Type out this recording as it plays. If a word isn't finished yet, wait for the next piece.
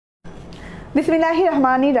বিসমিল্লাহির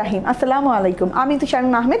রহমানির রহিম। আসসালামু আলাইকুম। আমি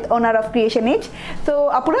তুষারুন আহমেদ, ওনার অফ ক্রিয়েশন-ইজ। তো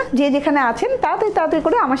আপুরা যে যেখানে আছেন তাড়াতাড়ি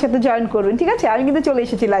করে আমার সাথে জয়েন করবেন, ঠিক আছে? আমি কিন্তু চলে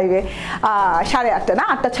এসেছি লাইভে 8:30 না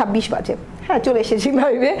 8:26 বাজে। হ্যাঁ, চলে এসেছি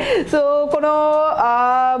লাইভে। সো কোনো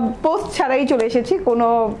পোস্ট ছাড়াই চলে এসেছি, কোনো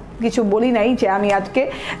কিছু বলি নাই যে আমি আজকে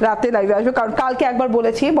রাতে লাইভে আসবো, কারণ কালকে একবার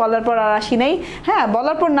বলেছি, বলার পর আর আসি নাই। হ্যাঁ,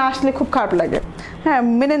 বলার পর না আসলে খুব খারাপ লাগে। হ্যাঁ,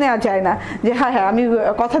 মেনে নেওয়া যায় না যে হ্যাঁ আমি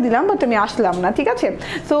কথা দিলাম বাট আমি আসলাম না, ঠিক আছে?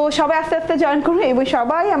 তো সবাই আস্তে আস্তে জয়েন করুন এবং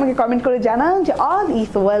সবাই আমাকে কমেন্ট করে জানান যে অল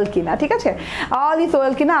ইজ ওয়েল কিনা, ঠিক আছে? অল ইজ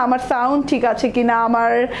ওয়েল কিনা, আমার সাউন্ড ঠিক আছে কিনা,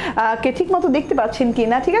 আমার কে ঠিক মতো দেখতে পাচ্ছেন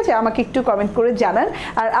কিনা, ঠিক আছে? আমাকে একটু কমেন্ট করে জানান।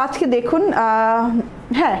 আর আজকে দেখুন,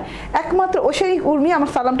 হ্যাঁ, একমাত্র ওশাই উর্মি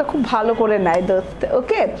আমার সালামটা খুব ভালো করে নেয় দোস্ত।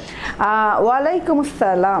 ওকে, ওয়ালাইকুম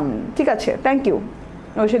আসসালাম, ঠিক আছে, thank you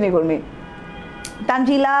ওশাই Urmi.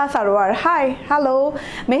 Tanzila Sarwar hi hello.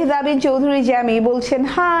 Mehjabin Chowdhury Jamie বলছেন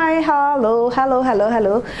hi hello hello hello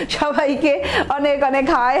hello. সবাইকে অনেক অনেক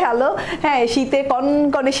হাই হ্যালো। হ্যাঁ, শীতে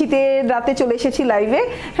কনকনে শীতের রাতে চলে এসেছি লাইভে।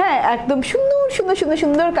 হ্যাঁ, একদম সুন্দর সুন্দর সুন্দর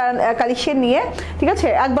সুন্দর কালেকশন নিয়ে, ঠিক আছে?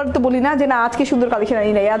 একবার তো বলি না যে না আজকে সুন্দর কালেকশন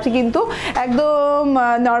আনি নাই, আজকে কিন্তু একদম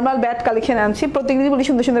নর্মাল ব্যাড কালেকশন আনছি। প্রত্যেকদিনই বলি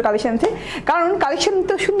সুন্দর সুন্দর কালেকশন আনছি, কারণ কালেকশন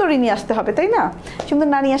তো সুন্দরই নিয়ে আসতে হবে, তাই না? সুন্দর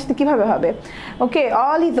না নিয়ে আসতে কীভাবে হবে? ওকে,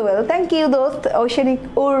 all is well, thank you দোস্ত ওশাই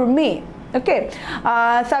উর্মি। ওকে,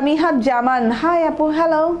 সামিহাত জামান হাই আপু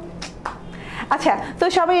হ্যালো। আচ্ছা, তো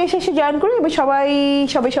সবাই এসে জয়েন করুন এবং সবাই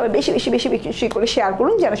সবাই সবাই বেশি বেশি বেশি বেশি করে শেয়ার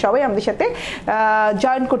করুন, যেন সবাই আমাদের সাথে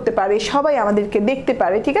জয়েন করতে পারে, সবাই আমাদেরকে দেখতে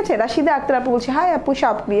পারে, ঠিক আছে? রাশিদা আক্তার আপু বলছে হাই আপু,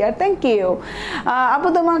 সব ক্লিয়ার, থ্যাংক ইউ আপু,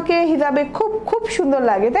 তোমাকে হিজাবে খুব খুব সুন্দর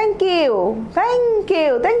লাগে, thank you thank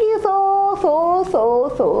you thank you so so so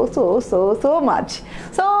so so so so much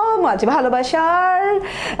so much. ভালোবাসার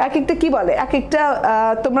এক একটা কি বলে, এক একটা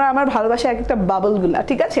তোমরা আমার ভালোবাসা এক একটা বাবলগুলা,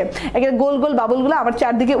 ঠিক আছে? এক একটা গোল গোল বাবলগুলা আমার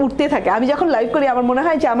চারদিকে উঠতে থাকে। আমি যখন লাইভ করি আমার মনে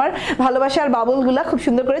হয় যে আমার ভালোবাসার বাবলগুলা খুব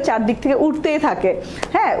সুন্দর করে চারদিক থেকে উঠতেই থাকে।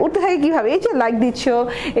 হ্যাঁ, উঠতে থাকে কিভাবে? এই যে লাইক দিচ্ছ,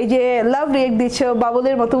 এই যে লাভ রিয়েক্ট দিচ্ছ,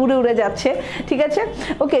 বাবলের মতো উড়ে উড়ে যাচ্ছে, ঠিক আছে?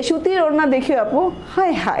 ওকে, সুতির ওড়না দেখিও আপু।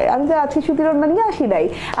 হাই হাই, আমি তো আজকে সুতির ওড়না নিয়ে আসি নাই,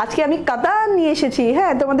 আজকে আমি কাতান নিয়ে এসেছি।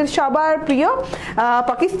 হ্যাঁ, তোমাদের সবার প্রিয়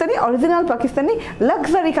পাকিস্তানি, অরিজিনাল পাকিস্তানি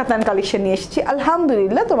লাক্সারি কাতান কালেকশন নিয়ে এসেছি।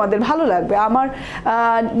 আলহামদুলিল্লাহ, তোমাদের ভালো লাগবে, আমার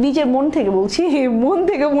নিজের মন থেকে বলছি, মন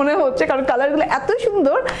থেকে মনে হচ্ছে, কারণ কালারগুলো এত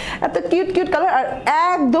সুন্দর, এত কিউট কিউট কালার, আর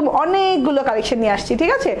একদম অনেকগুলো কালেকশন নিয়ে আসছি,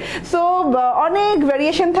 ঠিক আছে? সো অনেক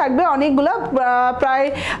ভ্যারিয়েশন থাকবে, অনেকগুলো, প্রায়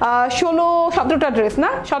 16-17টা ড্রেস, না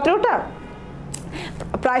 17টা,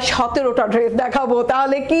 প্রায় 17টা ড্রেস দেখাবো।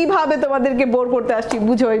 তাহলে কিভাবে তোমাদেরকে বোর করতে আসছি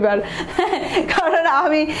বুঝো এবার। কারণ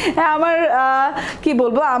আমি আমার কি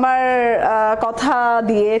বলবো, আমার কথা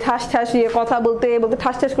দিয়ে ঠাস ঠাস দিয়ে কথা বলতে বলতে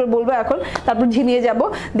ঠাস ঠাস করে বলবো এখন, তারপর ঝিমিয়ে যাব,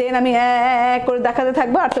 দেন আমি করে দেখাতে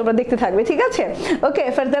থাকবো আর তোমরা দেখতে থাকবে, ঠিক আছে? ওকে,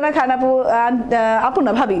 ফারজানা খান আপু, আপু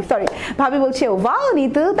না ভাবি, সরি ভাবি বলছে wow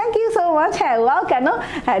Nitu, thank you so much. হ্যাঁ, ওয়াও কেন?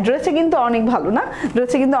 হ্যাঁ, ড্রেসটা কিন্তু অনেক ভালো না,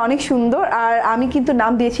 ড্রেসটা কিন্তু অনেক সুন্দর। আর আমি কিন্তু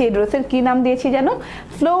নাম দিয়েছি এই ড্রেসের, কি নাম দিয়েছি জানো?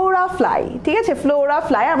 ফ্লোরা ফ্লাই, ঠিক আছে? Flora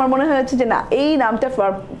fly. আমার মনে হয়েছে যে না, এই নামটা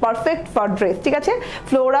পারফেক্ট ফর ড্রেস, ঠিক আছে?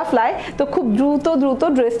 Flora fly. তো খুব দ্রুত দ্রুত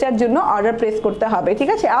ড্রেসটার জন্য অর্ডার প্লেস করতে হবে, ঠিক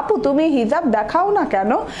আছে? আপু তুমি হিজাব দেখাও না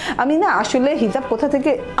কেন? আমি না আসলে হিজাব কোথা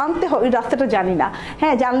থেকে আনতে হবে রাস্তাটা জানি না।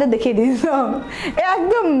 হ্যাঁ, জানলে দেখিয়ে দিতাম।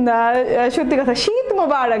 একদম সত্যি কথা। শীত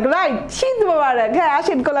মোবারক, রাইট, শীত মোবারক। হ্যাঁ,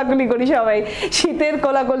 আসেন কোলাকুলি করি সবাই, শীতের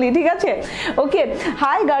কোলাকুলি, ঠিক আছে? ওকে,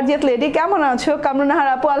 হাই গার্জিয়াত লেডি, কেমন আছো? কামরুনাহার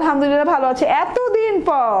আপু আলহামদুলিল্লাহ ভালো আছে, এতদিন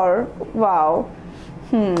পর, ওয়াও,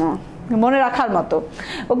 মনে রাখার মতো।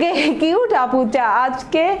 ওকে, কিউট আপুটা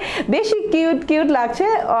আজকে বেশি কিউট কিউট লাগছে,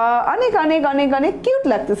 অনেক অনেক অনেক অনেক কিউট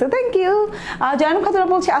লাগতেছে, থ্যাংক ইউ। জান খাতুন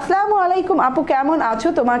বলছে আসসালামু আলাইকুম আপু, কেমন আছো?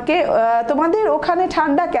 তোমাদের ওখানে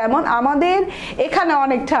ঠান্ডা কেমন? আমাদের এখানে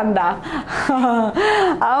অনেক ঠান্ডা।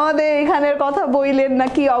 আমাদের এখানের কথা বইলেন না,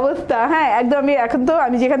 কি অবস্থা। হ্যাঁ, একদম এখন তো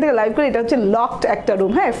আমি যেখান থেকে লাইভ করি এটা হচ্ছে লকড একটা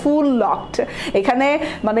রুম। হ্যাঁ, ফুল লকড। এখানে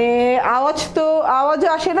মানে আওয়াজও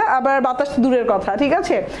আসে না, আবার বাতাস দূরের কথা, ঠিক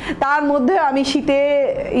আছে? তার মধ্যে আমি শীতে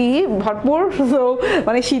ভরপুর,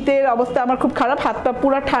 মানে শীতের অবস্থা আমার খুব খারাপ, হাত পা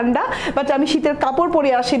পুরো ঠান্ডা, বাট আমি শীতের কাপড় পরে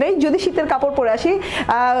আসি নাই। যদি শীতের কাপড় পরে আসি,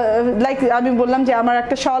 লাইক আমি বললাম যে আমার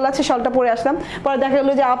একটা শল আছে, শলটা পরে আসলাম, পরে দেখা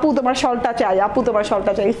গেলো যে আপু তোমার শলটা চাই, আপু তোমার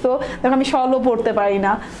শলটা চাই। তো দেখো আমি শলও পরতে পারি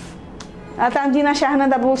না। তানজিনা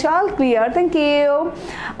শাহনাদা বলছে all clear, thank you.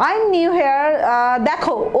 I am new hair,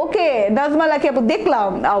 দেখো। ওকে, নাজমা লাকি আপু দেখলাম,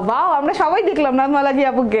 বাও, আমরা সবাই দেখলাম নাজমা লাকি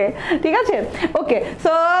আপুকে, ঠিক আছে? ওকে,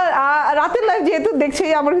 সো রাতের লাইভ যেহেতু দেখছি,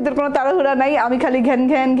 আমার ভিতরে কোনো তাড়াহুড়া নাই, আমি খালি ঘ্যান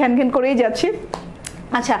ঘ্যান ঘ্যান ঘ্যান করেই যাচ্ছি।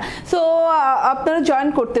 আচ্ছা, সো আপনারা জয়েন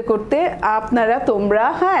করতে করতে তোমরা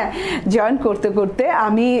হ্যাঁ জয়েন করতে করতে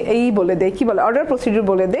আমি এই বলে দেই, কি বলে, অর্ডার প্রসিডিউর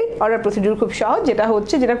বলে দেই। অর্ডার প্রসিডিউর খুব সহজ,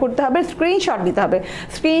 যেটা করতে হবে স্ক্রিনশট নিতে হবে।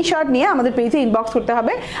 স্ক্রিনশট নিয়ে আমাদের পেজে ইনবক্স করতে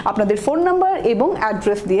হবে আপনাদের ফোন নাম্বার এবং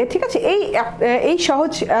অ্যাড্রেস দিয়ে, ঠিক আছে? এই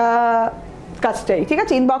সহজ কাজটাই, ঠিক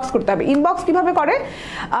আছে? ইনবক্স করতে হবে। ইনবক্স কিভাবে করে?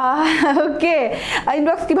 ওকে,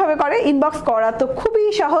 ইনবক্স কিভাবে করে? ইনবক্স করা তো খুবই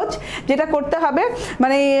সহজ। যেটা করতে হবে,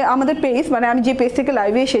 মানে আমাদের পেজ, মানে আমি যে পেজ থেকে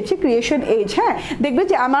লাইভে এসেছি, ক্রিয়েশন এজ, হ্যাঁ দেখবে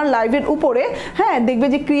যে আমার লাইভের উপরে হ্যাঁ দেখবে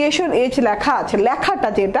যে ক্রিয়েশন এজ লেখা আছে, লেখাটা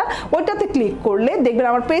যেটা ওইটাতে ক্লিক করলে দেখবেন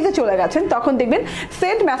আমার পেজে চলে গেছেন। তখন দেখবেন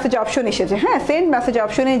সেন্ড মেসেজ অপশন এসেছে। হ্যাঁ, সেন্ড মেসেজ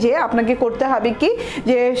অপশনে যে আপনাকে করতে হবে কি,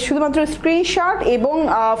 যে শুধুমাত্র স্ক্রিনশট এবং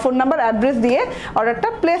ফোন নাম্বার অ্যাড্রেস দিয়ে অর্ডারটা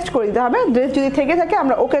প্লেস করে দিতে হবে। ড্রেস যদি থেকে থাকে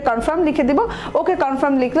আমরা ওকে কনফার্ম লিখে দেব। ওকে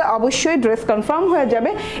কনফার্ম লিখলে অবশ্যই ড্রেস কনফার্ম হয়ে যাবে।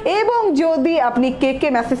 এবং যদি আপনি কেকে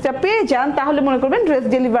মেসেজটা পেয়ে যান তাহলে মনে করবেন ড্রেস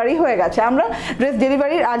ডেলিভারি হয়ে গেছে। আমরা ড্রেস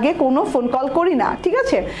ডেলিভারির আগে কোনো ফোন কল করি না, ঠিক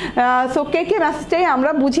আছে? সো কেকে মেসেজটাই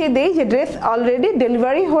আমরা বুঝিয়ে দেই যে ড্রেস অলরেডি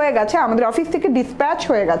ডেলিভারি হয়ে গেছে, আমাদের অফিস থেকে ডিসপ্যাচ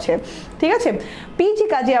হয়ে গেছে, ঠিক আছে? পিজি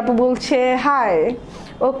কাজী আপু বলছে হাই।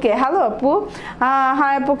 ওকে, হ্যালো আপু।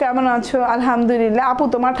 হাই আপু, কেমন আছো? আলহামদুলিল্লাহ। আপু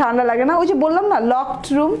তোমার ঠান্ডা লাগে না? ওই যে বললাম না, লকড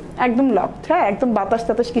রুম, একদম লকড, হ্যাঁ একদম বাতাস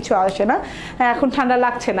টাতাস কিছু আসে না। হ্যাঁ, এখন ঠান্ডা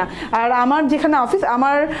লাগছে না। আর আমার যেখানে অফিস,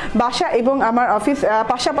 আমার বাসা এবং আমার অফিস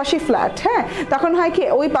পাশাপাশি ফ্ল্যাট, হ্যাঁ তখন হয় কি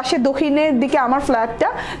ওই পাশে দক্ষিণের দিকে আমার ফ্ল্যাটটা,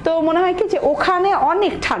 তো মনে হয় কি যে ওখানে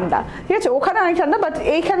অনেক ঠান্ডা, ঠিক আছে? ওখানে অনেক ঠান্ডা, বাট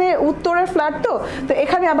এইখানে উত্তরের ফ্ল্যাট তো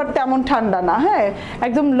এখানে আবার তেমন ঠান্ডা না। হ্যাঁ,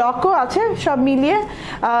 একদম লকও আছে, সব মিলিয়ে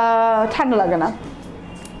ঠান্ডা লাগে না।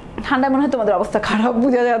 ঠান্ডায় মনে হয় তোমাদের অবস্থা খারাপ,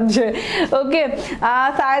 বোঝা যাচ্ছে। ওকে,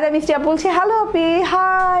 সায়দা মিষ্টি আপু বলছে হ্যালো আপি।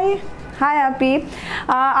 হাই হাই আপি।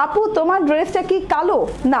 আপু তোমার ড্রেসটা কি কালো?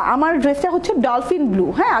 না, আমার ড্রেসটা হচ্ছে ডলফিন ব্লু।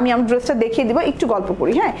 হ্যাঁ, আমি আমার ড্রেসটা দেখিয়ে দিব। একটু গল্প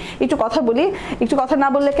করি, হ্যাঁ একটু কথা বলি। একটু কথা না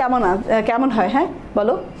বললে কেমন হয়? হ্যাঁ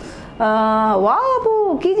বলো। ওয়াও আপু,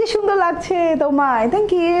 কি যে সুন্দর লাগছে তোমায়। Thank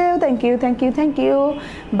you thank you thank you thank you.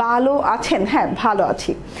 ভালো আছেন? হ্যাঁ ভালো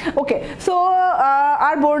আছি। ওকে, সো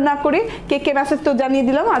আর বোর না করি, কে মেসেজ তো জানিয়ে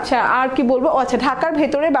দিলাম। আচ্ছা, আর কি বলবো? আচ্ছা, ঢাকার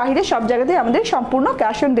ভেতরে বাহিরে সব জায়গাতেই আমাদের সম্পূর্ণ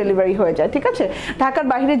ক্যাশ অন ডেলিভারি হয়ে যায়, ঠিক আছে? ঢাকার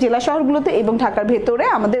বাহিরে জেলা শহরগুলোতে এবং ঢাকার ভেতরে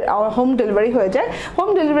আমাদের হোম ডেলিভারি হয়ে যায়। হোম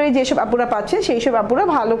ডেলিভারি যেসব আপুরা পাচ্ছে সেই সব আপুরা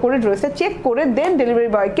ভালো করে ড্রেসটা চেক করে দেন ডেলিভারি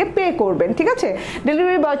বয়কে পে করবেন, ঠিক আছে?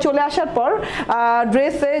 ডেলিভারি বয় চলে আসার পর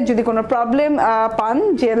ড্রেসে যদি কোনো প্রবলেম পান,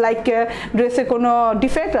 যে লাইক ড্রেসে কোনো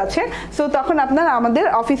ডিফেক্ট আছে, সো তখন আপনার আমাদের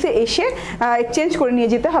অফিসে এসে এক্সচেঞ্জ করে নিয়ে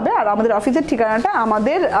যেতে হবে। আর আমাদের অফিসের ঠিকানাটা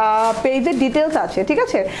আমাদের পেজের ডিটেলস আছে, ঠিক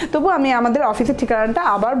আছে? তবু আমি আমাদের অফিসের ঠিকানাটা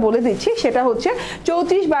আবার বলে দিচ্ছি। সেটা হচ্ছে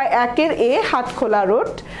 34/1 হাটখোলা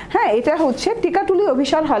রোড। হ্যাঁ, এটা হচ্ছে টিকাটুলি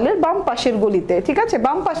অভিসার হলের বাম পাশের গলিতে, ঠিক আছে?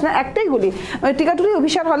 বাম পাশ না, একটাই গলি, টিকাটুলি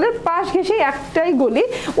অভিসার হলের পাশ ঘেঁষেই একটাই গলি।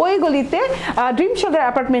 ওই গলিতে ড্রিম শহরের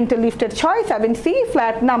অ্যাপার্টমেন্টের লিফটের 6-7C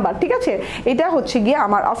ফ্ল্যাট নাম্বার, ঠিক আছে? এটা হচ্ছে গিয়ে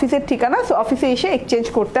আমার অফিসের ঠিকানা। সো অফিসে এসে এক্সচেঞ্জ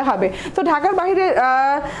করতে হবে। তো ঢাকার বাইরে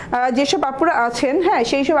যেসব আপুরা আছেন, হ্যাঁ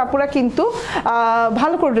সেই সব আপুরা কিন্তু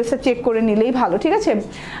ভালো করে ড্রেসটা চেক করে নিলেই ভালো, ঠিক আছে?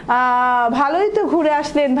 ভালোই তো ঘুরে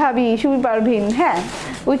আসলেন ভাবি সুমি পারভিন। হ্যাঁ,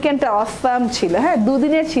 উইকেন্ডটা অসাম ছিল। হ্যাঁ,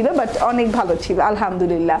 দুদিনের ছিল, বাট অনেক ভালো ছিল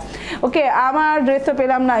আলহামদুলিল্লাহ। ওকে, আমার ড্রেস তো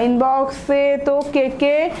পেলাম না। ইনবক্সে তো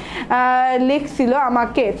কে লিখছিল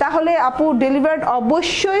আমাকে। তাহলে আপু ডেলিভার্ড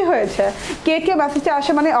অবশ্যই হয়েছে। কে মেসেজটা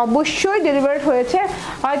আসে মানে অবশ্যই ডেলিভার্ড হয়েছে।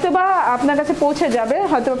 হয়তোবা আপনার কাছে পৌঁছে যাবে,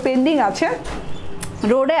 হয়তো পেন্ডিং আছে,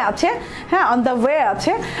 রোডে আছে, হ্যাঁ অন দ্য ওয়ে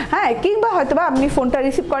আছে, হ্যাঁ কিংবা হয়তোবা আপনি ফোনটা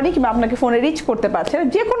রিসিভ করেনি কিংবা আপনাকে ফোনে রিচ করতে পারছে না,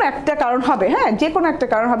 যে কোনো একটা কারণ হবে। হ্যাঁ, যে কোনো একটা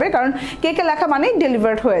কারণ হবে, কারণ কে লেখা মানেই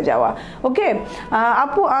ডেলিভার্ড হয়ে যাওয়া। ওকে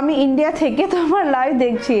আপু, আমি ইন্ডিয়া থেকে তোমার লাইভ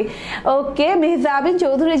দেখছি। ওকে, মেহজাবিন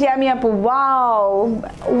চৌধুরী যে আমি আপু, ওয়াও,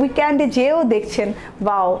 উইকেন্ডে যেও দেখছেন,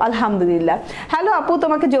 ওয়াও আলহামদুলিল্লাহ। হ্যালো আপু,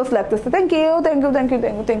 তোমাকে জোস লাগতেছে। Thank you thank you thank you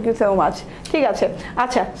thank you thank you so much. ঠিক আছে,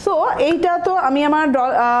 আচ্ছা, সো এইটা তো আমি আমার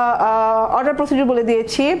অর্ডার প্রসিডিউর বলে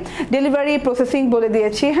দিয়েছি, ডেলিভারি প্রসেসিং বলে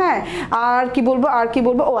দিয়েছি। হ্যাঁ, আর কি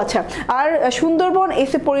বলবো, ও আচ্ছা, আর সুন্দরবন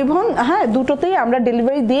এসে পরিবহন, হ্যাঁ দুটোতেই আমরা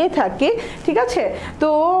ডেলিভারি দিয়ে থাকি, ঠিক আছে? তো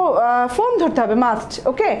ফোন ধরতে হবে মাস্ট।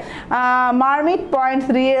 ওকে, মারমেড পয়েন্টস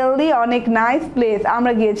রিয়েলি অনেক নাইস প্লেস,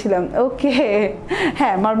 আমরা গিয়েছিলাম। ওকে,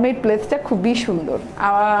 হ্যাঁ মারমেড প্লেসটা খুবই সুন্দর,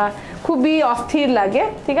 খুবই অস্থির লাগে,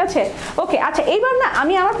 ঠিক আছে? ওকে, আচ্ছা, এইবার না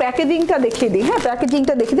আমি আমার প্যাকেজিংটা দেখিয়ে দিই। হ্যাঁ,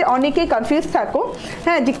 প্যাকেজিংটা দেখিয়ে দিই, অনেকেই কনফিউজ থাকো,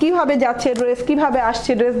 হ্যাঁ যে কীভাবে যাচ্ছে ড্রেস, কীভাবে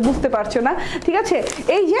আসছে ড্রেস বুঝতে পারছো না, ঠিক আছে।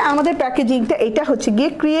 এই যে আমাদের প্যাকেজিংটা, এটা হচ্ছে গিয়ে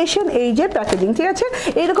ক্রিয়েশন এই যে প্যাকেজিং, ঠিক আছে।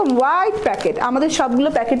 এইরকম হোয়াইট প্যাকেট, আমাদের সবগুলো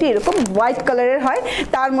প্যাকেটই এরকম হোয়াইট কালারের হয়,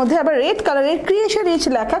 তার মধ্যে আবার রেড কালারের ক্রিয়েশন এইচ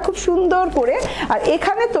লেখা খুব সুন্দর করে। আর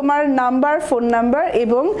এখানে তোমার নাম্বার, ফোন নাম্বার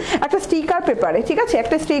এবং একটা স্টিকার পেপারে, ঠিক আছে,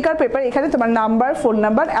 একটা স্টিকার পেপার, এখানে তোমার নাম্বার, ফোন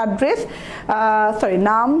নাম্বার, অ্যাড্রেস,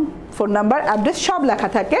 নাম, ফোন নাম্বার, অ্যাড্রেস সব লেখা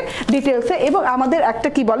থাকে ডিটেলসে। এবং আমাদের একটা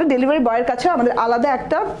কি বলে, ডেলিভারি বয়ের কাছে আমাদের আলাদা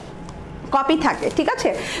একটা কপি থাকে, ঠিক আছে।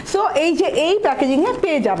 সো এই যে এই প্যাকেজিংয়ে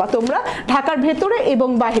পেয়ে যাবা তোমরা ঢাকার ভেতরে এবং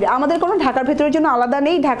বাহিরে। আমাদের কোনো ঢাকার ভেতরের জন্য আলাদা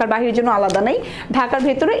নেই, ঢাকার বাহিরের জন্য আলাদা নেই, ঢাকার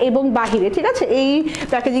ভেতরে এবং বাহিরে, ঠিক আছে, এই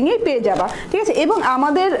প্যাকেজিংয়েই পেয়ে যাবা, ঠিক আছে। এবং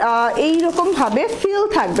আমাদের এইরকমভাবে সিল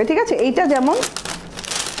থাকবে, ঠিক আছে। এইটা যেমন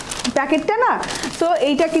প্যাকেটটা না, তো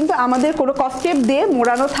এইটা কিন্তু আমাদের কোনো কস্টেপ দিয়ে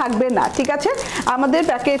মোড়ানো থাকবে না, ঠিক আছে। আমাদের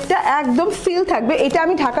প্যাকেটটা একদম সিল থাকবে। এটা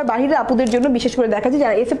আমি ঢাকার বাইরের আপুদের জন্য বিশেষ করে দেখাচ্ছি,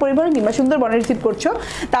 যারা এসে পরিবহন কিংবা সুন্দরবনে রিসিভ করছো,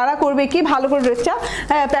 তারা করবে কি, ভালো করে ড্রেসটা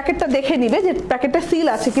প্যাকেটটা দেখে নিবে যে প্যাকেটটা সিল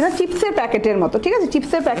আছে কিনা, চিপসের প্যাকেটের মতো, ঠিক আছে।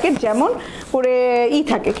 চিপসের প্যাকেট যেমন করে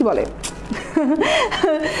থাকে, কি বলে,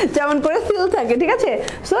 যেমন করে সিল থাকে, ঠিক আছে।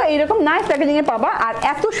 সো এইরকম নাইস প্যাকেজিংয়ে পাবা। আর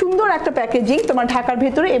এত সুন্দর একটা প্যাকেজিং তোমার ঢাকার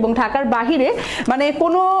ভেতরে এবং ঢাকার বাহিরে, মানে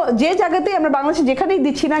কোনো যে জায়গাতেই আমরা বাংলাদেশে যেখানেই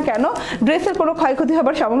দিচ্ছি না কেন, ড্রেসের কোনো ক্ষয়ক্ষতি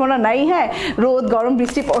হবার সম্ভাবনা নাই। হ্যাঁ, রোদ, গরম,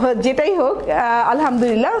 বৃষ্টি যেটাই হোক,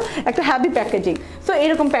 আলহামদুলিল্লাহ একটা হ্যাভি প্যাকেজিং। সো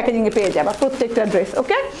এরকম প্যাকেজিংয়ে পেয়ে যাবা প্রত্যেকটা ড্রেস,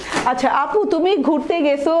 ওকে। আচ্ছা আপু, তুমি ঘুরতে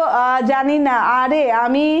গেছো জানি না, আরে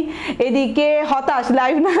আমি এদিকে হতাশ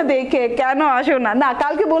লাইভ না দেখে, কেন আসো না? না,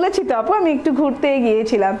 কালকে বলেছি তো আপু, আমি একটু ঘুরতে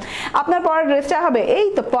গিয়েছিলাম। আপনার পরের ড্রেসটা হবে, এই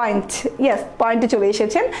তো পয়েন্ট, ইয়েস পয়েন্টে চলে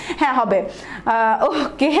এসেছেন, হ্যাঁ হবে,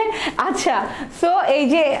 ওকে। আচ্ছা, সো এই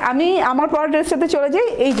যে আমি আমার পরের ড্রেসটাতে চলে যাই।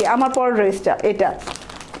 এই যে আমার পরের ড্রেসটা, এটা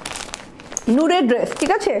নূরের ড্রেস,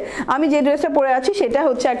 ঠিক আছে। আমি যে ড্রেসটা পরে আছি সেটা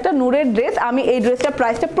হচ্ছে একটা নূরের ড্রেস। আমি এই ড্রেসটা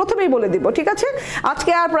প্রাইসটা প্রথমেই বলে দিব, ঠিক আছে।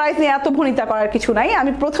 আজকে আর প্রাইস নিয়ে এত ভনিতা করার কিছু নাই,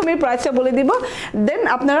 আমি প্রথমেই প্রাইসটা বলে দিব, দেন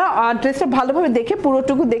আপনারা ড্রেসটা ভালোভাবে দেখে,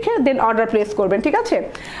 পুরোটুকু দেখে দেন অর্ডার প্লেস করবেন, ঠিক আছে,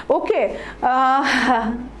 ওকে।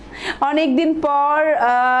 অনেকদিন পর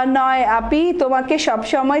নয় আপি, তোমাকে সব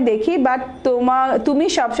সময় দেখি, বাট তুমি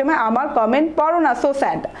সবসময় আমার কমেন্ট পড়ো না, সো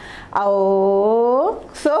স্যাড। ও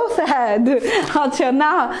সো স্যাড। আচ্ছা,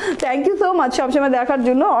 না থ্যাংক ইউ সো মাচ সবসময় দেখার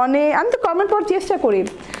জন্য। আমি তো কমেন্ট পড়ার চেষ্টা করি।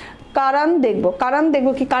 কারণ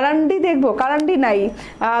দেখবো কি, কারান্ডি দেখবো, কারান্ডি নাই,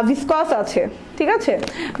 ভিসকস আছে, ঠিক আছে,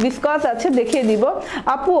 ভিসকস আছে, দেখিয়ে দিব।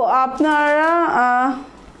 আপু আপনারা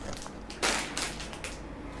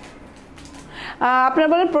আপনারা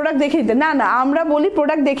বলেন প্রোডাক্ট দেখে নিতে, না না, আমরা বলি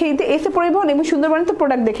প্রোডাক্ট দেখে নিতে, এসে পরিবহন এবং সুন্দরবনে তো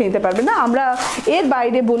প্রোডাক্ট দেখে নিতে পারবে না, আমরা এর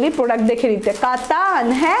বাইরে বলি প্রোডাক্ট দেখে নিতে। কাতান,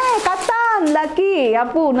 হ্যাঁ কাতান, লাকি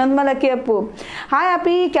আপু, নন্দমা লাকি আপু, হাই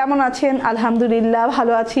আপি, কেমন আছেন? আলহামদুলিল্লাহ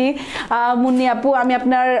ভালো আছি। মুন্নি আপু, আমি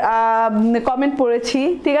আপনার কমেন্ট পড়েছি,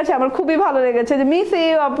 ঠিক আছে, আমার খুবই ভালো লেগেছে, যে মিস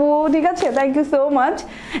ইউ আপু, ঠিক আছে, থ্যাংক ইউ সো মাচ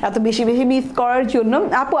এত বেশি বেশি মিস করার জন্য।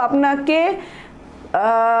 আপু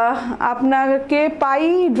আপনাকে পাই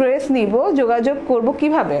ড্রেস নিব, যোগাযোগ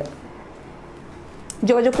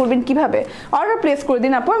করবেন কিভাবে? অর্ডার প্লেস করে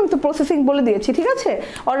দিন আপু, আমি তো প্রসেসিং বলে দিয়েছি, ঠিক আছে,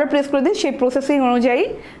 অর্ডার প্লেস করে দিন সেই প্রসেসিং অনুযায়ী।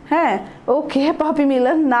 হ্যাঁ, ওকে পাপি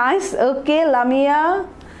মিলন, নাইস, ওকে লামিয়া,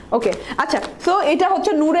 ওকে। আচ্ছা, সো এটা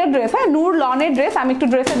হচ্ছে নূরের ড্রেস, হ্যাঁ নূর লনের ড্রেস। আমি একটু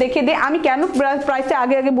ড্রেসটা দেখিয়ে দিই। আমি কেন প্রাইসটা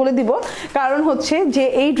আগে বলে দিব, কারণ হচ্ছে যে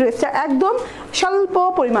এই ড্রেসটা একদম অল্প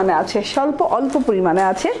পরিমাণে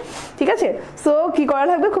আছে, ঠিক আছে। সো কি করা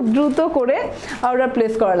লাগবে, খুব দ্রুত করে অর্ডার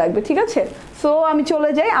প্লেস করা লাগবে, ঠিক আছে। সো আমি চলে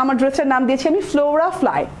যাই, আমার ড্রেসটার নাম দিয়েছি আমি ফ্লোরা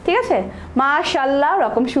ফ্লাই, ঠিক আছে। মাশাআল্লাহ,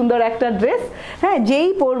 রকম সুন্দর একটা ড্রেস, হ্যাঁ, যেই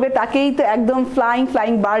পরবে তাকেই তো একদম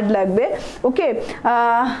ফ্লাইং বার্ড লাগবে, ওকে।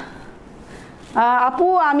 আপু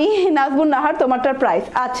আমি নাজবুন নাহার, তোমারটার প্রাইস,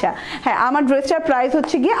 আচ্ছা হ্যাঁ, আমার ড্রেসটার প্রাইস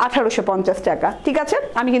হচ্ছে গিয়ে 1850 টাকা, ঠিক আছে।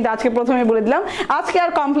 আমি কিন্তু আজকে প্রথমে বলে দিলাম, আজকে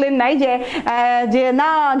আর কমপ্লেন নাই যে না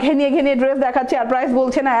ঘেনিয়ে ড্রেস দেখাচ্ছে আর প্রাইস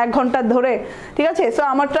বলছে না 1 ঘন্টা ধরে, ঠিক আছে। সো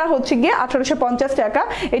আমারটা হচ্ছে গিয়ে 1850 টাকা।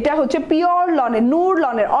 এটা হচ্ছে পিওর লনের, নূর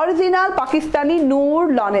লনের, অরিজিনাল পাকিস্তানি নূর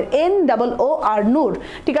লনের, NOOR নূর,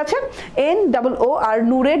 ঠিক আছে, NOOR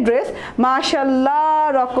নূরের ড্রেস। মাশাআল্লাহ,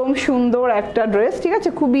 রকম সুন্দর একটা ড্রেস, ঠিক আছে,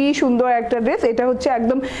 খুবই সুন্দর একটা ড্রেস। এটা হচ্ছে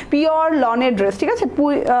একদম পিওর লনের ড্রেস, ঠিক আছে,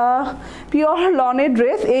 পিওর লনের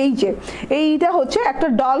ড্রেস। এইটা হচ্ছে একটা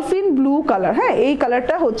ডলফিন ব্লু কালার, হ্যাঁ, এই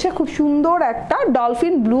কালারটা হচ্ছে খুব সুন্দর একটা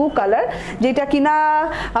ডলফিন ব্লু কালার, যেটা কিনা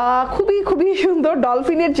খুবই সুন্দর,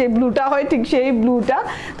 ডলফিনের যে ব্লুটা হয় ঠিক সেই ব্লুটা,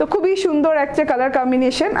 তো খুবই সুন্দর একটা কালার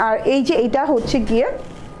কম্বিনেশন। আর এইটা হচ্ছে গিয়ে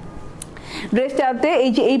ড্রেসটাতে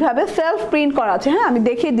এই যে এইভাবে সেলফ প্রিন্ট করা আছে, হ্যাঁ আমি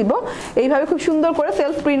দেখিয়ে দিব। এইভাবে খুব সুন্দর করে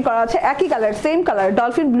সেলফ প্রিন্ট করা আছে, একই colour same colour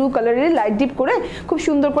dolphin blue কালারের লাইট ডিপ করে খুব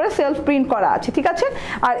সুন্দর করে সেলফ প্রিন্ট করা আছে, ঠিক আছে।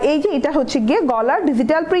 আর এই যে এটা হচ্ছে গিয়ে গলার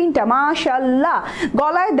ডিজিটাল প্রিন্টটা, মাশাআল্লাহ।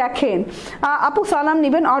 গলায় দেখেন আপু সালাম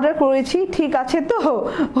নেবেন, অর্ডার করেছি, ঠিক আছে তো,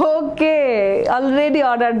 okay already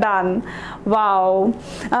order done, wow.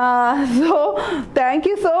 So thank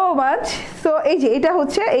you so much. So এই যে এটা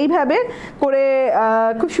হচ্ছে এইভাবে করে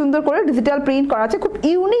খুব সুন্দর করে ডিজিটাল প্রিন্ট করা আছে, খুব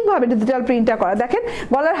ইউনিক ভাবে ডিজিটাল প্রিন্টটা করা। দেখেন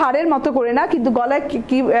গলার হারের মতো করে না, কিন্তু গলায়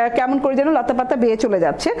কি কেমন করে যেন লতা পাতা বেয়ে চলে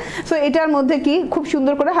যাচ্ছে। সো এটার মধ্যে কি খুব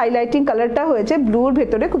সুন্দর করে হাইলাইটিং কালারটা হয়েছে ব্লুর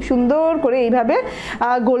ভেতরে, খুব সুন্দর করে এইভাবে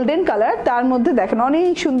গোল্ডেন কালার, তার মধ্যে দেখেন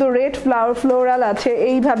অনেক সুন্দর রেড ফ্লাওয়ার ফ্লোরাল আছে,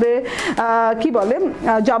 এইভাবে কি বলে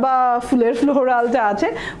জবা ফুলের ফ্লোরালটা আছে,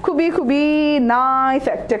 খুবই খুবই নাইস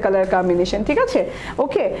একটা কালার কম্বিনেশন, ঠিক আছে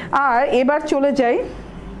ওকে। আর এবার চলে যাই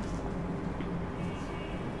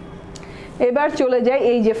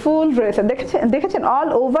এই যে ফুল ড্রেসে দেখেছেন অল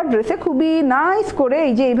ওভার ড্রেসে খুবই নাইস করে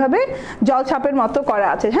এই যে এইভাবে জল ছাপের মতো করা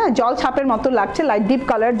আছে, হ্যাঁ জল ছাপের মতো লাগছে, লাইট ডিপ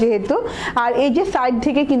কালার যেহেতু। আর এই যে সাইড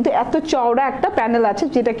থেকে কিন্তু এত চওড়া একটা প্যানেল আছে,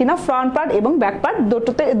 যেটা কিনা ফ্রন্ট পার্ট এবং ব্যাক পার্ট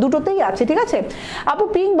দুটোতেই আছে, ঠিক আছে। আপু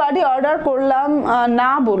পিঙ্ক বার্বি অর্ডার করলাম না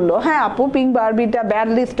বললো, হ্যাঁ আপু পিঙ্ক বার্বিটা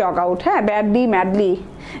ব্যাডলি স্টক আউট, হ্যাঁ ম্যাডলি,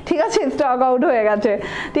 ঠিক আছে স্টক আউট হয়ে গেছে,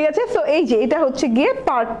 ঠিক আছে। সো এই যে এটা হচ্ছে গিয়ে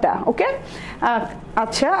পার্টটা, ওকে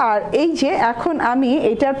আচ্ছা। আর এই যে এখন আমি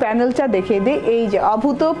এটার প্যানেলটা দেখিয়ে দিই, এই যে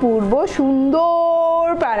অভূতপূর্ব সুন্দর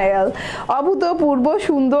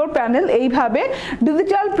প্যানেল, এইভাবে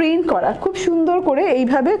ডিজিটাল প্রিন্ট করা, খুব সুন্দর করে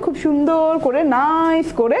এইভাবে খুব সুন্দর করে নাইস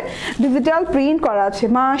করে ডিজিটাল প্রিন্ট করা আছে,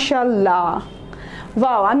 মাশাআল্লাহ।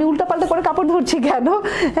 ওয়াও, আমি উল্টাপাল্টা করে কাপড় ধরছি কেন,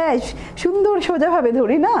 হ্যাঁ সুন্দর সোজাভাবে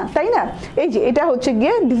ধরি না, তাই না। এই যে এটা হচ্ছে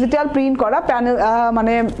গিয়ে ডিজিটাল প্রিন্ট করা প্যানেল,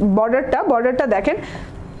 মানে বর্ডারটা দেখেন,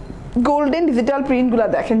 গোল্ডেন ডিজিটাল প্রিন্টগুলো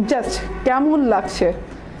দেখেন জাস্ট কেমন লাগছে,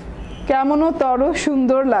 কেমনও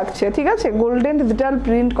সুন্দর লাগছে, ঠিক আছে গোল্ডেন ডিজিটাল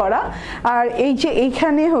প্রিন্ট করা। আর এই যে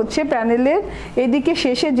এইখানে হচ্ছে প্যানেলের এদিকে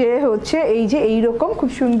শেষে যে হচ্ছে এই যে এইরকম খুব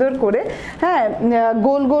সুন্দর করে, হ্যাঁ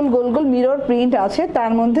গোল গোল মিরর প্রিন্ট আছে,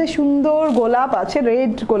 তার মধ্যে সুন্দর গোলাপ আছে,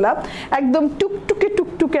 রেড গোলাপ, একদম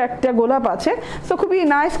টুকটুকে একটা গোলাপ আছে। সো খুবই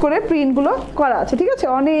নাইস করে প্রিন্টগুলো করা আছে, ঠিক আছে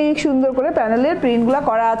অনেক সুন্দর করে প্যানেলের প্রিন্টগুলো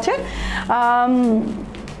করা আছে।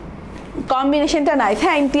 কম্বিনেশনটা নাইস,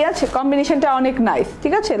 হ্যাঁ ইমতিয়াজ কম্বিনেশনটা অনেক নাইস,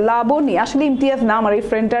 ঠিক আছে। লাবণী, আসলে ইমতিয়াজ নাম, আর এই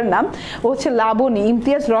ফ্রেন্ডটার নাম ও হচ্ছে লাবণী,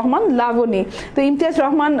 ইমতিয়াজ রহমান লাবণী। তো ইমতিয়াজ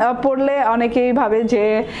রহমান পড়লে অনেকেই ভাবে যে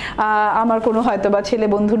আমার কোনো হয়তো বা ছেলে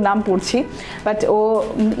বন্ধুর নাম পড়ছি, বাট ও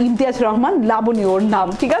ইমতিয়াজ রহমান লাবণী ওর নাম,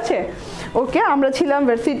 ঠিক আছে ওকে। আমরা ছিলাম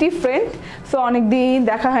ভার্সিটি ফ্রেন্ড, সো অনেকদিন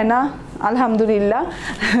দেখা হয় না, আলহামদুলিল্লাহ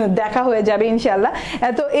দেখা হয়ে যাবে ইনশাল্লাহ।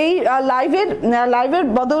 তো এই লাইভের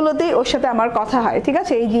বদৌলতেই ওর সাথে আমার কথা হয়, ঠিক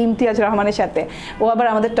আছে এই যে ইমতিয়াজ রহমানের সাথে, ও আবার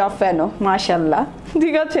আমাদের টপ ফ্যানও মাশাআল্লাহ,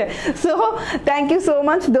 ঠিক আছে। So thank you so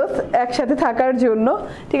much দোস্ত একসাথে থাকার জন্য,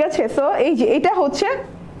 ঠিক আছে। সো এই যে এটা হচ্ছে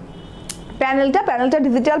প্যানেলটা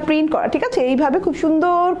ডিজিটাল প্রিন্ট করা, ঠিক আছে এইভাবে খুব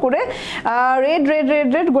সুন্দর করে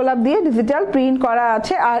রেড গোলাপ দিয়ে ডিজিটাল প্রিন্ট করা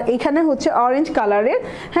আছে। আর এখানে হচ্ছে অরেঞ্জ কালারের,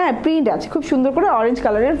 হ্যাঁ প্রিন্ট আছে, খুব সুন্দর করে অরেঞ্জ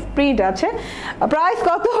কালারের প্রিন্ট আছে। প্রাইস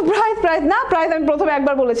কত? প্রাইস না, প্রাইস আমি প্রথমে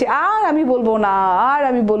একবার বলেছি, আর আমি বলবো না,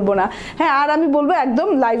 হ্যাঁ আর আমি বলবো একদম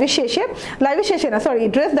লাইভের শেষে না, সরি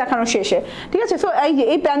ড্রেস দেখানোর শেষে, ঠিক আছে। সো এই যে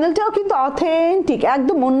এই প্যানেলটাও কিন্তু অথেন্টিক,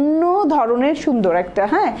 একদম অন্য ধরনের সুন্দর একটা,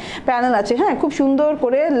 হ্যাঁ প্যানেল আছে, হ্যাঁ খুব সুন্দর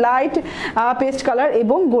করে লাইট পেস্ট কালার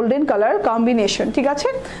এবং গোল্ডেন কালার কম্বিনেশন, ঠিক আছে।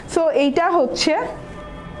 সো এটা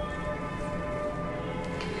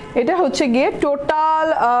হচ্ছে গিয়ে টোটাল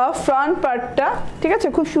ফ্রন্ট পার্টটা, ঠিক আছে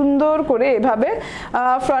খুব সুন্দর করে এভাবে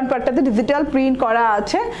ফ্রন্ট পার্টটাতে ডিজিটাল প্রিন্ট করা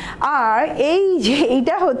আছে। আর এই যে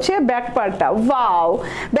এইটা হচ্ছে ব্যাক পার্টটা, ওয়াও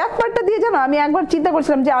ব্যাক পার্টটা দিয়ে জানো আমি একবার চিন্তা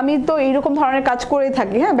করছিলাম যে আমি তো এইরকম ধরনের কাজ করেই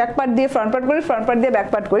থাকি, হ্যাঁ ব্যাক পার্ট দিয়ে ফ্রন্ট পার্ট করি, ফ্রন্ট পার্ট দিয়ে ব্যাক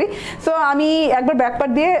পার্ট করি। সো আমি একবার ব্যাক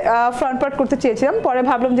পার্ট দিয়ে ফ্রন্ট পার্ট করতে চেয়েছিলাম, পরে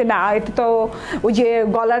ভাবলাম যে না এটা তো ওই যে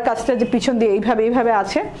গলার কাজটা যে পিছন দিয়ে এইভাবে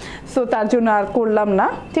আছে, সো তার জন্য আর করলাম না,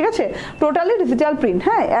 ঠিক আছে। টোটালি ডিজিটাল প্রিন্ট,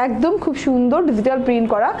 হ্যাঁ একদম খুব সুন্দর ডিজিটাল প্রিন্ট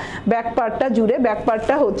করা ব্যাক পার্টটা জুড়ে। ব্যাক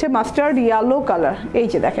পার্টটা হচ্ছে মাস্টার্ড ইয়েলো কালার, এই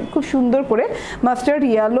যে দেখেন খুব সুন্দর করে মাস্টার্ড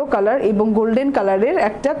ইয়েলো কালার এবং গোল্ডেন কালারের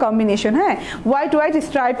একটা কম্বিনেশন, হ্যাঁ হোয়াইট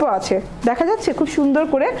স্ট্রাইপও আছে, দেখা যাচ্ছে খুব সুন্দর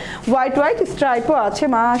করে হোয়াইট স্ট্রাইপও আছে,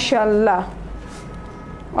 মাশাআল্লাহ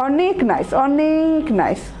অনেক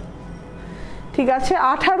নাইস, ঠিক আছে।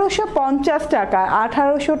 1850 টাকা,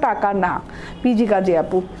 1800 টাকা না পিজি কাজী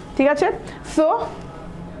আপু, ঠিক আছে। সো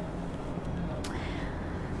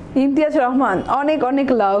ইমতিয়াজ রহমান অনেক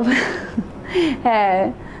লাভ, হ্যাঁ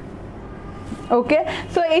ওকে।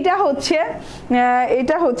 সো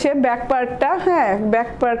এটা হচ্ছে ব্যাক পার্টটা, হ্যাঁ ব্যাক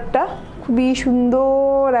পার্টটা খুবই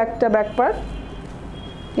সুন্দর একটা ব্যাক পার্ট,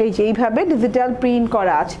 এই যে এইভাবে ডিজিটাল প্রিন্ট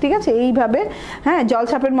করা আছে, ঠিক আছে, এইভাবে হ্যাঁ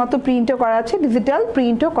জলছাপের মতো প্রিন্টও করা আছে, ডিজিটাল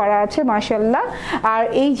প্রিন্টও করা আছে মাশাআল্লাহ। আর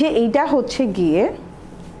এই যে এইটা হচ্ছে গিয়ে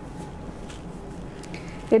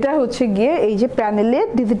এটা হচ্ছে গিয়ে এই যে প্যানেলের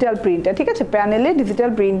ডিজিটাল প্রিন্টটা, ঠিক আছে, প্যানেলের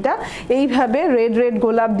ডিজিটাল প্রিন্টটা এইভাবে রেড রেড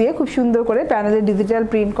গোলাপ দিয়ে খুব সুন্দর করে প্যানেলের ডিজিটাল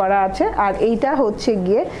প্রিন্ট করা আছে। আর এইটা হচ্ছে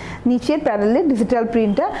গিয়ে নিচের প্যানেলের ডিজিটাল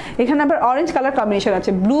প্রিন্টটা, এখানে আবার অরেঞ্জ কালার কম্বিনেশন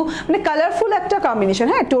আছে, ব্লু, মানে কালারফুল একটা কম্বিনেশন,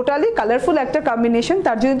 হ্যাঁ টোটালি কালারফুল একটা কম্বিনেশন।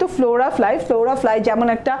 তার জন্য তো ফ্লোরা ফ্লাই যেমন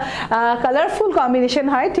একটা কালারফুল কম্বিনেশন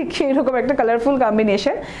হয়, ঠিক সেই রকম একটা কালারফুল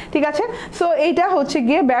কম্বিনেশন, ঠিক আছে। সো এইটা হচ্ছে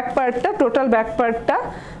গিয়ে ব্যাক পার্টটা, টোটাল ব্যাক পার্টটা,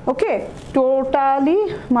 ওকে, টোটালি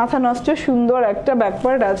মাথা নষ্ট সুন্দর একটা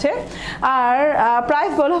ব্যাকপার্ট আছে। আর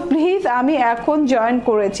প্রাইস বলো প্লিজ, আমি এখন জয়েন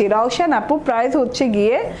করেছি রওশন আপু, প্রাইস হচ্ছে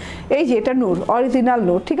গিয়ে এই যে এটা নূর, অরিজিনাল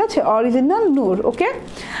নূর, ঠিক আছে, অরিজিনাল নূর, ওকে।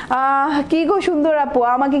 কি গো সুন্দর আপু,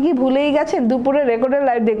 আমাকে কি ভুলেই গেছেন? দুপুরে রেকর্ডের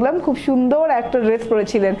লাইভ দেখলাম, খুব সুন্দর একটা ড্রেস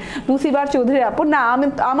পরেছিলেন লুসিবার চৌধুরী আপু। না,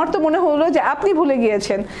 আমার তো মনে হলো যে আপনি ভুলে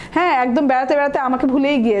গিয়েছেন, হ্যাঁ একদম বেড়াতে বেড়াতে আমাকে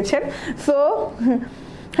ভুলেই গিয়েছেন। সো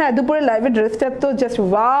হ্যাঁ দুপুরের লাইভে ড্রেসটা তো জাস্ট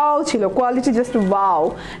ওয়াও ছিল, কোয়ালিটি জাস্ট ওয়াও,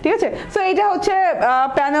 ঠিক আছে। সো এইটা হচ্ছে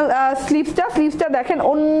প্যানেল স্লিভসটা দেখেন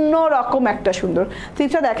অন্য রকম একটা সুন্দর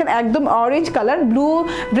স্লিভসটা দেখেন, একদম অরেঞ্জ কালার, ব্লু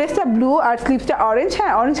ড্রেসটা ব্লু আর স্লিভসটা অরেঞ্জ,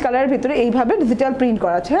 হ্যাঁ অরেঞ্জ কালারের ভিতরে এইভাবে ডিজিটাল প্রিন্ট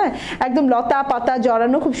করা আছে, হ্যাঁ একদম লতা পাতা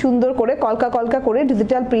জড়ানো, খুব সুন্দর করে কলকা কলকা করে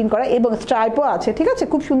ডিজিটাল প্রিন্ট করা, এবং স্ট্রাইপও আছে, ঠিক আছে,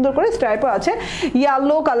 খুব সুন্দর করে স্ট্রাইপও আছে,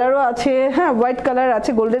 ইয়েলো কালারও আছে, হ্যাঁ হোয়াইট কালার আছে,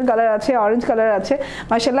 গোল্ডেন কালার আছে, অরেঞ্জ কালার আছে,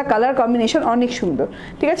 মাশাআল্লাহ কালার কম্বিনেশন অনেক সুন্দর,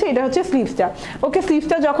 ঠিক আছে। এটা হচ্ছে স্লিভসটা, ওকে।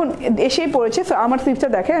 স্লিভসটা যখন এসেই পড়েছে, আমার স্লিভসটা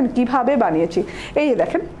দেখেন আমি কিভাবে বানিয়েছি, এই যে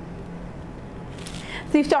দেখেন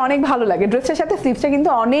স্লিভসটা অনেক ভালো লাগে, ড্রেসের সাথে স্লিভসটা কিন্তু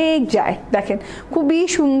অনেক যায়, দেখেন খুবই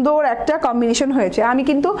সুন্দর একটা কম্বিনেশন হয়েছে। আমি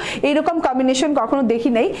কিন্তু এইরকম কম্বিনেশন কখনো দেখি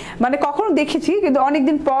নাই, মানে কখনো দেখেছি কিন্তু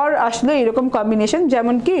অনেকদিন পর আসলো এরকম কম্বিনেশন,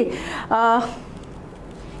 যেমন কি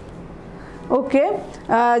ওকে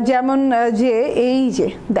যেমন যে এই যে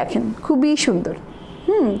দেখেন খুবই সুন্দর,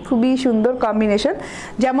 খুবই সুন্দর কম্বিনেশন।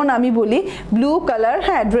 যেমন আমি বলি ব্লু কালার,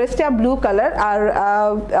 হ্যাঁ ড্রেসটা ব্লু কালার আর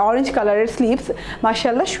অরেঞ্জ কালারের স্লিভস,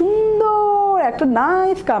 মাশাআল্লাহ সুন্দর একটা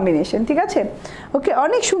নাইস কম্বিনেশন, ঠিক আছে, ওকে।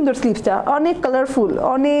 অনেক সুন্দর স্লিভসটা, অনেক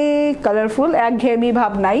কালারফুল, একঘেয়েমি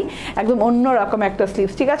ভাব নাই, একদম অন্য রকম একটা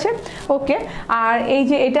স্লিভস, ঠিক আছে, ওকে। আর এই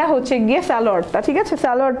যে এটা হচ্ছে গিয়ে সালোয়ারটা, ঠিক আছে,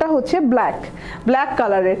 সালোয়ারটা হচ্ছে ব্ল্যাক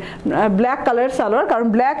কালারের সালোয়ার, কারণ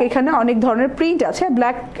ব্ল্যাক এখানে অনেক ধরনের প্রিন্ট আছে,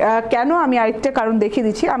 ব্ল্যাক কেন আমি আরেকটা কারণ দেখিয়ে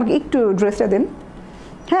দিচ্ছি, আমাকে একটু ড্রেসটা দেন,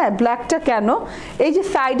 হ্যাঁ ব্ল্যাকটা কেন, এই যে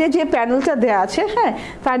সাইডে যে প্যানেলটা দেওয়া আছে, হ্যাঁ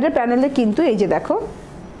সাইডের প্যানেলে কিন্তু এই যে দেখো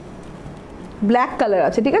ব্ল্যাক কালার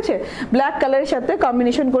আছে, ঠিক আছে, ব্ল্যাক কালারের সাথে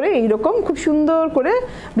কম্বিনেশন করে এইরকম খুব সুন্দর করে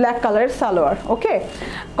ব্ল্যাক কালারের সালোয়ার, ওকে,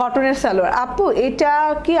 কটনের সালোয়ার। আপু এটা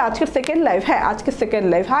কি আজকের সেকেন্ড লাইভ? হ্যাঁ আজকের সেকেন্ড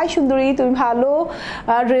লাইভ। হাই সুন্দরী, তুমি ভালো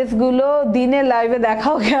ড্রেসগুলো দিনের লাইভে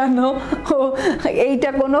দেখাও কেন? এইটা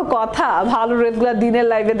কোনো কথা? ভালো ড্রেসগুলো দিনের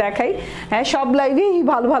লাইভে দেখাই, হ্যাঁ সব লাইভেই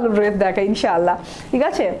ভালো ভালো ড্রেস দেখাই ইনশাআল্লাহ, ঠিক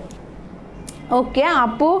আছে। ওকে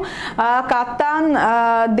আপু, কাতান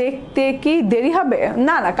দেখতে কি দেরি হবে?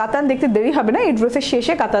 না কাতান দেখতে দেরি হবে না, এই ড্রেসের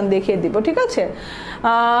শেষে কাতান দেখিয়ে দিব, ঠিক আছে।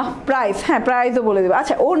 প্রাইস, হ্যাঁ প্রাইসও বলে দেবো।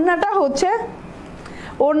 আচ্ছা ওড়নাটা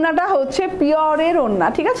হচ্ছে পিওরের ওড়না,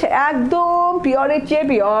 ঠিক আছে, একদম পিওরের চেয়ে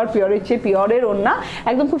পিওরের ওড়না,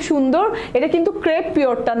 একদম খুব সুন্দর। এটা কিন্তু ক্রেপ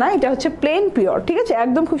পিওরটা না, এটা হচ্ছে প্লেন পিওর, ঠিক আছে,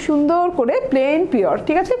 একদম খুব সুন্দর করে প্লেন পিওর,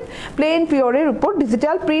 ঠিক আছে, প্লেন পিওরের উপর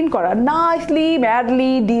ডিজিটাল প্রিন্ট করা, নাইসলি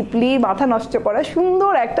ম্যাডলি ডিপলি মাথা নষ্ট করা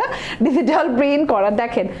সুন্দর একটা ডিজিটাল প্রিন্ট করা,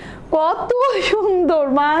 দেখেন কত সুন্দর,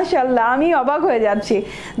 মাশাআল্লাহ আমি অবাক হয়ে যাচ্ছি,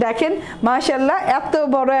 দেখেন মাশাআল্লাহ এত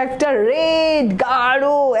বড় একটা রেড গাঢ়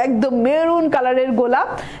একদম মেরুন কালারের গোলাপ,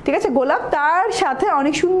 ঠিক আছে, গোলাপ তার সাথে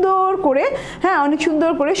অনেক সুন্দর করে, হ্যাঁ অনেক সুন্দর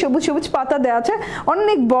করে সবুজ সবুজ পাতা দেওয়া আছে,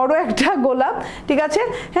 অনেক বড় একটা গোলাপ, ঠিক আছে,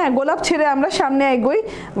 হ্যাঁ গোলাপ ছেড়ে আমরা সামনে এগোই,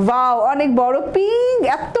 ওয়াও অনেক বড় পিঙ্ক,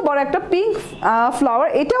 এত বড় একটা পিঙ্ক ফ্লাওয়ার,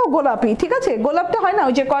 এটাও গোলাপই, ঠিক আছে, গোলাপটা হয় না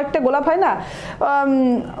ওই যে কয়েকটা গোলাপ হয় না,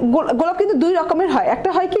 গোলাপ কিন্তু দুই রকমের হয়,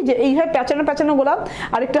 একটা হয় কি যে এইভাবে প্যাঁচানো গোলাপ,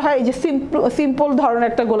 আরেকটা হয় এই যে সিম্পল ধরনের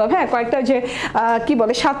একটা গোলাপ, হ্যাঁ কয়েকটা যে কি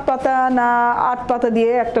বলে 7 পাতা না 8 পাতা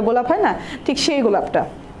দিয়ে একটা গোলাপ হয় না, ঠিক সেই গোলাপটা,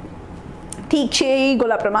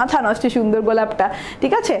 মাথা নষ্ট সুন্দর গোলাপটা,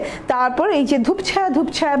 ঠিক আছে। তারপর এই যে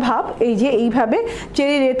ধূপছায়া ভাব, এই যে এইভাবে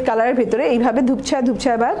চেরি রেড কালারের ভিতরে এইভাবে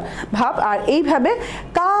ধূপছায়া ভাব, আর এইভাবে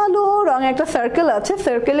কালো রঙের একটা সার্কেল আছে,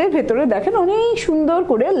 সার্কেলের ভেতরে দেখেন অনেক সুন্দর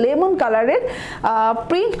করে লেমন কালারের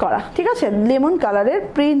প্রিন্ট করা, ঠিক আছে, লেমন কালারের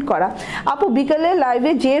প্রিন্ট করা। আপু বিকালে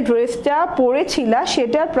লাইভে যে ড্রেসটা পরেছিলা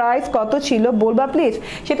সেটার প্রাইস কত ছিল বলবা প্লিজ?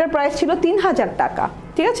 সেটার প্রাইস ছিল 3000 টাকা।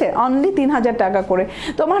 ঠিক আছে, অনলি 3000 টাকা করে।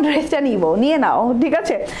 তোমার ড্রেসটা নিয়ে নাও, ঠিক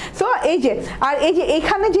আছে। সো এই যে, আর এই যে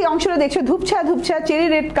এইখানে যে অংশটা দেখছো ধূপছায়া চেরি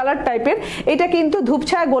রেড কালার টাইপের, এটা কিন্তু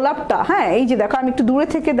ধূপছায়া গোলাপটা। হ্যাঁ, এই যে দেখো, আমি একটু দূরে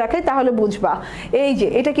থেকে দেখাই তাহলে বুঝবা। এই যে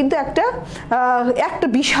এটা কিন্তু একটা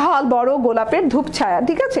বিশাল বড় গোলাপের ধূপছায়া,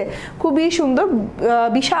 ঠিক আছে, খুবই সুন্দর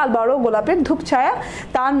বিশাল বড় গোলাপের ধূপছায়া।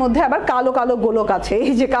 তার মধ্যে আবার কালো কালো গোলক আছে,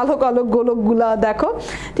 এই যে কালো কালো গোলকগুলা দেখো,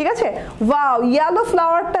 ঠিক আছে। ওয়াও, ইয়েলো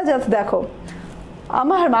ফ্লাওয়ারটা জাস্ট দেখো,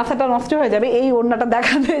 আমার মাথাটা নষ্ট হয়ে যাবে এই ওড়নাটা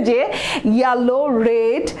দেখাতে, যে ইয়েলো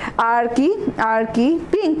রেড আর কি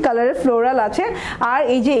পিঙ্ক কালারের ফ্লোরাল আছে, আর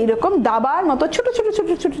এই যে এইরকম দাবার মতো ছোট ছোট ছোট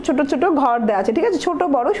ছোট ছোট ছোট ঘর দেওয়া আছে, ঠিক আছে, ছোট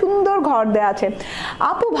বড় সুন্দর ঘর দেওয়া আছে।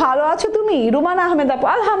 আপু ভালো আছো তুমি? রুমান আহমেদ আপু,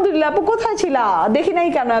 আলহামদুলিল্লাহ। আপু কোথায় ছিলা, দেখি নাই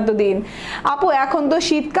কেন এতদিন? আপু এখন তো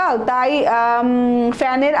শীতকাল, তাই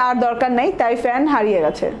ফ্যানের আর দরকার নেই, তাই ফ্যান হারিয়ে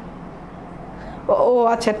গেছে। ও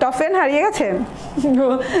আচ্ছা, টফেন হারিয়ে গেছে।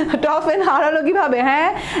 টফেন হারালো কিভাবে? হ্যাঁ,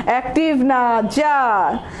 অ্যাক্টিভ না। যা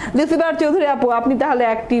লুসিফার চৌধুরী আপু, আপনি তাহলে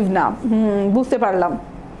অ্যাক্টিভ না। বুঝতে পারলাম।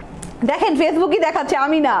 দেখেন ফেসবুকই দেখাচ্ছে,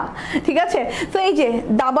 আমি না, ঠিক আছে। তো এই যে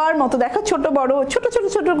দাবার মতো দেখো, ছোট বড় ছোট ছোট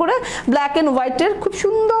ছোট করে ব্ল্যাক এন্ড হোয়াইটের খুব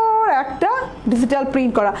সুন্দর একটা ডিজিটাল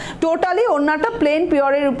প্রিন্ট করা, টোটালি ওড়নাটা প্লেন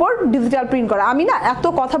পিওরের উপর ডিজিটাল প্রিন্ট করা। আমি না এত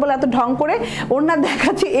কথা বলে এত ঢং করে ওড়না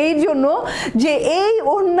দেখাচ্ছি এই জন্য যে এই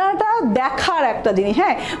ওড়নাটা দেখার একটা জিনিস।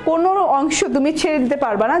 হ্যাঁ, কোনো অংশ তুমি ছেড়ে দিতে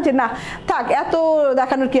পারবা না যে না থাক এত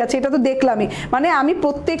দেখানোর কি আছে, এটা তো দেখলামই। মানে আমি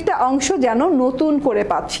প্রত্যেকটা অংশ যেন নতুন করে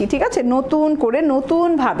পাচ্ছি, ঠিক আছে, নতুন করে নতুন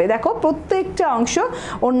ভাবে দেখো প্রত্যেকটা অংশ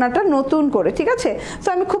ওড়নাটা নতুন করে, ঠিক আছে। তো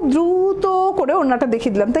আমি খুব দ্রুত করে ওড়নাটা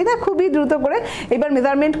দেখিয়ে দিলাম, তাই না, খুবই দ্রুত করে। এবার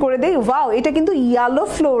মেজারমেন্ট করে দেই। ওয়াও, এটা কিন্তু ইয়েলো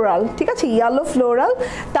ফ্লোরাল, ঠিক আছে, ইয়েলো ফ্লোরাল,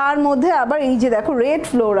 তার মধ্যে আবার এই যে দেখো রেড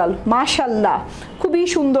ফ্লোরাল, মাশাল্লাহ খুবই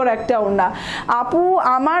সুন্দর একটা ওড়না। আপু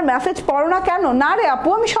আমার মেসেজ পড়ো না কেন? না রে আপু,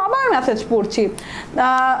 আমি সবার মেসেজ পড়ছি,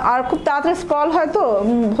 আর খুব তাড়াতাড়ি স্ক্রল হয়তো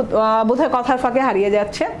বোধহয় কথার ফাঁকে হারিয়ে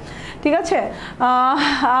যাচ্ছে, ঠিক আছে।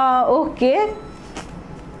 ওকে,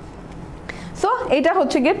 সো এটা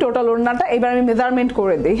হচ্ছে গিয়ে টোটাল ওড়নাটা। এবার আমি মেজারমেন্ট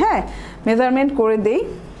করে দিই। হ্যাঁ, মেজারমেন্ট করে দিই।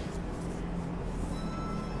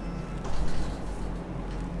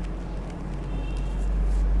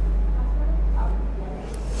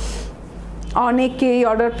 অনেকেই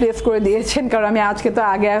অর্ডার প্লেস করে দিয়েছেন, কারণ আমি আজকে তো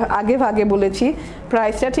আগে ভাগে বলেছি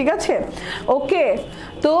প্রাইসটা, ঠিক আছে। ওকে,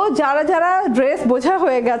 তো যারা যারা ড্রেস বোঝা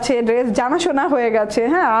হয়ে গেছে, ড্রেস জানাশোনা হয়ে গেছে,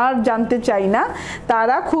 হ্যাঁ আর জানতে চাই না,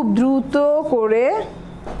 তারা খুব দ্রুত করে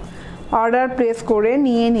অর্ডার প্লেস করে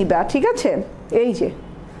নিয়ে নিবা, ঠিক আছে। এই যে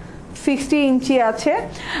 60 ইঞ্চি আছে।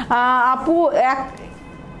 আপু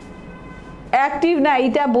অ্যাক্টিভ না,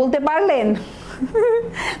 এটা বলতে পারলেন?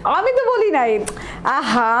 আমি তো বলি নাই,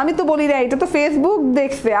 আমি তো বলি নাই, এটা তো ফেসবুক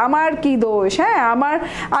দেখছে, আমার কি দোষ? হ্যাঁ,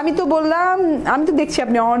 আমি তো বললাম, আমি তো দেখছি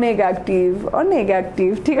আপনি অনেক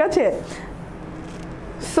অ্যাক্টিভ, ঠিক আছে।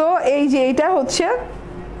 সো এই যে এটা হচ্ছে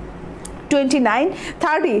 29,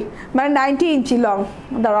 30 মানে 90 ইঞ্চি লং।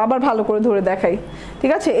 দাঁড়াও আবার ভালো করে ধরে দেখাই,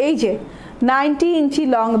 ঠিক আছে। এই যে 90 ইঞ্চি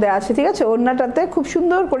লং দেওয়া আছে, ঠিক আছে, ওড়নাটাতে খুব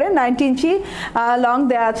সুন্দর করে 90 ইঞ্চি লং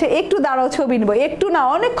দেওয়া আছে। একটু দাঁড়াও, ছবি নিব, একটু না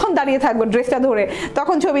অনেকক্ষণ দাঁড়িয়ে থাকবো ড্রেসটা ধরে,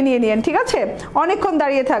 তখন ছবি নিয়ে নিয়েন, ঠিক আছে, অনেকক্ষণ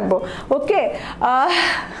দাঁড়িয়ে থাকবো। ওকে,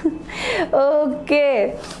 ওকে,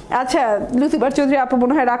 আচ্ছা লুসিফার চৌধুরী আপু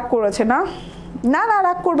মনে হয় রাগ করেছে। না না না,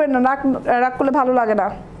 রাগ করবেন না, রাগ করলে ভালো লাগে না।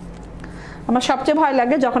 আমার সবচেয়ে ভয়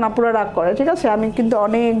লাগে যখন আপুরা রাগ করে, ঠিক আছে, আমি কিন্তু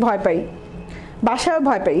অনেক ভয় পাই, বাসায়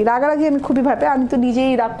ভয় পাই, রাগারাগি আমি খুবই ভয় পাই। আমি তো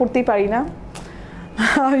নিজেই রাগ করতেই পারি না,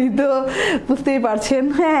 আমি তো বুঝতেই পারছেন।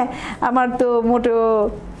 হ্যাঁ, আমার তো মোটেও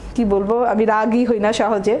কি বলবো, আমি রাগই হই না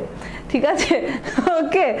সহজে, ঠিক আছে।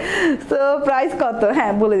 ওকে, তো প্রাইস কত?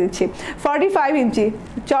 হ্যাঁ বলে দিচ্ছি, 45 ইঞ্চি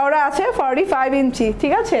চওড়া আছে, 45 ইঞ্চি,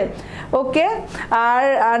 ঠিক আছে। ওকে, আর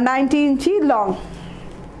 90 ইঞ্চি লং।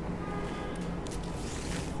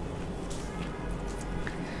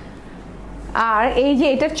 আর এই যে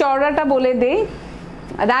এটার চওড়াটা বলে দেই,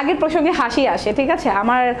 রাগের প্রসঙ্গে হাসি আসে, ঠিক আছে।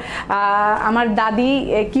 আমার দাদি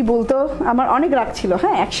কি বলতো, আমার অনেক রাগ ছিল,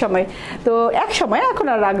 হ্যাঁ এক সময়, এখন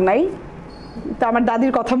আর রাগ নাই। তো আমার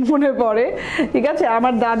দাদির কথা মনে পড়ে, ঠিক আছে।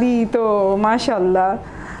 আমার দাদি তো মাশাআল্লাহ,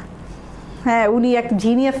 হ্যাঁ উনি এক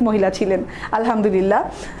জিনিয়াস মহিলা ছিলেন, আলহামদুলিল্লাহ।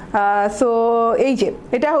 সো এই যে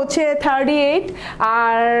এটা হচ্ছে 38,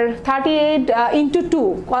 আর 38 ইন্টু 2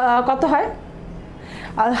 কত হয়?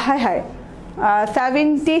 হায়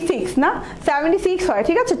 76 না, 76 হয়,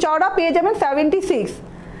 ঠিক আছে। চওড়া পেয়ে যাবেন 76,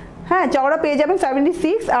 হ্যাঁ চওড়া পেয়ে যাবেন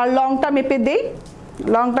 76, আর লংটা মেপে দেই,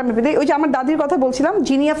 লংটা মেপে দিই। ওই যে আমার দাদির কথা বলছিলাম,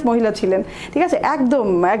 জিনিয়াস মহিলা ছিলেন, ঠিক আছে, একদম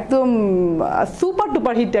একদম সুপার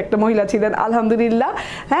টুপার হিট একটা মহিলা ছিলেন আলহামদুলিল্লাহ।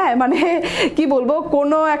 হ্যাঁ মানে কি বলবো,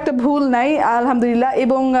 কোনো একটা ভুল নাই আলহামদুলিল্লাহ।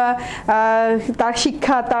 এবং তার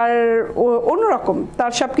শিক্ষা, তার অন্যরকম,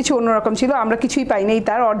 তার সব কিছু অন্যরকম ছিল, আমরা কিছুই পাই নাই,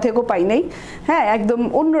 তার অর্ধেকও পাই নাই। হ্যাঁ একদম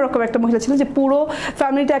অন্যরকম একটা মহিলা ছিল, যে পুরো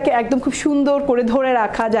ফ্যামিলিটাকে একদম খুব সুন্দর করে ধরে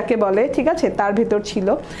রাখা যাকে বলে, ঠিক আছে, তার ভেতর ছিল।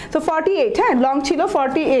 তো 48, হ্যাঁ লং ছিল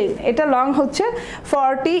 48, এটা লং হচ্ছে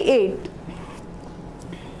 48,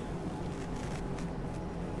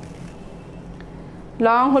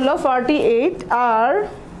 লং হলো 48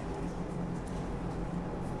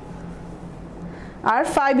 আর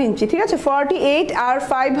 5 ইঞ্চি, ঠিক আছে। 48 আর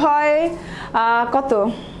 5 হয় কত?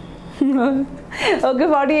 ওকে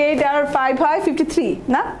 48 আর 5 হয় 53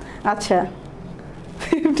 না? আচ্ছা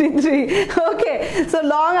 53, ওকে। সো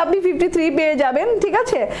লং আপনি 53 পেয়ে যাবেন, ঠিক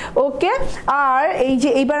আছে, ওকে। আর এই যে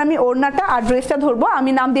এইবার আমি ওড়নাটা আর ড্রেসটা ধরবো,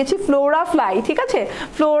 আমি নাম দিয়েছি ফ্লোরা ফ্লাই, ঠিক আছে,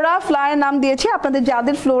 ফ্লোরা ফ্লাই নাম দিয়েছি। আপনাদের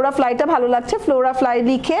যাদের ফ্লোরা ফ্লাইটা ভালো লাগছে, ফ্লোরা ফ্লাই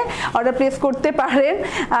লিখে অর্ডার প্লেস করতে পারেন।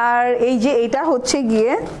 আর এই যে এটা হচ্ছে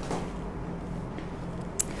গিয়ে,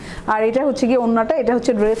 আর এটা হচ্ছে গিয়ে ওড়নাটা, এটা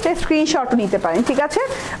হচ্ছে ড্রেসটা, স্ক্রিনশট নিতে পারেন, ঠিক আছে,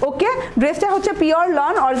 ওকে। ড্রেসটা হচ্ছে পিওর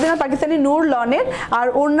লন, অরিজিনাল পাকিস্তানি নূর লনের। আর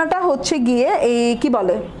ওড়নাটা হচ্ছে গিয়ে এই কি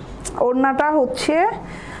বলে, ওড়নাটা হচ্ছে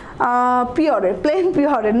পিওরের, প্লেন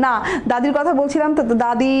পিওরের না। দাদির কথা বলছিলাম তো,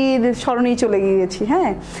 দাদির স্মরণেই চলে গিয়েছি।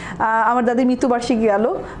 হ্যাঁ আমার দাদির মৃত্যুবার্ষিকী গেল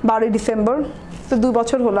 12ই ডিসেম্বর, তো 2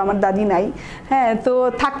 বছর হলো আমার দাদি নাই। হ্যাঁ তো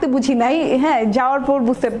থাকতে বুঝি নাই, হ্যাঁ যাওয়ার পর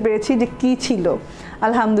বুঝতে পেরেছি যে কী ছিল,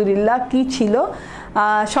 আলহামদুলিল্লাহ কী ছিল।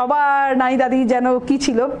 সবার নাই দাদি যেন কি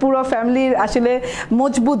ছিল, পুরো ফ্যামিলির আসলে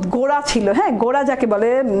মজবুত গোড়া ছিল। হ্যাঁ গোড়া যাকে বলে,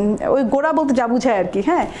 ওই গোড়া বলতে যা বুঝায় আর কি।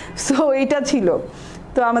 হ্যাঁ সো এটা ছিল,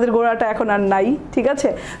 তো আমাদের গোড়াটা এখন আর নাই, ঠিক আছে।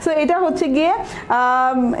 সো এটা হচ্ছে গিয়ে,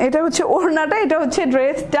 এটা হচ্ছে ওড়নাটা, এটা হচ্ছে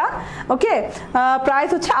ড্রেসটা, ওকে। প্রাইস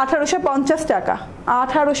হচ্ছে 1850 টাকা,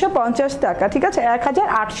 1850 টাকা, ঠিক আছে,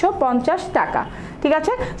 1850 টাকা, ঠিক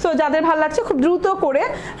আছে। সো যাদের ভালো লাগছে খুব দ্রুত করে,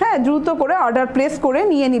 হ্যাঁ দ্রুত করে অর্ডার প্লেস করে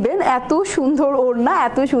নিয়ে নেবেন। এত সুন্দর ওড়না,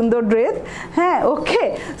 এত সুন্দর ড্রেস, হ্যাঁ ওকে।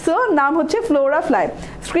 সো নাম হচ্ছে ফ্লোরা ফ্লাই,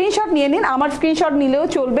 স্ক্রিনশট নিয়ে নিন। আমার স্ক্রিনশট নিলেও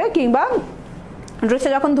চলবে, কিংবা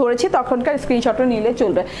ড্রেসটা যখন ধরেছি তখনকার স্ক্রিনশটও নিলে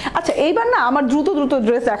চলবে। আচ্ছা এইবার না আমার দ্রুত দ্রুত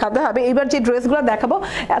ড্রেস দেখাতে হবে। এইবার যে ড্রেসগুলো দেখাবো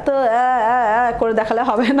এত করে দেখালে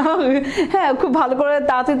হবে না, হ্যাঁ খুব ভালো করে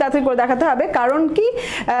তাড়াতাড়ি তাড়াতাড়ি করে দেখাতে হবে। কারণ কি,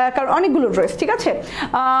 কারণ অনেকগুলো ড্রেস, ঠিক আছে।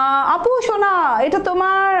 আপু সোনা, এটা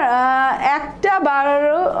তোমার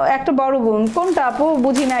একটা বড় বোন, কোনটা আপু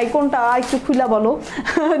বুঝি নাই, কোনটা একটু খুলা বলো,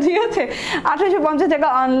 ঠিক আছে। 1850 টাকা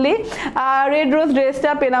অনলি। রেড রোজ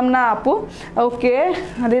ড্রেসটা পেলাম না আপু, ওকে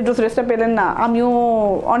রেড রোজ ড্রেসটা পেলেন না, আমিও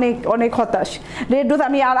অনেক অনেক হতাশ। রেড রোজ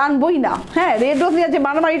আমি আর আনবই না, হ্যাঁ রেড রোজ নিয়ে যে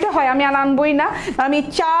মারামারিটা হয় আমি আর আনবই না। আমি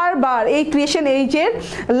 4 বার এই ক্রিয়েশন এইজের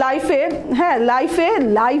লাইফে, হ্যাঁ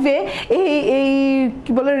লাইভে এই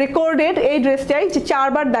কি বলে রেকর্ডেড এই ড্রেসটাই 4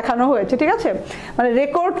 বার দেখানো হয়েছে, ঠিক আছে, মানে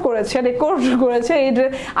রেকর্ড করেছে এই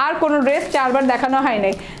ড্রেস। আর কোনো ড্রেস 4 বার দেখানো হয়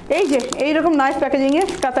নাই। এই যে এইরকম নাইস প্যাকেজিংয়ে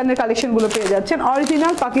কাতানের কালেকশনগুলো পেয়ে যাচ্ছেন,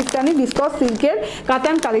 অরিজিনাল পাকিস্তানি বিসকস সিল্কের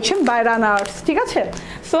কাতান কালেকশন বাই রানা আর্টস, ঠিক আছে।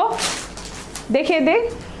 সো দেখিয়ে দেই,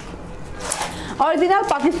 original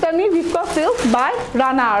Pakistani viscose silk by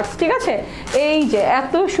Rana arts, ঠিক আছে। এই যে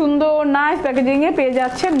এত সুন্দর নাইস প্যাকেজিংয়ে পেয়ে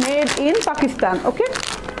যাচ্ছে, made in Pakistan, okay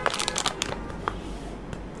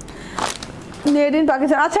made in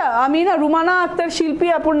Pakistan. আচ্ছা আমি না রুমানা আক্তার শিল্পী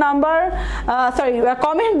আপুর নাম্বার, সরি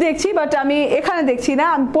কমেন্ট দেখছি, বাট আমি এখানে দেখছি না,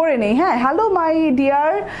 আমি পড়ে নেই। হ্যাঁ hello my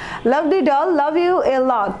dear lovely doll, love U A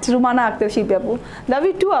লট, রুমানা আক্তার শিল্পী আপু, লাভ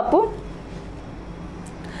ইউ টু আপু।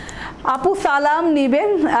 আপু সালাম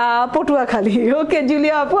নিবেন পটুয়াখালী, ওকে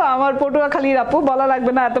জুলিয়া আপু, আমার পটুয়াখালীর আপু, বলা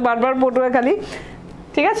লাগবে না এত বারবার পটুয়াখালী,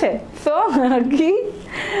 ঠিক আছে। সো কি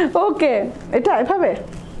ওকে, এটা এভাবে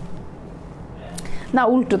না,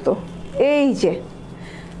 উল্টো তো, এই যে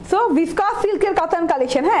সো ভিসকস সিল্কের কাতান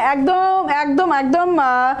কালেকশন, হ্যাঁ একদম একদম একদম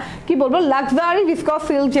কি বলবো, লাক্সারি ভিসকস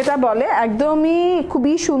সিল্ক যেটা বলে, একদমই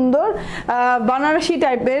খুবই সুন্দর বানারসি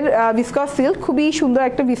টাইপের ভিসকস সিল্ক, খুবই সুন্দর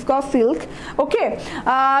একটা ভিসকস সিল্ক, ওকে।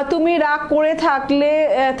 তুমি রাগ করে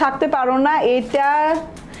থাকতে পারো না,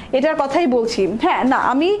 এটার কথাই বলছি। হ্যাঁ না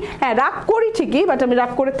আমি রাগ করি ঠিকই, বাট আমি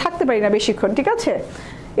রাগ করে থাকতে পারি না বেশিক্ষণ, ঠিক আছে।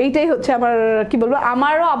 এইটাই হচ্ছে আমার কি বলবো,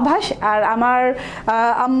 আমারও অভ্যাস, আর আমার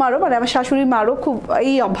আম্মারও, মানে আমার শাশুড়ি মারও খুব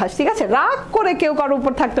এই অভ্যাস, ঠিক আছে। রাগ করে কেউ কারোর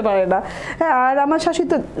উপর থাকতে পারে না, হ্যাঁ আর আমার শাশুড়ি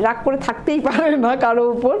তো রাগ করে থাকতেই পারে না কারোর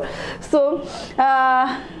উপর। সো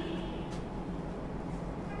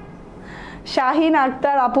শাহিন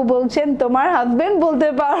আক্তার আপু বলছেন তোমার হাজবেন্ড বলতে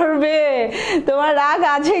পারবে তোমার রাগ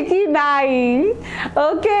আছে কি নাই,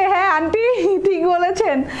 ওকে হ্যাঁ আন্টি ঠিক বলেছেন,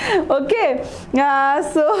 বুঝেছেন? ওকে,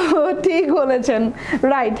 সো ঠিক বলেছেন,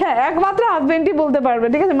 রাইট। হ্যাঁ, একমাত্র হাজবেন্ডই বলতে পারবে,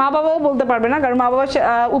 ঠিক আছে? মা বাবাও বলতে পারবে না, কারণ মা বাবার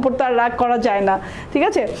উপর তো আর রাগ করা যায় না, ঠিক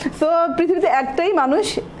আছে? সো পৃথিবীতে একটাই মানুষ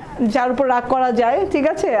যার উপর রাগ করা যায়, ঠিক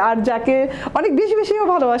আছে, আর যাকে অনেক বেশি বেশিও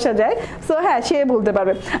ভালোবাসা যায়, সো হ্যাঁ, সে বলতে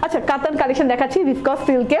পারবে। আচ্ছা, কাতান কালেকশন দেখাচ্ছি ভিসকস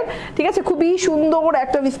সিল্কের, ঠিক আছে? খুবই সুন্দর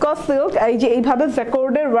একটা ভিসকস সিল্ক, এই যে এইভাবে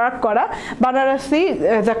জ্যাকর্ডের ওয়ার্ক করা বানারসি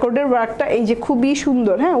জ্যাকর্ডের ওয়ার্কটা, এই যে খুবই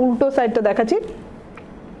সুন্দর। হ্যাঁ, উল্টো সাইডটা দেখাচ্ছি,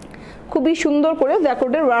 খুবই সুন্দর করে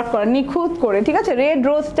জ্যাকর্ডের ওয়ার্ক করা, নিখুঁত করে, ঠিক আছে? রেড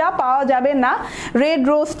রোজটা পাওয়া যাবে না, রেড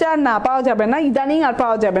রোজটা না পাওয়া যাবে না, ইদানিং আর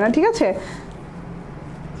পাওয়া যাবে না, ঠিক আছে?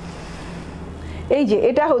 এই যে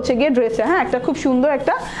এটা হচ্ছে গিয়ে ড্রেসটা। হ্যাঁ, একটা খুব সুন্দর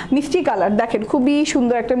একটা মিষ্টি কালার, দেখেন খুবই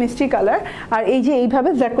সুন্দর একটা মিষ্টি কালার। আর এই যে এইভাবে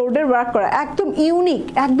জ্যাকর্ডের ওয়ার্ক করা, একদম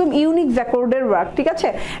ইউনিক জ্যাকর্ডের ওয়ার্ক, ঠিক আছে?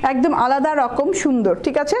 একদম আলাদা রকম সুন্দর,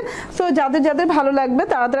 ঠিক আছে? সো যাদের যাদের ভালো লাগবে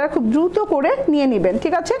তারা খুব দ্রুত করে নিয়ে নেবেন,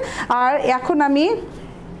 ঠিক আছে? আর এখন আমি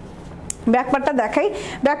ব্যাকপার্টটা দেখাই।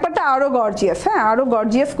 ব্যাকপার্টটা আরও গর্জিয়াস, হ্যাঁ, আরও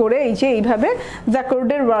গর্জিয়াস করে এই যে এইভাবে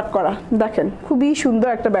জ্যাকর্ডের ওয়ার্ক করা, দেখেন খুবই সুন্দর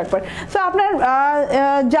একটা ব্যাকপার্ট। সো আপনার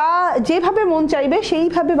যেভাবে মন চাইবে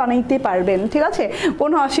সেইভাবে বানাইতে পারবেন, ঠিক আছে?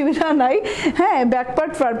 কোনো অসুবিধা নাই। হ্যাঁ,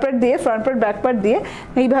 ব্যাকপার্ট ফ্রন্টপার্ট দিয়ে, ফ্রন্টপার্ট ব্যাকপার্ট দিয়ে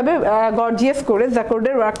এইভাবে গর্জিয়াস করে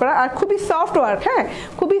জ্যাকর্ডের ওয়ার্ক করা, আর খুবই সফট ওয়ার্ক। হ্যাঁ,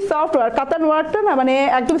 খুবই সফট ওয়ার্ক। কাতান ওয়ার্কটা না মানে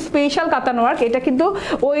একদম স্পেশাল কাতান ওয়ার্ক, এটা কিন্তু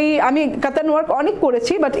ওই আমি কাতান ওয়ার্ক অনেক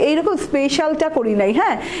করেছি, বাট এইরকম স্পেশালটা করি নাই।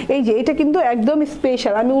 হ্যাঁ, এই যে এটা কিন্তু একদম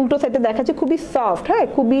স্পেশাল, আমি উল্টো সাইডে দেখাচ্ছি, খুবই সফট। হ্যাঁ,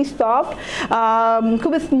 খুবই সফট,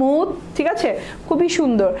 খুবই স্মুথ, ঠিক আছে? খুবই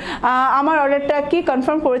সুন্দর। আমার অর্ডারটা কি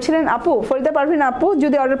কনফার্ম করেছিলেন আপু? ফরিদা পারভিন আপু,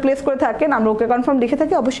 যদি অর্ডার প্লেস করে থাকেন, আমরা ওকে কনফার্ম লিখে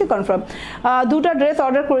থাকি, অবশ্যই কনফার্ম। দুটা ড্রেস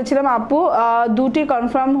অর্ডার করেছিলাম আপু, দুটি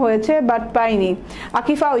কনফার্ম হয়েছে বাট পাইনি।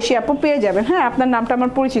 আকিফা ঐশী আপু পেয়ে যাবেন। হ্যাঁ, আপনার নামটা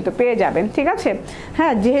আমার পরিচিত, পেয়ে যাবেন, ঠিক আছে?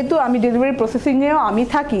 হ্যাঁ, যেহেতু আমি ডেলিভারি প্রসেসিংয়েও আমি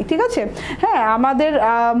থাকি, ঠিক আছে? হ্যাঁ, আমাদের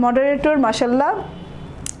মডারেটর মাশাল্লাহ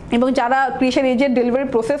এবং যারা ক্রিয়েশন এজেন্ট ডেলিভারি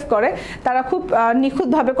প্রসেস করে তারা খুব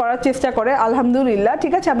নিখুঁতভাবে করার চেষ্টা করে, আলহামদুলিল্লাহ,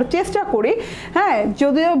 ঠিক আছে? আমরা চেষ্টা করি। হ্যাঁ,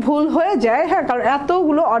 যদিও ভুল হয়ে যায়, হ্যাঁ, কারণ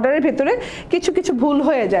এতগুলো অর্ডারের ভেতরে কিছু কিছু ভুল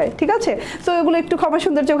হয়ে যায়, ঠিক আছে? সো এগুলো একটু ক্ষমা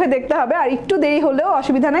সুন্দর চোখে দেখতে হবে, আর একটু দেরি হলেও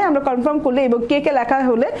অসুবিধা নাই, আমরা কনফার্ম করলে এবং কে লেখা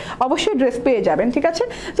হলে অবশ্যই ড্রেস পেয়ে যাবেন, ঠিক আছে?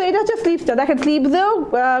 তো এটা হচ্ছে স্লিভসটা, দেখেন স্লিভসেও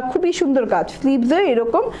খুবই সুন্দর কাজ, স্লিভসেও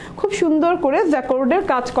এরকম খুব সুন্দর করে জ্যাকর্ডের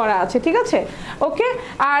কাজ করা আছে, ঠিক আছে? ওকে,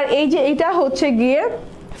 আর এই যে এটা হচ্ছে গিয়ে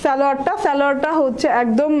সালোয়ারটা হচ্ছে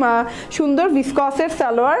একদম সুন্দর ভিসকসের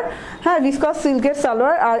সালোয়ার। হ্যাঁ, ভিসকস সিল্কের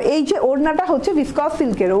সালোয়ার। আর এই যে ওড়নাটা হচ্ছে ভিসকস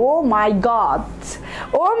সিল্কের। ও মাই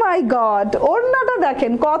গড, ওড়নাটা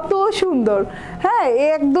দেখেন কত সুন্দর। হ্যাঁ,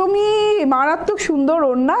 একদমই মারাত্মক সুন্দর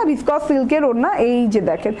ওড়না, ভিসকস সিল্কের ওড়না। এই যে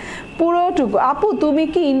দেখেন পুরোটুকু। আপু তুমি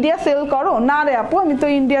কি ইন্ডিয়া সেল করো? না রে আপু, আমি তো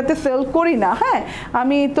ইন্ডিয়াতে সেল করি না। হ্যাঁ,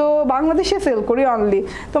 আমি তো বাংলাদেশে সেল করি অনলি।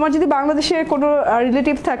 তোমার যদি বাংলাদেশে কোনো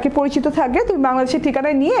রিলেটিভ থাকে, পরিচিত থাকে, তুমি বাংলাদেশের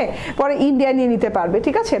ঠিকানায় নিয়ে পরে ইন্ডিয়া নিয়ে নিতে পারবে,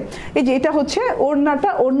 ঠিক আছে? এই যে এটা হচ্ছে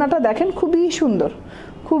ওড়নাটা দেখেন খুবই সুন্দর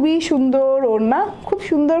ওড়না, খুব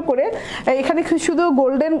সুন্দর করে। এখানে শুধু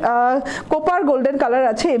কোপার গোল্ডেন কালার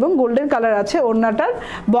আছে এবং গোল্ডেন কালার আছে ওড়নাটার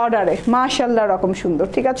বর্ডারে, মাশাআল্লাহ রকম সুন্দর,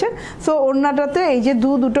 ঠিক আছে? সো ওড়নাটাতে এই যে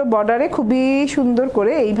দুটো বর্ডারে খুবই সুন্দর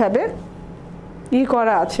করে এইভাবে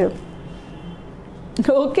করা আছে।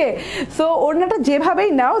 ওকে, সো ওড়নাটা যেভাবেই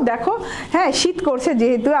নাও, দেখো, হ্যাঁ, শীত করছে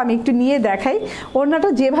যেহেতু, আমি একটু নিয়ে দেখাই। ওড়নাটা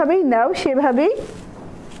যেভাবেই নাও সেভাবেই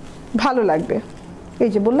ভালো লাগবে। এই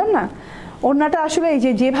যে বললাম না, ওড়নাটা আসলে এই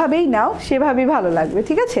যে যেভাবেই নাও সেভাবেই ভালো লাগবে,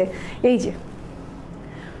 ঠিক আছে? এই যে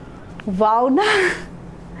ওয়াও না।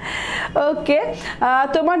 ওকে,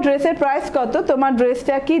 তোমার ড্রেসের প্রাইস কত? তোমার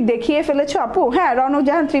ড্রেসটা কি দেখিয়ে ফেলেছো আপু? হ্যাঁ, রনক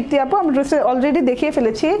জাহান তৃপ্তি আপু, আমার ড্রেসটা অলরেডি দেখিয়ে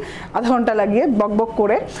ফেলেছি আধা ঘন্টা লাগিয়ে বক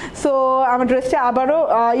করে। সো আমার ড্রেসটা আবারও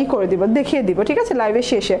করে দিব, দেখিয়ে দিব, ঠিক আছে, লাইভের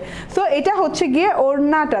শেষে। সো এটা হচ্ছে গিয়ে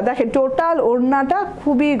ওড়নাটা, দেখেন টোটাল ওড়নাটা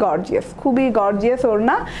খুবই গর্জিয়াস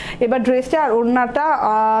ওড়না। এবার ড্রেসটা আর ওড়নাটা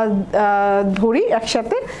ধরি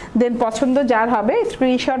একসাথে, দেন পছন্দ যার হবে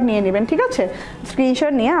স্ক্রিনশট নিয়ে নেবেন, ঠিক আছে?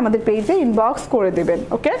 স্ক্রিনশট নিয়ে আমাদের পেজে ইনবক্স করে দেবেন।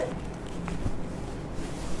 ওকে,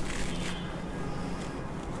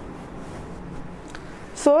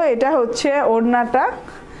 সো এটা হচ্ছে ওড়নাটা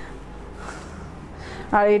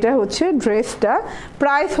আর এটা হচ্ছে ড্রেসটা।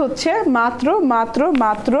 প্রাইস হচ্ছে মাত্র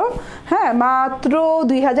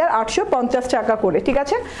 2850 টাকা করে, ঠিক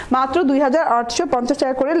আছে? মাত্র 2850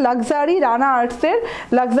 টাকা করে লাক্সারি রানা আর্টসের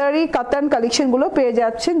লাক্সারি কাতান কালেকশনগুলো পেয়ে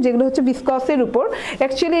যাচ্ছেন, যেগুলো হচ্ছে ভিসকসের উপর।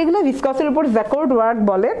 অ্যাকচুয়ালি এগুলো ভিসকসের উপর জ্যাকর্ড ওয়ার্ক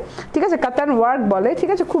বলে, ঠিক আছে, কাতান ওয়ার্ক বলে, ঠিক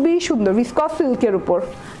আছে? খুবই সুন্দর ভিসকস সিল্কের উপর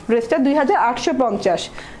ড্রেসটা 2850।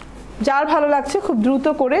 যার ভালো লাগছে খুব দ্রুত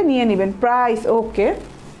করে নিয়ে নেবেন। প্রাইস ওকে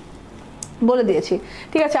বলে দিয়েছি,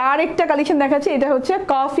 ঠিক আছে? আর একটা কালেকশন দেখাচ্ছি, এটা হচ্ছে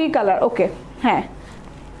কফি কালার। ওকে, হ্যাঁ,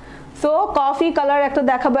 সো কফি কালার একটা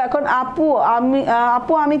দেখাবো এখন।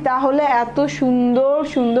 আপু আমি তাহলে এত সুন্দর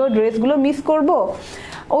সুন্দর ড্রেসগুলো মিস করব?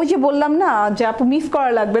 ওই যে বললাম না যে আপু মিস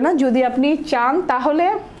করা লাগবে না, যদি আপনি চান তাহলে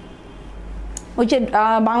ওই যে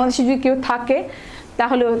বাংলাদেশে যদি কেউ থাকে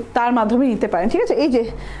তাহলে তার মাধ্যমে নিতে পারেন, ঠিক আছে। এই যে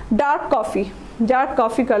ডার্ক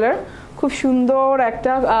কফি কালার, খুব সুন্দর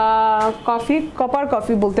একটা কপার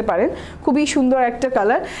কফি বলতে পারেন, খুবই সুন্দর একটা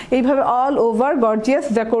কালার। এইভাবে অল ওভার গর্জিয়াস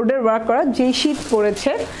জ্যাকর্ডের ওয়ার্ক করা, যেই শীত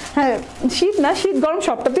পড়েছে, হ্যাঁ শীত না শীত গরম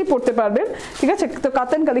সবটাতেই পড়তে পারবেন, ঠিক আছে। তো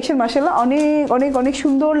কাতান কালেকশন মাশাআল্লাহ অনেক অনেক অনেক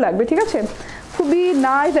সুন্দর লাগবে, ঠিক আছে। খুবই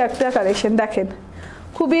নাইস একটা কালেকশন, দেখেন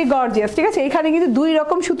খুবই গর্জিয়াস, ঠিক আছে। এখানে কিন্তু দুই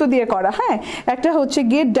রকম সুতো দিয়ে করা, হ্যাঁ একটা হচ্ছে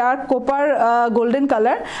গিয়ে ডার্ক কোপার গোল্ডেন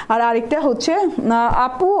কালার, আর আরেকটা হচ্ছে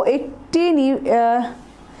আপু একটি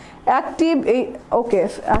active okay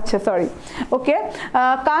अच्छा sorry okay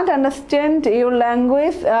can't understand your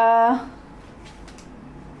language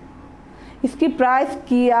इसकी प्राइस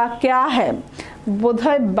क्या है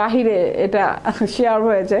বোধহয় বাহিরে এটা শেয়ার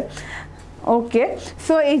হয়েছে ওকে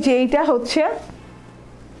সো এই যে এইটা হচ্ছে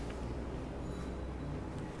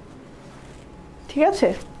ঠিক আছে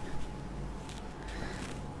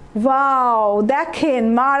ওয়াও দেখেন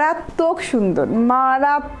মারাত্মক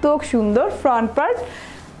সুন্দর ফ্রন্ট পার্ট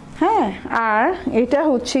হ্যাঁ আর এটা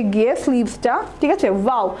হচ্ছে গিয়ে স্লিভসটা ঠিক আছে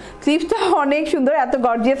ওয়াও স্লিভসটা অনেক সুন্দর এত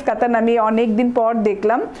গর্জিয়াস কাতান আমি অনেক দিন পর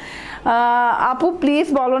দেখলাম আপু প্লিজ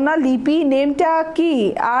বলো না লিপি নেমটা কি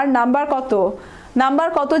আর নাম্বার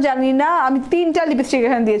কত জানি না আমি 3টা লিপস্টিক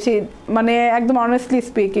এখানে দিয়েছি মানে একদম অনেস্টলি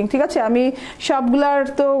স্পিকিং ঠিক আছে আমি সবগুলার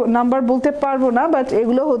তো নাম্বার বলতে পারবো না বাট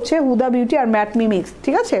এগুলো হচ্ছে হুদা বিউটি আর ম্যাট মি মিক্স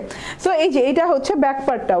ঠিক আছে সো এই যে এটা হচ্ছে ব্যাক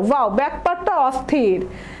পার্টটা ওয়াও ব্যাক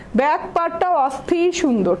পার্টটা অস্থির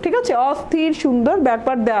সুন্দর ঠিক আছে অস্থির সুন্দর ব্যাক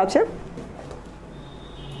পার্ট দেওয়া আছে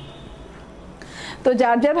তো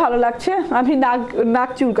যার যার ভালো লাগছে আমি নাক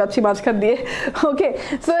চুলকাচ্ছি মাঝখান দিয়ে ওকে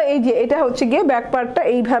সো এই যে এটা হচ্ছে গিয়ে ব্যাক পার্টটা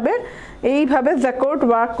এইভাবে জ্যাকর্ড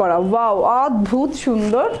ওয়ার্ক করা ওয়াও অদ্ভুত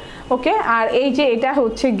সুন্দর ওকে আর এই যে এটা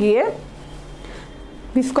হচ্ছে গিয়ে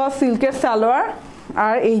ভিসকস সিল্কের সালোয়ার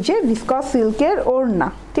আর এই যে ভিসকস সিল্কের ওড়না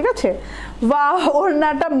ঠিক আছে ওয়াও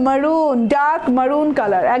ওড়নাটা মারুন ডার্ক মারুন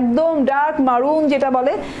কালার একদম ডার্ক মারুন যেটা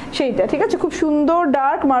বলে সেইটা ঠিক আছে খুব সুন্দর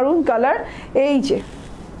ডার্ক মারুন কালার এই যে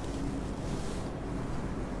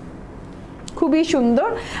খুবই সুন্দর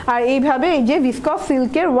আর এইভাবে এই যে ভিসকস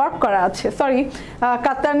সিল্কের ওয়ার্ক করা আছে সরি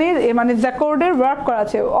কাতানের মানে জ্যাকর্ডের ওয়ার্ক করা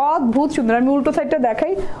আছে অদ্ভুত সুন্দর আমি উল্টো সাইডটা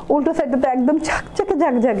দেখাই উল্টো সাইডটা তো একদম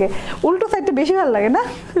ঝাকঝাকে উল্টো সাইডটা বেশি ভালো লাগে না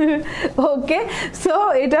ওকে সো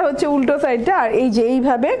এটা হচ্ছে উল্টো সাইডটা আর এই যে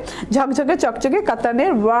এইভাবে ঝকঝকে চকচকে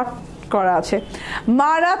কাতানের ওয়ার্ক করা আছে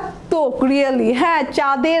মারাত্মক রিয়েলি হ্যাঁ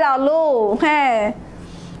চাঁদের আলো হ্যাঁ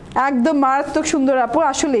একদম মারাত্মক সুন্দর আপু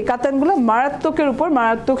আসলে কাতানগুলো মারাত্মকের উপর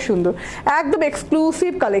মারাত্মক সুন্দর একদম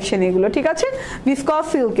এক্সক্লুসিভ কালেকশন এগুলো ঠিক আছে ভিসকস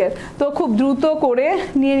সিল্কের তো খুব দ্রুত করে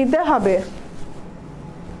নিয়ে নিতে হবে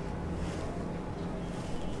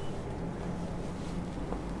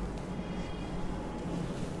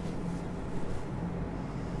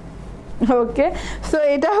ওকে সো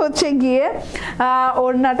এটা হচ্ছে গিয়ে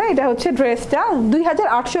ওড়নাটা এটা হচ্ছে ড্রেসটা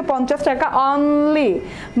 2850 টাকা অনলি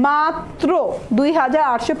মাত্র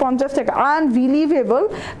 2850 টাকা আনবিলিভেবল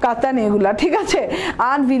কাতান এগুলা ঠিক আছে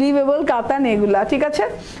আনবিলিভেবল কাতান এগুলা ঠিক আছে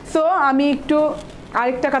সো আমি একটু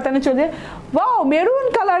আরেকটা কাতানে চলে ওয়াও মেরুন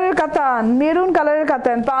কালারের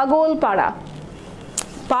কাতান পাগল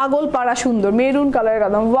পাড়া সুন্দর মেরুন কালারের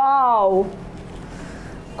কাতান ওয়াও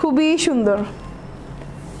খুবই সুন্দর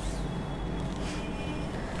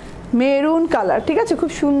মেরুন কালার ঠিক আছে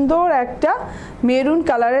খুব সুন্দর একটা মেরুন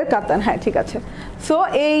কালারের কাতান হ্যাঁ ঠিক আছে সো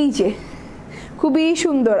এই যে খুবই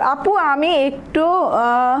সুন্দর আপু আমি একটু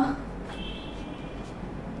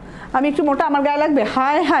মোটা আমার গায়ে লাগবে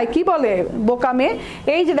হায় কি বলে বোকা মেয়ে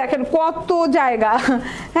এই যে দেখেন কত জায়গা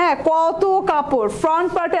হ্যাঁ কত কাপড় ফ্রন্ট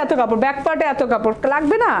পার্টে এত কাপড় ব্যাক পার্টে এত কাপড়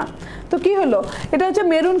লাগবে না তো কি হলো এটা হচ্ছে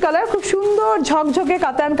মেরুন কালার খুব সুন্দর ঝকঝকে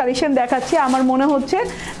কাতান কালেকশন দেখাচ্ছি আমার মনে হচ্ছে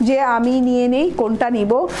যে আমি নিয়ে নেই কোনটা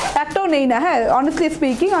নিব একটাও নেই না হ্যাঁ অনেস্টলি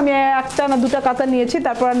স্পিকিং আমি একটা না দুটা কাতান নিয়েছি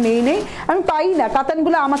তারপর আর নেই আমি পাই না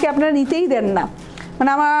কাতানগুলো আমাকে আপনারা নিতেই দেন না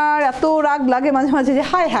মানে আমার এত রাগ লাগে মাঝে মাঝে যে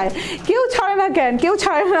হায় কেউ ছাড়ে না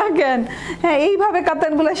কেন হ্যাঁ এইভাবে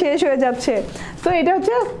কাতানগুলো শেষ হয়ে যাচ্ছে তো এটা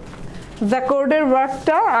হচ্ছে জ্যাকর্ডের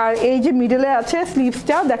ওয়ার্কটা আর এই যে মিডলে আছে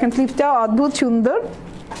স্লিভসটা দেখেন স্লিভসটা অদ্ভুত সুন্দর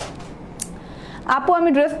আপু আমি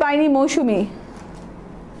ড্রেস পাইনি মৌসুমি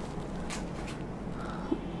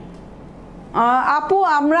আপু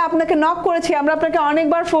আমরা আপনাকে নক করেছি, আমরা আপনাকে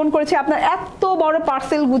অনেকবার ফোন করেছি আপনার এত বড়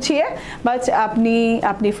পার্সেল গুছিয়ে, বাট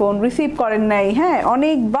আপনি ফোন রিসিভ করেন নাই। হ্যাঁ,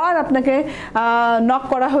 অনেকবার আপনাকে নক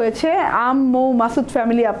করা হয়েছে, মাসুদ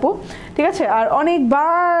ফ্যামিলি আপু, ঠিক আছে। আর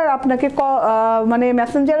অনেকবার আপনাকে মানে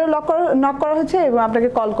মেসেঞ্জারে নক করা হয়েছে এবং আপনাকে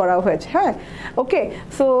কল করাও হয়েছে। হ্যাঁ, ওকে,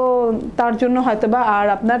 সো তার জন্য হয়তো বা আর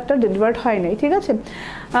আপনারটা ডেলিভার্ড হয় নাই, ঠিক আছে।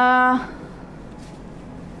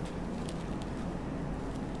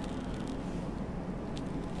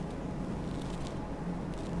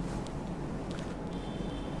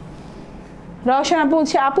 রওশন আপু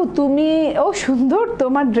বলছে আপু তুমি সুন্দর,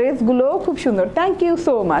 তোমার ড্রেসগুলো খুব সুন্দর, থ্যাংক ইউ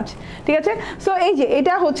সো মাচ, ঠিক আছে। সো এই যে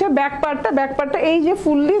এটা হচ্ছে ব্যাক পার্টটা এই যে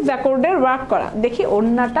ফুললি জ্যাকর্ডের ওয়ার্ক করা, দেখি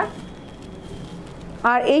ওড়নাটা।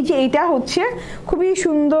 আর এই যে এইটা হচ্ছে খুবই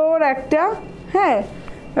সুন্দর একটা, হ্যাঁ,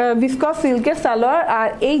 ভিসকস সিল্কের সালোয়ার। আর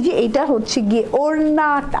এই যে এইটা হচ্ছে গিয়ে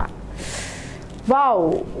ওড়নাটা, ওয়াও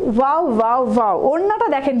ওয়াও ওয়াও ওয়াও, ওড়নাটা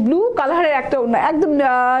দেখেন, ব্লু কালারের একটা ওড়না, একদম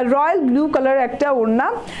রয়্যাল ব্লু কালারের একটা ওড়না।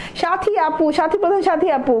 প্রধান সাথী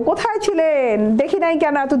আপু কোথায় ছিলেন, দেখি নাই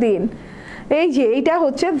কেন এতদিন। এই যে এইটা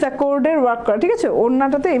হচ্ছে জ্যাকর্ডের ওয়ার্ক করা, ঠিক আছে,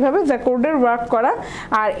 ওড়নাটাতে এইভাবে জ্যাকর্ডের ওয়ার্ক করা।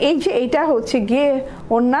 আর এই যে এইটা হচ্ছে গিয়ে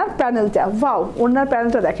ওড়নার প্যানেলটা, ওয়াও, ওড়নার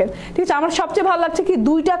প্যানেলটা দেখেন, ঠিক আছে। আমার সবচেয়ে ভালো লাগছে কি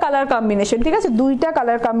দুইটা কালার কম্বিনেশন, ঠিক আছে, দুইটা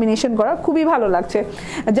কালার কম্বিনেশন করা খুবই ভালো লাগছে।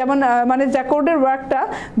 যেমন মানে জ্যাকর্ডের ওয়ার্কটা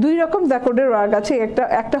দুই রকম জ্যাকর্ডের ওয়ার্ক আছে,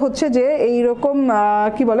 একটা হচ্ছে যে এইরকম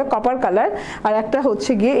কি বলে কপার কালার, আর একটা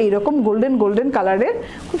হচ্ছে গিয়ে এইরকম গোল্ডেন কালারের,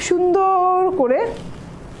 খুব সুন্দর করে।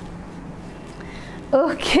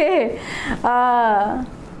 ওকে,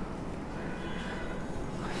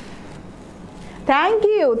 থ্যাংক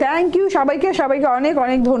ইউ সবাইকে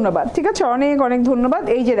অনেক ধন্যবাদ, ঠিক আছে, অনেক ধন্যবাদ।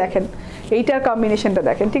 এই যে দেখেন এইটার কম্বিনেশনটা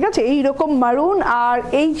দেখেন, ঠিক আছে, এইরকম মারুন আর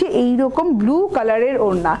এই যে এইরকম ব্লু কালারের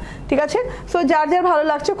ওড়না, ঠিক আছে। সো যার ভালো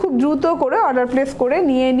লাগছে খুব দ্রুত করে অর্ডার প্লেস করে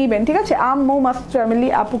নিয়ে নিবেন, ঠিক আছে। মাসুদ ফ্যামিলি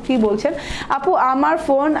আপু কি বলছেন, আপু আমার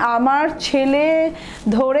ফোন আমার ছেলে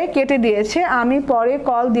ধরে কেটে দিয়েছে, আমি পরে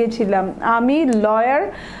কল দিয়েছিলাম, আমি লয়ার,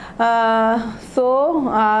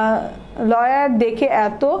 লয়ার দেখে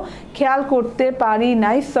এত খেয়াল করতে পারি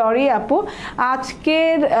নাই, সরি আপু,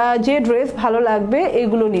 আজকের যে ড্রেস ভালো লাগবে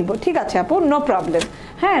এগুলো নিব, ঠিক আছে আপু, নো প্রবলেম।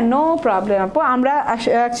 হ্যাঁ, নো প্রবলেম আপু, আমরা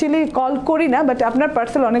অ্যাকচুয়ালি কল করি না, বাট আপনার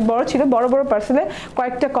পার্সেল অনেক বড় ছিল, বড় পার্সেলে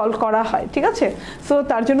কয়েকটা কল করা হয়, ঠিক আছে, সো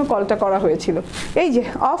তার জন্য কলটা করা হয়েছিল। এই যে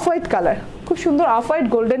অফ হোয়াইট কালার, খুব সুন্দর অফ হোয়াইট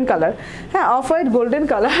গোল্ডেন কালার, হ্যাঁ, অফ হোয়াইট গোল্ডেন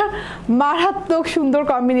কালার, মারাত্মক সুন্দর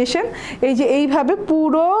কম্বিনেশন। এই যে এইভাবে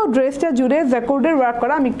পুরো ড্রেসটা জুড়ে জ্যাকর্ডের ওয়ার্ক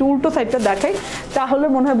করা, আমি একটু উল্টো সাইডটা দেখাই তাহলে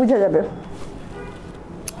মনে হয় বোঝা যাবে।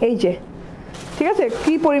 এই যে, ঠিক আছে,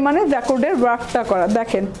 কি পরিমাণে জ্যাকর্ডের ওয়ার্কটা করা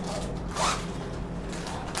দেখেন,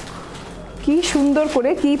 কি সুন্দর করে,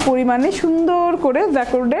 কি পরিমাণে সুন্দর করে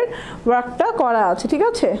জ্যাকর্ডের ওয়ার্কটা করা আছে, ঠিক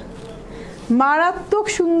আছে, মারাত্মক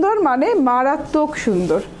সুন্দর, মানে মারাত্মক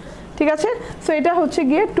সুন্দর, ঠিক আছে। সো এটা হচ্ছে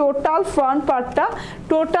গিয়ে টোটাল ফ্রন্ট পার্টটা,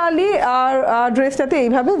 টোটালি আর ড্রেসটাতে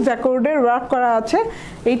এইভাবে জ্যাকর্ডের ওয়ার্ক করা আছে,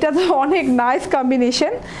 এইটা তো অনেক নাইস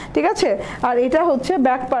কম্বিনেশন, ঠিক আছে। আর এটা হচ্ছে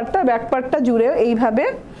ব্যাক পার্টটা জুড়েও এইভাবে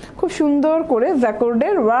খুব সুন্দর করে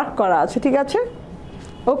জ্যাকর্ডের ওয়ার্ক করা আছে, ঠিক আছে,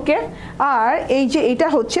 ওকে। আর এই যে এটা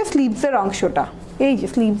হচ্ছে স্লিভসের অংশটা, এই যে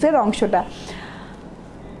স্লিভসের অংশটা,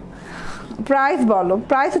 প্রাইস বলো,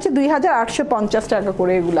 প্রাইস হচ্ছে 2850 টাকা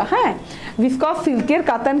করে এগুলা, হ্যাঁ, ভিসকস সিল্কের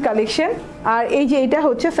কাতান কালেকশন। আর এই যে এটা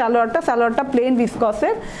হচ্ছে সালোয়ারটা প্লেন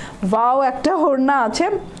ভিসকসের, ওয়াও একটা ওড়না আছে,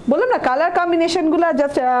 বললাম না কালার কম্বিনেশনগুলো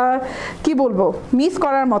জাস্ট কি বলবো, মিস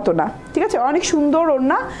করার মতো না, ঠিক আছে, অনেক সুন্দর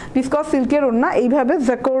ওড়না, ভিসকস সিল্কের ওড়না, এইভাবে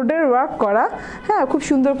জ্যাকর্ডের ওয়ার্ক করা, হ্যাঁ, খুব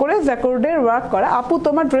সুন্দর করে জ্যাকর্ডের ওয়ার্ক করা। আপু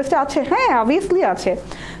তোমার ড্রেসটা আছে, হ্যাঁ অবভিয়াসলি আছে,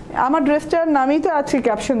 আমার ড্রেসটার নামই তো আছে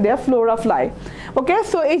ক্যাপশন দেয়া, ফ্লোরা ফ্লাই, ওকে।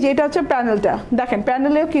 সো এই যে এটা হচ্ছে প্যানেলটা, দেখেন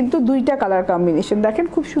প্যানেলেও কিন্তু দুইটা কালার কম্বিনেশন, দেখেন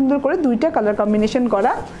খুব সুন্দর করে দুইটা কালার কম্বিনেশন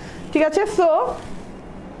করা, ঠিক আছে। সো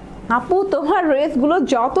আপু তোমার ড্রেসগুলো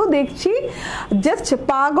যত দেখছি জাস্ট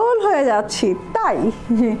পাগল হয়ে যাচ্ছি, তাই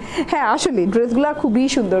হ্যাঁ আসলে ড্রেসগুলো খুবই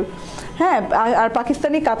সুন্দর, হ্যাঁ, আর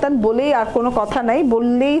পাকিস্তানি কাতান বলেই আর কোনো কথা নাই,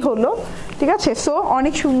 বললেই হলো, ঠিক আছে। সো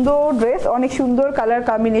অনেক সুন্দর ড্রেস, অনেক সুন্দর কালার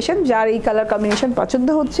কম্বিনেশন, যার এই কালার কম্বিনেশন পছন্দ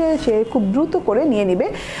হচ্ছে সে খুব দ্রুত করে নিয়ে নেবে।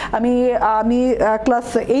 আমি ক্লাস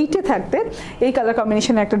 8-এ থাকতে এই কালার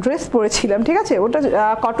কম্বিনেশনে একটা ড্রেস পরেছিলাম, ঠিক আছে, ওটা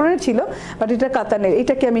কটনের ছিল, বাট এটা কাতানের,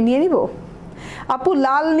 এটাকে আমি নিয়ে নিব। আপু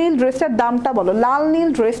লাল নীল ড্রেসটার দামটা বলো, লাল নীল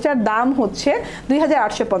ড্রেসটার দাম হচ্ছে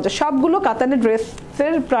 2850, সবগুলো কাতানের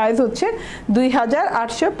ড্রেসের প্রাইস হচ্ছে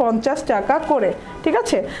 2850 টাকা করে, ঠিক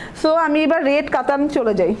আছে। সো আমি এবার রেড কাতান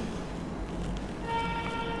চলে যাই।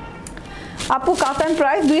 আপু কাতান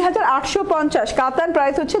প্রাইস 2850, কাতান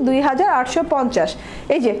প্রাইস হচ্ছে 2850।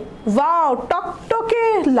 এই যে ওয়াও টকটকে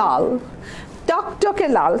লাল, টকটকে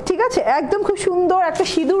লাল, ঠিক আছে, একদম খুব সুন্দর একটা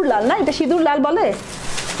সিঁদুর লাল, না এটা সিঁদুর লাল বলে,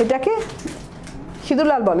 এটাকে সিঁদুর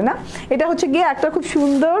লাল বলে না, এটা হচ্ছে গিয়ে একটা খুব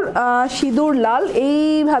সুন্দর সিঁদুর লাল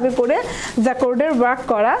এইভাবে করে জ্যাকর্ডের ওয়ার্ক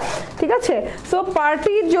করা, ঠিক আছে। সো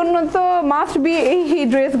পার্টির জন্য তো মাস্ট বি এই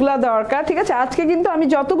ড্রেসগুলো দরকার, ঠিক আছে। আজকে কিন্তু আমি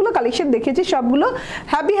যতগুলো কালেকশন দেখেছি সবগুলো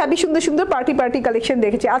হ্যাপি হ্যাপি সুন্দর সুন্দর পার্টি কালেকশন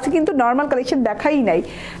দেখেছি, আজকে কিন্তু নর্মাল কালেকশন দেখাই নাই,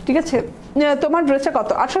 ঠিক আছে। তোমার ড্রেসটা কত?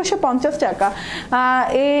 1850 টাকা।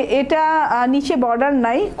 এটা নিচে বর্ডার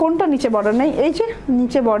নাই, কোনটা নিচে বর্ডার নাই? এই যে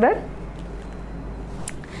নিচে বর্ডার,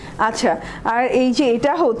 আচ্ছা। আর এই যে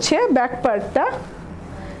এটা হচ্ছে ব্যাক পার্টটা,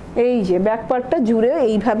 এই যে ব্যাক পার্টটা জুড়ে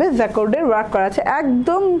এইভাবে জ্যাকর্ডের ওয়ার্ক করা আছে,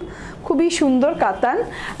 একদম খুবই সুন্দর কাতান।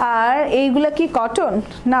 আর এইগুলো কি কটন?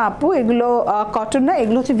 না আপু, এগুলো কটন না,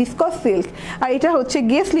 এগুলো হচ্ছে ভিসকস সিল্ক। আর এটা হচ্ছে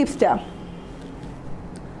গিয়ে স্লিভসটা,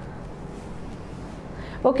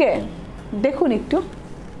 ওকে দেখুন একটু।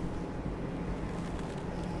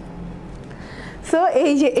 সো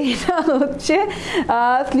এই যে এটা হচ্ছে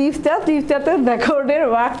স্লিভসটাতে জ্যাকর্ডের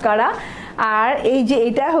ওয়ার্ক করা। আর এই যে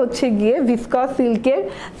এটা হচ্ছে গিয়ে ভিসকস সিল্কের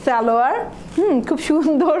সালোয়ার, খুব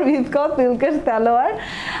সুন্দর ভিসকস সিল্কের সালোয়ার।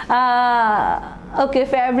 ওকে,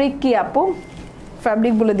 ফ্যাব্রিক কি আপু?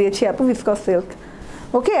 ফ্যাব্রিক বলে দিয়েছি আপু, ভিসকস সিল্ক,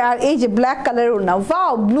 ওকে। আর এই যে ব্ল্যাক কালারের ওড়না,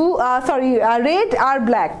 ওয়াও, ব্লু সরি রেড আর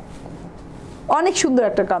ব্ল্যাক, অনেক সুন্দর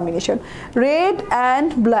একটা কম্বিনেশন, রেড অ্যান্ড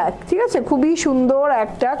ব্ল্যাক, ঠিক আছে, খুবই সুন্দর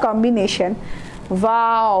একটা combination.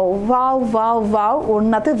 Wow wow wow wow,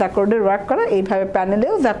 ওড়নাতে জ্যাকর্ডের work করা, এইভাবে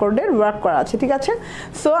প্যানেলেও জ্যাকর্ডের ওয়ার্ক করা আছে, ঠিক আছে।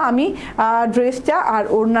 সো আমি ড্রেসটা আর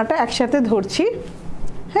ওড়নাটা একসাথে ধরছি,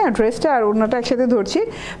 হ্যাঁ ড্রেসটা আর ওড়নাটা একসাথে ধরছি।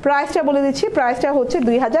 প্রাইসটা বলে দিচ্ছি, প্রাইসটা হচ্ছে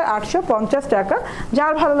 2850 টাকা।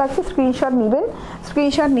 যার ভালো লাগছে স্ক্রিনশট নেবেন,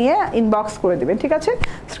 স্ক্রিনশট নিয়ে ইনবক্স করে দেবেন, ঠিক আছে,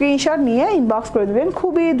 স্ক্রিনশট নিয়ে ইনবক্স করে দেবেন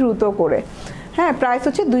খুবই দ্রুত করে। হ্যাঁ, প্রাইস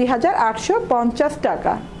হচ্ছে 2850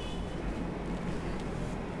 টাকা।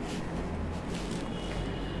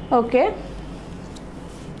 ওকে,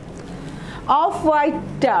 অফ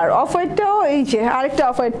হোয়াইটটাও এই যে আরেকটা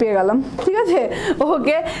অফ হোয়াইট পেয়ে গেলাম, ঠিক আছে,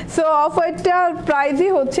 ওকে। সো অফ হোয়াইটটার প্রাইসই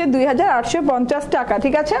হচ্ছে 2850 টাকা,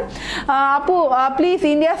 ঠিক আছে। আপু প্লিজ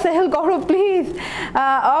ইন্ডিয়া সেল করো প্লিজ।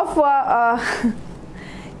 অফ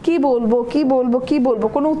কি বলবো কি বলবো কি বলবো,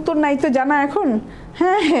 কোনো উত্তর নাই তো জানা এখন।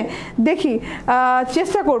 হ্যাঁ হ্যাঁ, দেখি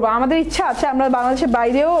চেষ্টা করবো, আমাদের ইচ্ছা আছে আমরা বাংলাদেশের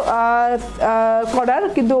বাইরেও করার,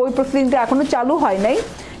 কিন্তু ওই প্রসেসিংটা এখনো চালু হয় নাই,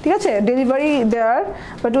 ঠিক আছে, ডেলিভারি দেওয়ার,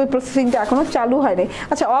 বাট ওই প্রসেসিংটা এখনো চালু হয়নি।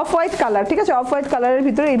 আচ্ছা, অফ হোয়াইট কালার, ঠিক আছে, অফ হোয়াইট কালারের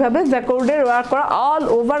ভিতরে এইভাবে জ্যাকর্ডের ওয়ার্ক করা, অল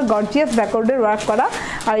ওভার গর্জিয়াস জ্যাকর্ডের ওয়ার্ক করা।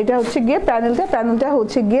 আর এটা হচ্ছে গিয়ে প্যানেলটা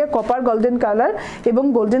হচ্ছে গিয়ে কপার গোল্ডেন কালার এবং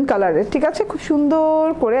গোল্ডেন কালারের, ঠিক আছে, খুব সুন্দর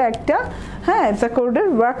করে একটা হ্যাঁ জ্যাকর্ডের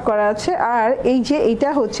ওয়ার্ক করা আছে। আর এই যে এইটা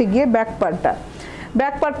হচ্ছে গিয়ে ব্যাক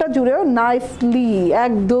পার্টটা জুড়েও নাইসলি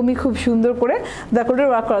একদমই খুব সুন্দর করে জ্যাকর্ডের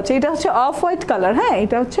ওয়ার্ক করা আছে। এটা হচ্ছে অফ হোয়াইট কালার, হ্যাঁ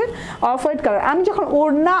এটা হচ্ছে অফ হোয়াইট কালার। আমি যখন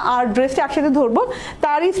ওড়না আর ড্রেসটা একসাথে ধরবো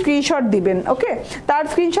তারই স্ক্রিনশট দিবেন, ওকে। তার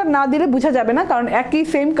স্ক্রিনশট না দিলে বোঝা যাবে না, কারণ একই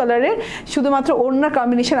সেম কালারের, শুধুমাত্র ওড়নার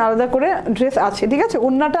কম্বিনেশন আলাদা করে ড্রেস আছে, ঠিক আছে,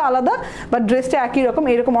 ওড়নাটা আলাদা বা ড্রেসটা একই রকম,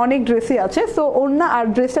 এরকম অনেক ড্রেসই আছে। সো ওড়না আর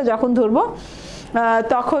ড্রেসটা যখন ধরবো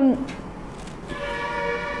তখন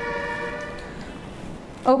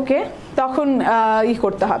ওকে, তখন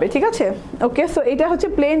করতে হবে, ঠিক আছে, ওকে। সো এটা হচ্ছে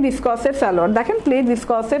প্লেন ভিসকসের সালোয়ার, দেখেন প্লেন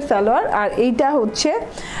ভিসকসের সালোয়ার। আর এইটা হচ্ছে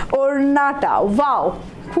ওড়নাটা, ওয়াও,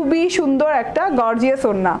 খুবই সুন্দর একটা গর্জিয়াস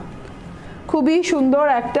ওড়না, খুবই সুন্দর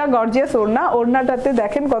একটা গর্জিয়াস ওড়না। ওড়নাটাতে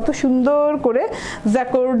দেখেন কত সুন্দর করে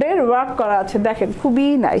জ্যাকর্ডের ওয়ার্ক করা আছে, দেখেন খুবই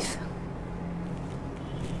নাইস,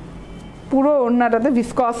 পুরো ওড়নাটাতে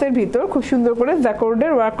ভিসকসের ভিতর খুব সুন্দর করে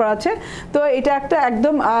জ্যাকর্ডের ওয়ার্ক করা আছে। তো এটা একটা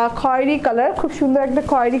একদম খয়েরি কালার, খুব সুন্দর একটা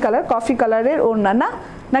খয়েরি কালার, কফি কালারের ওড়না, না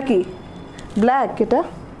নাকি ব্ল্যাক? এটা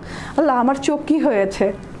আল্লাহ আমার চোখ কি হয়েছে,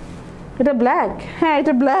 এটা ব্ল্যাক, হ্যাঁ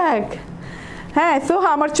এটা ব্ল্যাক, হ্যাঁ। সো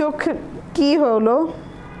আমার চোখ কি হলো,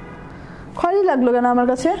 খয়েরি লাগলো কেন আমার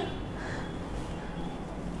কাছে?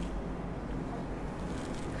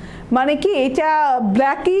 মানে কি এটা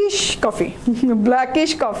ব্ল্যাকিশ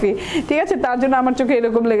কফি, ঠিক আছে, তার জন্য আমার চোখে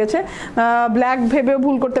এরকম লেগেছে। ব্ল্যাক ভেবেও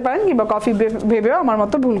ভুল করতে পারেন, কিংবা কফি ভেবেও আমার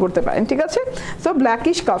মতো ভুল করতে পারেন, ঠিক আছে। So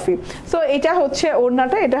blackish coffee. সো এটা হচ্ছে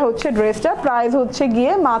ওড়নাটা, এটা হচ্ছে ড্রেসটা। প্রাইস হচ্ছে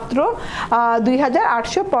গিয়ে মাত্র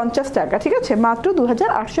 2850 টাকা, ঠিক আছে, মাত্র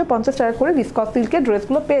 2850 টাকা করে ভিসকস সিল্কের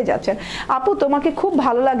ড্রেসগুলো পেয়ে যাচ্ছেন। আপু তোমাকে খুব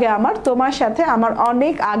ভালো লাগে আমার, তোমার সাথে আমার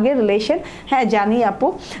অনেক আগের রিলেশন। হ্যাঁ জানি আপু,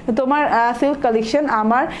 তোমার সিল্ক কালেকশন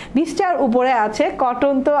আমার 20টার উপরে আছে,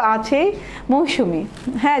 কটন তো আছেই, মৌসুমি,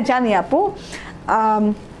 হ্যাঁ জানি আপু,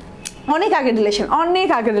 অনেক আগের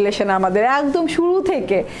রিলেশন আমাদের, একদম শুরু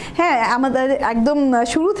থেকে, হ্যাঁ আমাদের একদম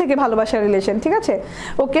শুরু থেকে ভালোবাসার রিলেশন, ঠিক আছে,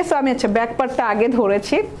 ওকে। সো আমি আচ্ছা ব্যাক পার্টটা আগে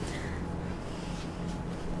ধরেছি,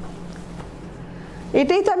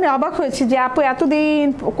 এটাই তো আমি অবাক হয়েছি যে আপু এতদিন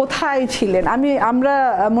কোথায় ছিলেন। আমরা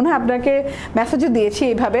মনে হয় আপনাকে মেসেজও দিয়েছি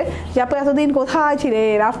এইভাবে যে আপু এতদিন কোথায়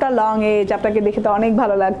ছিলেন, আফটার লং এজ, আপনাকে দেখে তো অনেক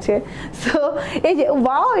ভালো লাগছে। সো এই যে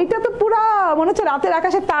ওয়াও, এটা তো পুরা মনে হচ্ছে রাতের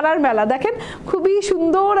আকাশে তারার মেলা। দেখেন খুবই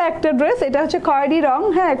সুন্দর একটা ড্রেস, এটা হচ্ছে খয়েরি রং,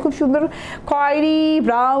 হ্যাঁ খুব সুন্দর খয়েরি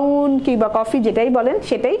ব্রাউন কিংবা কফি যেটাই বলেন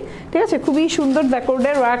সেটাই, ঠিক আছে। খুবই সুন্দর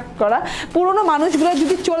ব্যাকওয়ার্ডের ওয়ার্ক করা। পুরোনো মানুষগুলো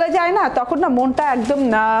যদি চলে যায় না তখন না মনটা একদম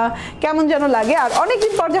কেমন যেন লাগে, আর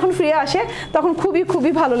অনেকদিন পর যখন ফিরে আসে তখন খুবই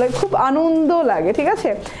খুবই ভালো লাগে, খুব আনন্দ লাগে, ঠিক আছে।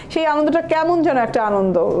 সেই আনন্দটা কেমন যেন একটা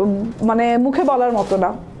আনন্দ, মানে মুখে বলার মতো না।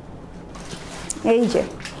 এই যে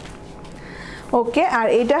ওকে, আর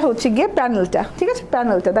এটা হচ্ছে গিয়ে প্যানেলটা, ঠিক আছে।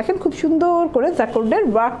 প্যানেলটা দেখেন খুব সুন্দর করে জ্যাকর্ডের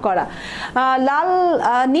ওয়ার্ক করা। লাল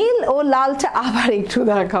নীল ও লালটা আবার একটু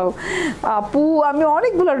দেখাও আপু, আমি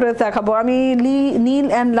অনেকগুলো ড্রেস দেখাবো। আমি নীল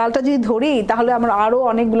অ্যান্ড লালটা যদি ধরি তাহলে আমার আরও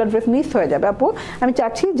অনেকগুলো ড্রেস মিস হয়ে যাবে আপু। আমি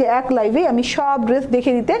চাচ্ছি যে এক লাইভে আমি সব ড্রেস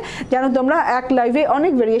দেখে দিতে, যেন তোমরা এক লাইভে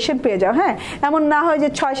অনেক ভেরিয়েশন পেয়ে যাও। হ্যাঁ, এমন না হয় যে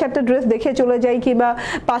 6-7টা ড্রেস দেখে চলে যাই কিংবা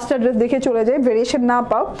 5টা ড্রেস দেখে চলে যাই, ভেরিয়েশন না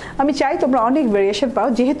পাও। আমি চাই তোমরা অনেক ভেরিয়েশন পাও,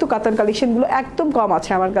 যেহেতু কাতান কালেকশনগুলো একদম কম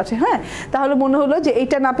আছে আমার কাছে। হ্যাঁ, তাহলে মনে হলো যে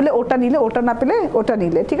এইটা না পেলে ওটা নিলে, ওটা না পেলে ওটা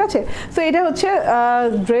নিলে, ঠিক আছে। সো এটা হচ্ছে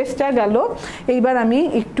ড্রেসটা গেল। এইবার আমি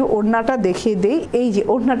একটু ওড়নাটা দেখিয়ে দিই। এই যে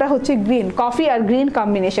ওড়নাটা হচ্ছে গ্রিন, কফি আর গ্রিন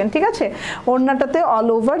কম্বিনেশন, ঠিক আছে। ওড়নাটাতে অল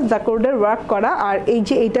ওভার জ্যাকর্ডের ওয়ার্ক করা। আর এই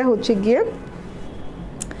যে এইটা হচ্ছে গিয়ে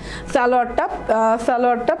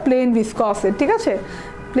সালোয়ারটা প্লেন ভিসকসের, ঠিক আছে,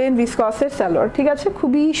 প্লেন ভিসকসের সালোয়ার, ঠিক আছে।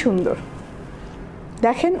 খুবই সুন্দর,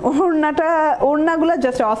 দেখেন ওড়নাগুলো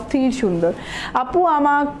জাস্ট অস্থির সুন্দর। আপু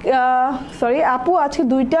আপু আজকে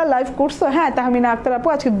 2টা লাইভ করছো? হ্যাঁ, তাহমিনা আক্তার আপু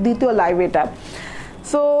আজকে 2য় লাইভ এটা।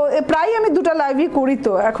 সো প্রায় আমি 2টা লাইভই করি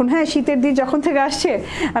তো এখন। হ্যাঁ, শীতের দিন যখন থেকে আসছে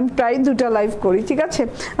আমি প্রায় 2টা লাইভ করি, ঠিক আছে।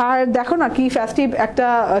 আর দেখো না কি ফেস্টিভ একটা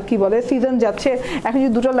কি বলে সিজন যাচ্ছে, এখন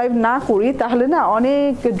যদি 2টা লাইভ না করি তাহলে না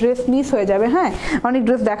অনেক ড্রেস মিস হয়ে যাবে। হ্যাঁ, অনেক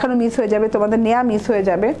ড্রেস দেখানো মিস হয়ে যাবে, তোমাদের নেওয়া মিস হয়ে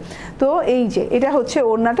যাবে। তো এই যে এটা হচ্ছে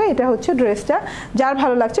ওড়নাটা, এটা হচ্ছে ড্রেসটা। যার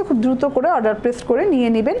ভালো লাগছে খুব দ্রুত করে অর্ডার প্লেস করে নিয়ে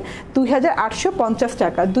নেবেন। 2850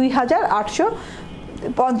 টাকা,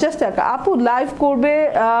 2850 টাকা। আপু লাইভ করবে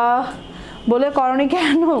বলে করনি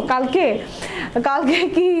কেন? কালকে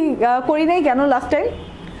কি করি নাই কেন?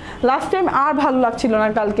 লাস্ট টাইম আর ভালো লাগছিল না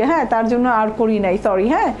কালকে, হ্যাঁ, তার জন্য আর করি নাই, সরি।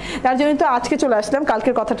 হ্যাঁ, তার জন্য তো আজকে চলে আসলাম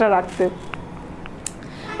কালকের কথাটা রাখতে।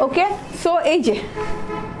 ওকে, সো এই যে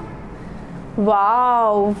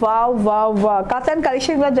ওয়াও ওয়াও ওয়াও ওয়াও, কাতান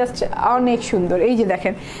কালেকশনগুলো জাস্ট অনেক সুন্দর। এই যে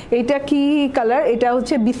দেখেন এইটা কি কালার, এটা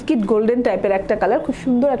হচ্ছে বিস্কিট গোল্ডেন টাইপের একটা কালার, খুব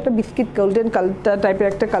সুন্দর একটা বিস্কিট গোল্ডেন টাইপের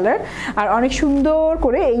একটা কালার। আর অনেক সুন্দর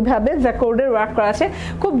করে এইভাবে জ্যাকর্ডের ওয়ার্ক করা আছে।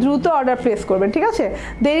 খুব দ্রুত অর্ডার প্লেস করবেন, ঠিক আছে,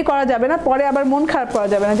 দেরি করা যাবে না, পরে আবার মন খারাপ করা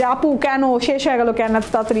যাবে না যে আপু কেন শেষ হয়ে গেল, কেন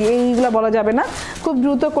তাড়াতাড়ি, এইগুলো বলা যাবে না। খুব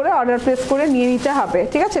দ্রুত করে অর্ডার প্লেস করে নিয়ে নিতে হবে,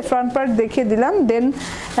 ঠিক আছে। ফ্রন্ট পার্ট দেখিয়ে দিলাম, দেন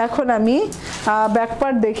এখন আমি ব্যাক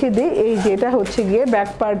পার্ট দেখিয়ে দিই। এই যে এটা হচ্ছে গিয়ে ব্যাক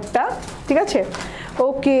পার্টটা, ঠিক আছে।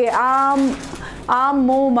 ওকে,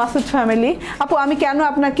 মৌ মাসুদ ফ্যামিলি আপু, আমি কেন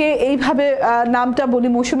আপনাকে এইভাবে নামটা বলি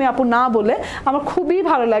মৌসুমী আপু না বলে, আমার খুবই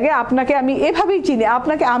ভালো লাগে। আপনাকে আমি এভাবেই চিনি,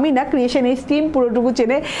 আপনাকে আমি না ক্রিয়েশন এই টিম পুরোটুকু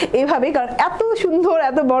চেনে এভাবেই, কারণ এত সুন্দর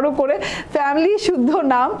এত বড় করে ফ্যামিলি শুদ্ধ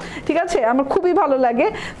নাম, ঠিক আছে, আমার খুবই ভালো লাগে।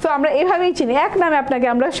 সো আমরা এভাবেই চিনি, এক নামে আপনাকে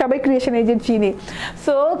আমরা সবাই ক্রিয়েশন এজেন্ট চিনি।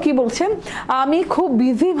 সো কি বলছেন, আমি খুব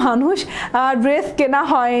বিজি মানুষ, ড্রেস কেনা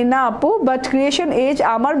হয় না আপু, বাট ক্রিয়েশন এজ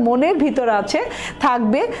আমার মনের ভিতর আছে,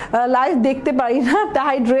 থাকবে, লাইভ দেখতে পারি না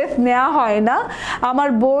তাই ড্রেস নেওয়া হয় না। আমার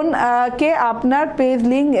বোনকে আপনার পেজ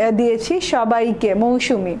লিঙ্ক দিয়েছি সবাইকে।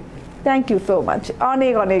 মৌসুমী, থ্যাংক ইউ সো মাচ,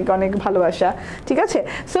 অনেক অনেক অনেক ভালোবাসা, ঠিক আছে।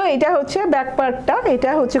 সো এটা হচ্ছে ব্যাক পার্টটা, এটা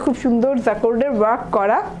হচ্ছে খুব সুন্দর জ্যাকর্ডের ওয়ার্ক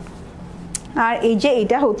করা। আর এই যে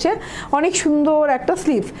এটা হচ্ছে অনেক সুন্দর একটা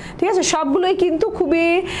স্লিভ, ঠিক আছে। সবগুলোই কিন্তু খুবই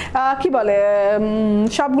কি বলে,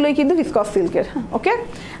 সবগুলোই কিন্তু ভিসকস সিল্কের, ওকে।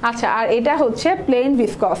 আচ্ছা, আর এটা হচ্ছে প্লেন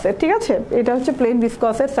ভিসকসের, ঠিক আছে, এটা হচ্ছে প্লেন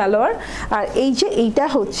ভিসকসের সালোয়ার। আর এই যে এইটা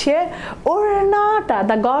হচ্ছে ওড়নাটা,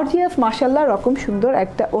 দ্য গর্জিয়াস মাশাআল্লাহ রকম সুন্দর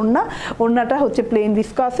একটা ওড়নাটা হচ্ছে প্লেন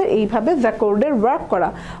ভিসকসের, এইভাবে জ্যাকর্ডের ওয়ার্ক করা,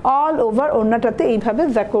 অল ওভার ওড়নাটাতে এইভাবে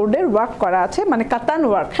জ্যাকর্ডের ওয়ার্ক করা আছে, মানে কাতান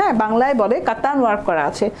ওয়ার্ক, হ্যাঁ বাংলায় বলে কাতান ওয়ার্ক করা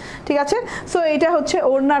আছে, ঠিক আছে। সো এটা হচ্ছে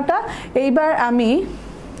ওড়নাটা। এইবার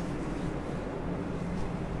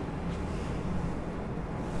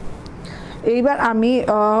আমি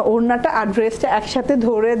ওড়নাটা আর ড্রেসটা একসাথে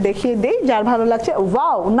ধরে দেখিয়ে দিই, যার ভালো লাগছে।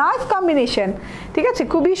 ওয়াও, নাইস কম্বিনেশন, ঠিক আছে,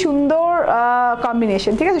 খুবই সুন্দর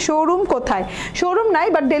কম্বিনেশন, ঠিক আছে। শোরুম কোথায়? শোরুম নাই,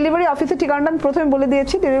 বাট ডেলিভারি অফিসের ঠিকানাটা আমি প্রথমে বলে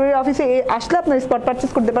দিয়েছি। ডেলিভারি অফিসে আসলে আপনার স্পট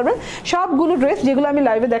পারচেস করতে পারবেন। সবগুলো ড্রেস যেগুলো আমি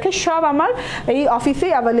লাইভে দেখে সব আমার এই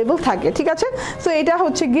অফিসেই অ্যাভেলেবল থাকে, ঠিক আছে। সো এটা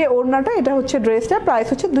হচ্ছে গিয়ে ওড়নাটা, এটা হচ্ছে ড্রেসটা, প্রাইস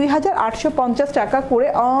হচ্ছে 2850 টাকা করে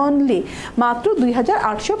অনলি, মাত্র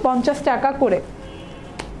 2850 টাকা করে।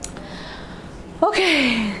 ওকে,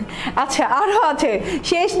 আচ্ছা আরও আছে,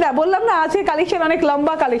 শেষ না, বললাম না আছে কালেকশন, অনেক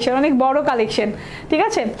লম্বা কালেকশন, অনেক বড় কালেকশন, ঠিক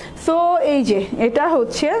আছে। সো এই যে এটা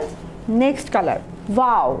হচ্ছে নেক্সট কালার,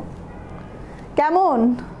 ওয়াও কেমন,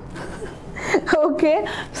 ওকে।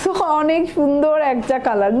 সো অনেক সুন্দর একটা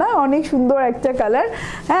কালার না, অনেক সুন্দর একটা কালার,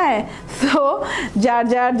 হ্যাঁ। সো যার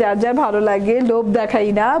যার যার যার ভালো লাগে, লোভ দেখাই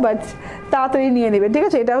না, বাট তাড়াতাড়ি নিয়ে নেবে, ঠিক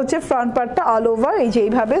আছে। এটা হচ্ছে ফ্রন্ট পার্টটা অল ওভার এই যে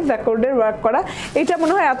এইভাবে জ্যাকর্ডের ওয়ার্ক করা। এটা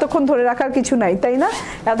মনে হয় এতক্ষণ ধরে রাখার কিছু নাই, তাই না?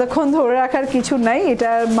 এতক্ষণ ধরে রাখার কিছু নাই।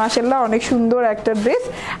 এটা মাশাআল্লাহ অনেক সুন্দর একটা ড্রেস।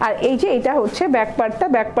 আর এই যে এটা হচ্ছে ব্যাক পার্টটা,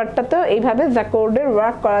 ব্যাক পার্টটাতেও এইভাবে জ্যাকর্ডের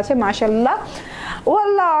ওয়ার্ক করা আছে মাশাআল্লাহ। ও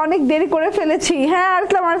আল্লাহ, অনেক দেরি করে ফেলেছি, হ্যাঁ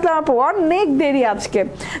আসলাম আপু, অনেক দেরি আজকে।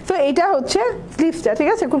 তো এটা হচ্ছে স্লিভসটা, ঠিক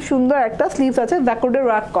আছে, খুব সুন্দর একটা স্লিভস আছে জ্যাকর্ডের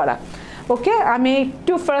ওয়ার্ক করা। ওকে, আমি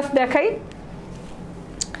একটু ফার্স্ট দেখাই,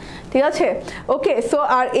 ঠিক আছে। ওকে, সো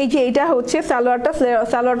আর এই যে এইটা হচ্ছে সালোয়ারটা,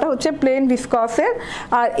 সালোয়ারটা হচ্ছে প্লেন ভিসকসের।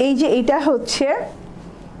 আর এই যে এইটা হচ্ছে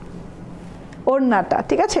ওড়নাটা,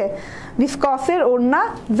 ঠিক আছে, ভিসকসের ওড়না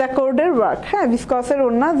জ্যাকর্ডের ওয়ার্ক, হ্যাঁ ভিসকসের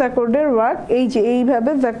ওড়না জ্যাকর্ডের ওয়ার্ক, এই যে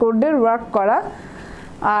এইভাবে জ্যাকর্ডের ওয়ার্ক করা।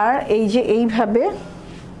 আর এই যে এইভাবে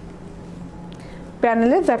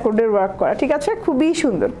প্যানেলে জ্যাকর্ডের ওয়ার্ক করা, ঠিক আছে, খুবই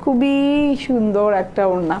সুন্দর, খুবই সুন্দর একটা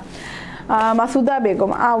ওড়না। মাসুদা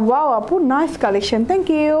বেগম, ওয়াও আপু, nice collection, thank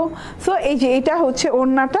you. So এই যে এটা হচ্ছে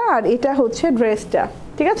ওড়নাটা আর এটা হচ্ছে ড্রেসটা,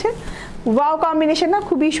 ঠিক আছে। ওয়াও কম্বিনেশন না,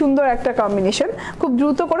 খুবই সুন্দর একটা কম্বিনেশন। খুব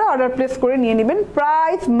দ্রুত করে অর্ডার প্লেস করে নিয়ে নেবেন।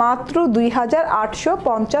 প্রাইস মাত্র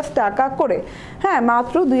 2850 টাকা করে, হ্যাঁ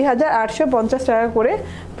মাত্র 2850 টাকা করে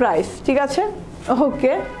প্রাইস, ঠিক আছে।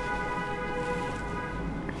 ওকে,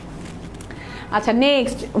 আচ্ছা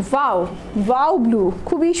নেক্সট, ওয়াও ওয়াও ব্লু,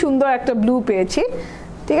 খুবই সুন্দর একটা ব্লু পেয়েছি,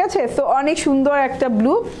 ঠিক আছে। তো অনেক সুন্দর একটা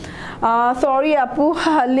ব্লু। সরি আপু,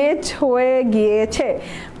 লেট হয়ে গিয়েছে,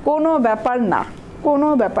 কোনো ব্যাপার না, কোনো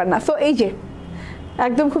ব্যাপার না। সো এই যে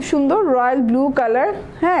একদম খুব সুন্দর রয়্যাল ব্লু কালার,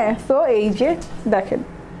 হ্যাঁ। সো এই যে দেখেন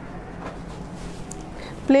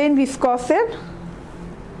প্লেন ভিসকসের,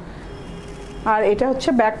 আর এটা হচ্ছে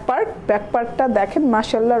ব্যাক পার্ট, ব্যাক পার্টটা দেখেন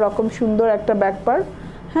মাশাআল্লাহ রকম সুন্দর একটা ব্যাক পার্ট,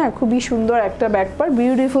 হ্যাঁ খুবই সুন্দর একটা back part,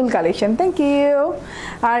 beautiful collection, thank you.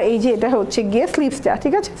 আর এই যে এটা হচ্ছে গিয়ে স্লিভসটা,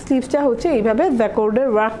 ঠিক আছে, স্লিভসটা হচ্ছে এইভাবে জ্যাকর্ডের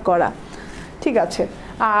ওয়ার্ক করা, ঠিক আছে।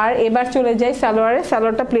 আর এবার চলে যাই সালোয়ারে,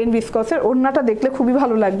 সালোয়ারটা প্লেন ভিসকসের, ওড়নাটা দেখলে খুবই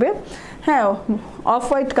ভালো লাগবে, হ্যাঁ অফ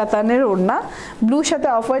হোয়াইট কাতানের ওড়না, ব্লুর সাথে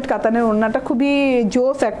অফ হোয়াইট কাতানের ওড়নাটা খুবই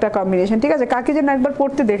জোস একটা কম্বিনেশন, ঠিক আছে। কাকে যেন একবার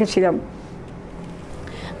পড়তে দেখেছিলাম,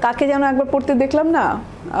 কাকে যেন একবার পড়তে দেখলাম না,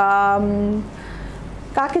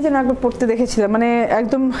 কাকে যেন একবার পড়তে দেখেছিলাম, মানে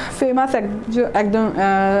একদম ফেমাস একদম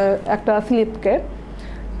একটা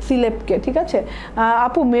সিলেপকে, ঠিক আছে।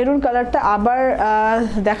 আপু মেরুন কালারটা আবার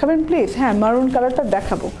দেখাবেন প্লিজ, হ্যাঁ মারুন কালারটা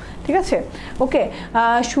দেখাবো, ঠিক আছে। ওকে,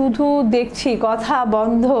 শুধু দেখছি কথা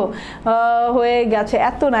বন্ধ হয়ে গেছে,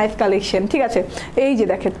 এত নাইস কালেকশন, ঠিক আছে। এই যে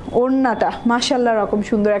দেখেন ওড়নাটা মাশাআল্লাহ রকম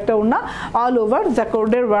সুন্দর একটা ওড়না, অল ওভার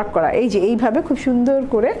জ্যাকর্ডের ওয়ার্ক করা, এই যে এইভাবে খুব সুন্দর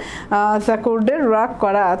করে জ্যাকর্ডের ওয়ার্ক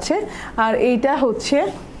করা আছে। আর এইটা হচ্ছে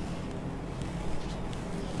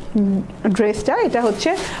ড্রেসটা, এটা হচ্ছে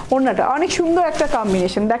ওড়নাটা, অনেক সুন্দর একটা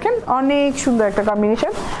কম্বিনেশন, দেখেন অনেক সুন্দর একটা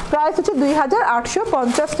কম্বিনেশন। প্রাইস হচ্ছে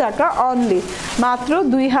 2850 টাকা অনলি, মাত্র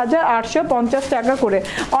 2850 টাকা করে।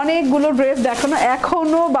 অনেকগুলো ড্রেস দেখানো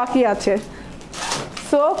এখনো বাকি আছে,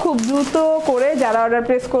 সো খুব দ্রুত করে যারা অর্ডার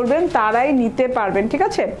প্লেস করবেন তারাই নিতে পারবেন, ঠিক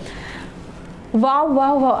আছে। ওয়াও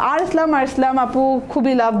ওয়াও ওয়াও, আর ইসলাম আপু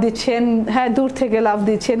খুবই লাভ দিচ্ছেন, হ্যাঁ দূর থেকে লাভ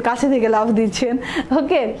দিচ্ছেন, কাছে থেকে লাভ দিচ্ছেন,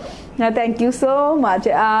 okay thank you so much.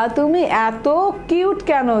 তুমি এত কিউট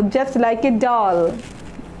কেন, জাস্ট লাইক এ ডল।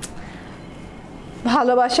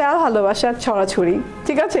 ভালোবাসার ছড়াছড়ি,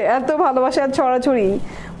 ঠিক আছে, এত ভালোবাসার ছড়াছড়ি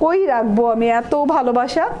কই রাখবো আমি এত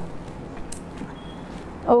ভালোবাসা।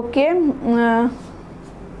 ওকে,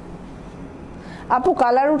 আপু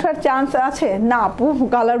কালার উঠার চান্স আছে? না আপু,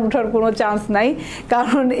 কালার উঠার কোনো চান্স নাই,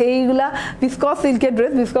 কারণ এইগুলা ভিসকস সিল্কের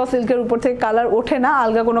ড্রেস, ভিসকস সিল্কের উপর থেকে কালার ওঠে না,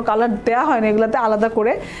 আলগা কোনো কালার দেওয়া হয় না এগুলাতে আলাদা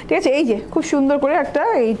করে, ঠিক আছে। এই যে খুব সুন্দর করে একটা,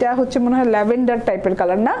 এইটা হচ্ছে মনে হয় ল্যাভেন্ডার টাইপের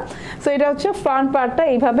কালার না। সো এটা হচ্ছে ফ্রন্ট পার্টটা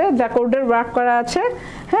এইভাবে জ্যাকর্ডের ওয়ার্ক করা আছে,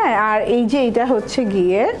 হ্যাঁ। আর এই যে এটা হচ্ছে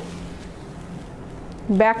গিয়ে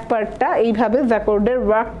ব্যাক পার্টটা এইভাবে জ্যাকর্ডের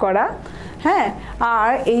ওয়ার্ক করা, হ্যাঁ।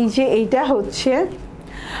 আর এই যে এইটা হচ্ছে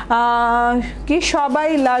কি, সবাই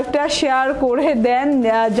লাইভটা শেয়ার করে দেন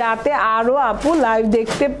যাতে আরও আপু লাইভ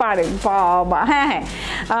দেখতে পারেন। বাবা, হ্যাঁ হ্যাঁ,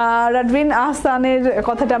 রাডভিন আহসানের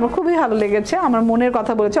কথাটা আমার খুবই ভালো লেগেছে, আমার মনের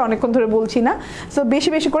কথা বলেছে, অনেকক্ষণ ধরে বলছি না, সো বেশি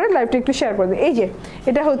বেশি করে লাইভটা একটু শেয়ার করে দিন। এই যে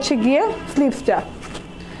এটা হচ্ছে গিয়ে স্লিভসটা,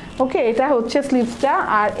 ওকে এটা হচ্ছে স্লিভসটা।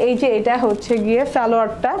 আর এই যে এটা হচ্ছে গিয়ে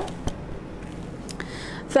সালোয়ারটা,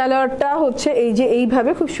 সালোয়ারটা হচ্ছে এই যে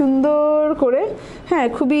এইভাবে খুব সুন্দর করে, হ্যাঁ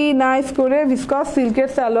খুবই নাইস করে ভিসকস সিল্কের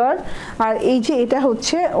সালোয়ার। আর এই যে এটা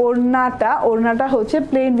হচ্ছে ওড়নাটা হচ্ছে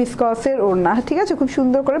প্লেন ভিসকসের ওড়না, ঠিক আছে, খুব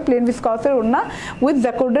সুন্দর করে প্লেন ভিসকসের ওড়না উইথ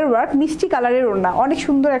জ্যাকর্ডের ওয়ার্ক, মিষ্টি কালারের ওড়না, অনেক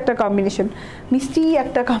সুন্দর একটা কম্বিনেশন,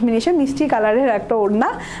 মিষ্টি কালারের একটা ওড়না,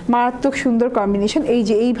 মারাত্মক সুন্দর কম্বিনেশন। এই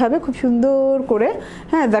যে এইভাবে খুব সুন্দর করে,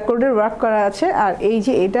 হ্যাঁ জ্যাকর্ডের ওয়ার্ক করা আছে। আর এই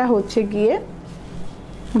যে এটা হচ্ছে গিয়ে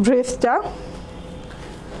ড্রেসটা,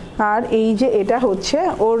 আর এই যে এটা হচ্ছে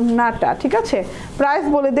ওড়নাটা, ঠিক আছে। প্রাইস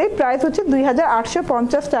বলে দেই, প্রাইস হচ্ছে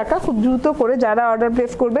 2850 টাকা। খুব দ্রুত করে যারা অর্ডার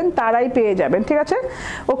প্লেস করবেন তারাই পেয়ে যাবেন, ঠিক আছে।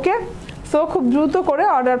 ওকে, সো খুব দ্রুত করে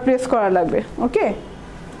অর্ডার প্লেস করা লাগবে। ওকে,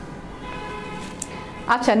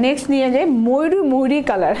 আচ্ছা নেক্সট নিয়ে যাই ময়ূরী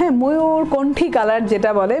কালার, হ্যাঁ ময়ূরকণ্ঠী কালার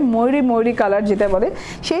যেটা বলে, ময়ূরী কালার যেটা বলে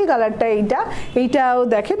সেই কালারটা। এইটাও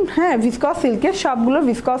দেখেন, হ্যাঁ ভিসকস সিল্কের, সবগুলো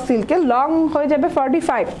ভিসকস সিল্কের, লং হয়ে যাবে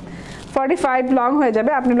 45 লং হয়ে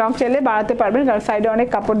যাবে। আপনি লং চাইলে বাড়াতে পারবেন, কারণ সাইডে অনেক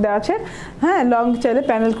কাপড় দেওয়া আছে, হ্যাঁ লং চাইলে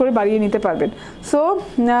প্যানেল করে বাড়িয়ে নিতে পারবেন। সো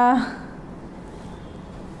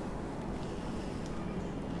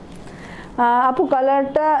আপু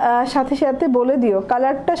কালারটা সাথে সাথে বলে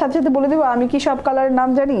দিও, আমি কি সব কালারের নাম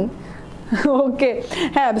জানি? ওকে,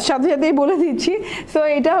 হ্যাঁ সাথে সাথেই বলে দিচ্ছি। সো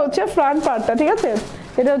এটা হচ্ছে ফ্রন্ট পার্টটা, ঠিক আছে,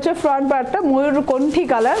 এটা হচ্ছে ফ্রন্ট পার্টটা ময়ূরকণ্ঠী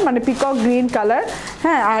কালার, মানে পিকক গ্রিন কালার,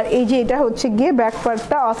 হ্যাঁ। আর এই যে এটা হচ্ছে গিয়ে ব্যাক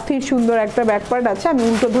পার্টটা, অস্থির সুন্দর একটা ব্যাক পার্ট আছে, আমি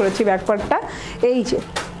উল্টো ধরেছি ব্যাক পার্টটা। এই যে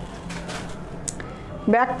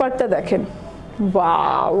ব্যাক পার্টটা দেখেন,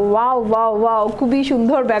 ওয়াও খুবই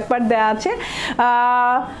সুন্দর ব্যাক পার্ট দেওয়া আছে।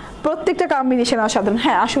 প্রত্যেকটা কম্বিনেশন অসাধারণ,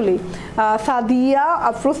 হ্যাঁ আসলেই সাদিয়া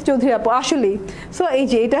আফরোজ চৌধুরী আপু আসলেই। সো এই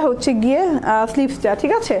যে এটা হচ্ছে গিয়ে স্লিভসটা,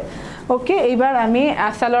 ঠিক আছে। ওকে, এইবার আমি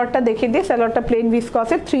সালোয়ারটা দেখে দিই। সালোয়ারটা প্লেন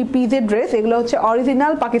ভিসকসের 3 পিসের ড্রেস, এগুলো হচ্ছে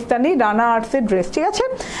অরিজিনাল পাকিস্তানি রানা আর্টসের ড্রেস, ঠিক আছে।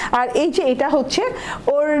 আর এই যে এটা হচ্ছে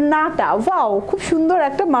ওড়নাটা, ওয়াও খুব সুন্দর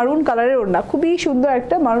একটা মারুন কালারের ওড়না, খুবই সুন্দর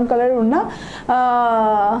একটা মারুন কালারের ওড়না।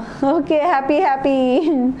 ওকে, হ্যাপি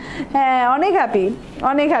হ্যাঁ অনেক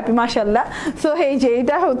হ্যাপি মাশাআল্লাহ। সো এই যে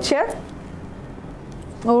এটা হচ্ছে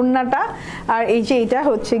ওড়নাটা, আর এই যে এটা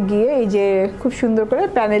হচ্ছে গিয়ে এই যে খুব সুন্দর করে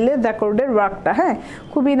প্যানেলে জ্যাকর্ডের ওয়ার্কটা, হ্যাঁ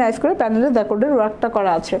খুবই নাইস করে প্যানেলে জ্যাকর্ডের ওয়ার্কটা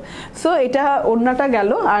করা আছে। সো এটা ওড়নাটা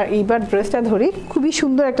গেল। আর এইবার ড্রেসটা ধরি, খুবই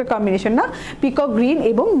সুন্দর একটা কম্বিনেশন না, পিকক গ্রিন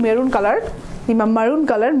এবং মেরুন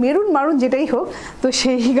কালার, মেরুন যেটাই হোক, তো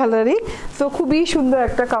সেই কালারই। সো খুবই সুন্দর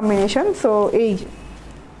একটা কম্বিনেশন। সো এই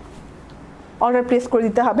অর্ডার প্লেস করে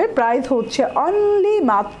দিতে হবে। প্রাইস হচ্ছে অনলি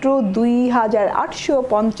মাত্র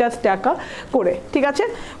 2850 টাকা করে, ঠিক আছে।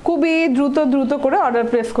 খুবই দ্রুত করে অর্ডার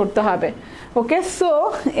প্লেস করতে হবে। ওকে, সো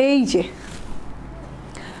এই যে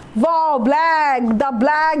ওয়াও দ্য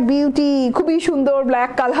ব্ল্যাক বিউটি, খুবই সুন্দর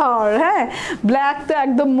ব্ল্যাক কালার, হ্যাঁ ব্ল্যাক তো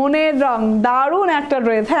একদম মনের রং, দারুণ একটা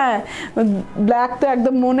ড্রেস, হ্যাঁ ব্ল্যাক তো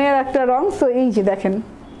একদম মনের একটা রং। সো এই যে দেখেন,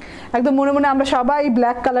 একদম মনে আমরা সবাই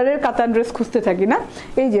ব্ল্যাক কালারের কাতান ড্রেস খুঁজতে থাকি না,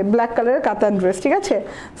 এই যে ব্ল্যাক কালারের কাতান ড্রেস, ঠিক আছে।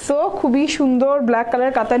 সো খুবই সুন্দর ব্ল্যাক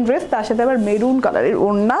কালারের কাতান ড্রেস, তার সাথে আবার মেরুন কালারের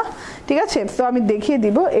ওড়না, ঠিক আছে। সো আমি দেখিয়ে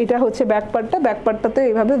দিব, এটা হচ্ছে ব্যাক পার্টটাতে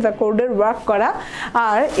এইভাবে জ্যাকর্ডের ওয়ার্ক করা।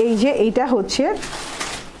 আর এই যে এইটা হচ্ছে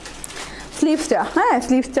স্লিভসটা, হ্যাঁ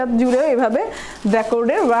স্লিভসটা জুড়েও এভাবে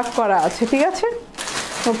জ্যাকর্ডের ওয়ার্ক করা আছে, ঠিক আছে।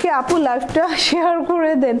 ওকে আপু লাইভটা শেয়ার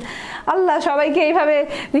করে দেন, আল্লাহ সবাইকে এইভাবে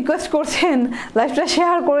রিকোয়েস্ট করছেন লাইভটা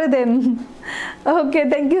শেয়ার করে দেন। ওকে,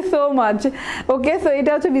 thank you so much. Okay, so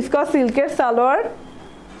এটা হচ্ছে ভিসকস সিল্কের সালোয়ার,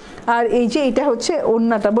 আর এই যে এটা হচ্ছে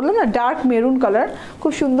ওড়নাটা, বললাম না ডার্ক মেরুন কালার,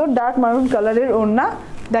 খুব সুন্দর ডার্ক মেরুন কালারের ওড়না,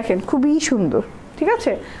 দেখেন খুবই সুন্দর, ঠিক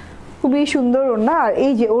আছে, খুবই সুন্দর ওড়না। আর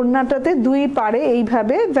এই যে ওড়নাটাতে দুই পারে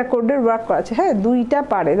এইভাবে জ্যাকর্ডের ওয়ার্ক করা আছে, হ্যাঁ দুইটা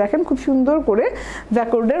পারে দেখেন খুব সুন্দর করে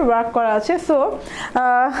জ্যাকর্ডের ওয়ার্ক করা আছে। So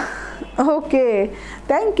okay,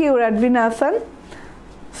 thank you রাডভিন Hasan.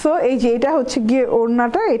 So এই যে এটা হচ্ছে গিয়ে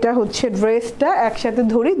ওড়নাটা, এটা হচ্ছে ড্রেসটা, একসাথে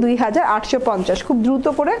ধরি 2850। খুব দ্রুত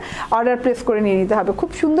করে অর্ডার প্লেস করে নিয়ে নিতে হবে। খুব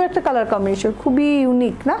সুন্দর একটা কালার কম্বিনেশন, খুবই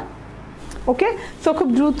ইউনিক না। ওকে, সো খুব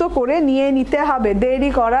দ্রুত করে নিয়ে নিতে হবে,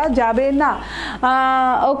 দেরি করা যাবে না।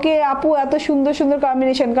 ওকে আপু, এত সুন্দর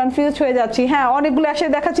কম্বিনেশন, কনফিউজ হয়ে যাচ্ছি, হ্যাঁ অনেকগুলো এসে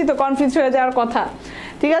দেখাচ্ছি তো কনফিউজ হয়ে যাওয়ার কথা,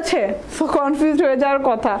 ঠিক আছে। সো কনফিউজ হয়ে যাওয়ার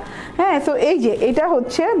কথা, হ্যাঁ। সো এই যে এটা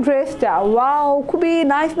হচ্ছে ড্রেসটা, ওয়াও খুবই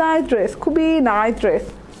নাইস ড্রেস, খুবই নাইস ড্রেস,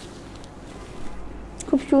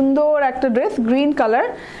 খুব সুন্দর একটা ড্রেস, গ্রিন কালার,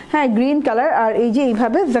 হ্যাঁ গ্রিন কালার। আর এই যে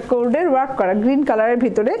এইভাবে জ্যাকর্ডের ওয়ার্ক করা, গ্রিন কালারের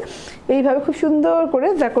ভিতরে এইভাবে খুব সুন্দর করে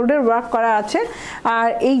জ্যাকর্ডের ওয়ার্ক করা আছে। আর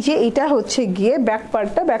এই যে এটা হচ্ছে গিয়ে ব্যাক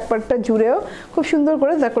পার্টটা জুড়েও খুব সুন্দর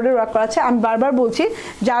করে জ্যাকর্ডের ওয়ার্ক করা আছে। আমি বারবার বলছি,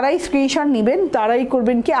 যারাই স্ক্রিনশট নেবেন তারাই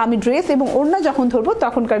করবেন কি, আমি ড্রেস এবং ওড়না যখন ধরবো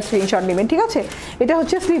তখনকার স্ক্রিনশট নেবেন, ঠিক আছে। এটা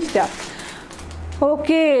হচ্ছে স্লিভসটা।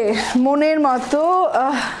 ওকে, মনের মতো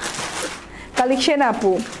কালেকশন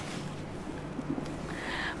আপু,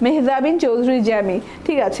 মেহজাবিন চৌধুরী জ্যামি,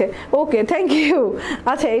 ঠিক আছে, ওকে, থ্যাংক ইউ।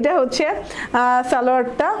 আচ্ছা, এটা হচ্ছে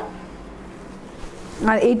সালোয়ারটা,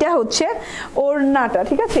 আর এইটা হচ্ছে ওড়নাটা,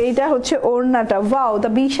 ঠিক আছে, এইটা হচ্ছে ওড়নাটা। ওয়াও, দা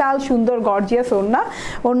বিশাল সুন্দর গর্জিয়াস ওড়না।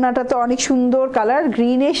 ওড়নাটা তো অনেক সুন্দর কালার,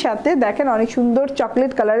 গ্রিনের সাথে দেখেন অনেক সুন্দর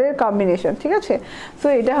চকলেট কালারের কম্বিনেশন, ঠিক আছে। তো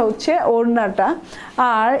এটা হচ্ছে ওড়নাটা,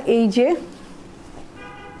 আর এই যে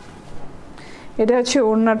এটা হচ্ছে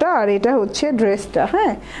ওড়নাটা, আর এটা হচ্ছে ড্রেসটা।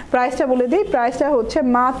 হ্যাঁ, প্রাইসটা বলে দিই, প্রাইসটা হচ্ছে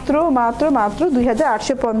মাত্র মাত্র মাত্র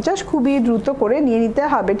 2850। খুবই দ্রুত করে নিয়ে নিতে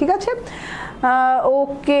হবে, ঠিক আছে।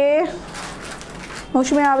 ওকে,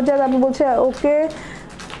 মৌসুমী আবজাদ আপু বলছে ওকে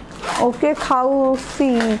ওকে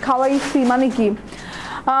খাওয়াইছি মানে কি?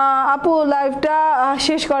 আপু লাইভটা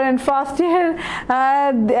শেষ করেন, ফার্স্ট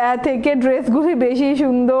ইয়ার থেকে ড্রেসগুলি বেশি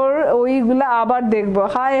সুন্দর, ওইগুলো আবার দেখবো।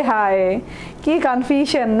 হায় হায়, কি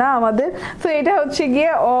কনফিউশন না আমাদের। তো এটা হচ্ছে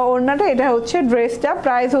গিয়ে ওড়নাটা, এটা হচ্ছে ড্রেসটা।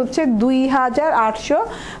 প্রাইস হচ্ছে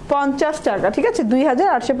 2850 টাকা, ঠিক আছে,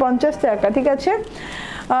 2850 টাকা, ঠিক আছে।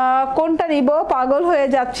 কোনটা নিব, পাগল হয়ে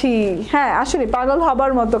যাচ্ছি। হ্যাঁ, আসলে পাগল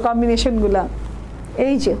হবার মতো কম্বিনেশনগুলা।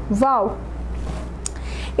 এই যে ওয়াও,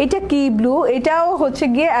 এটা কি ব্লু, এটাও হচ্ছে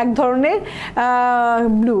গিয়ে এক ধরনের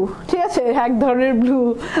ব্লু, ঠিক আছে, এক ধরনের ব্লু।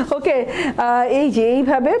 ওকে, এই যে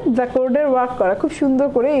এইভাবে জ্যাকর্ডের ওয়ার্ক করা, খুব সুন্দর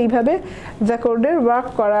করে এইভাবে জ্যাকর্ডের ওয়ার্ক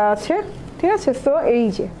করা আছে, ঠিক আছে। তো এই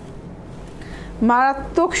যে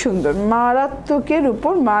মারাত্মক সুন্দর, মারাত্মকের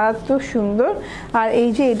উপর মারাত্মক সুন্দর। আর এই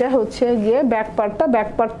যে এটা হচ্ছে গিয়ে ব্যাক পার্টটা, ব্যাক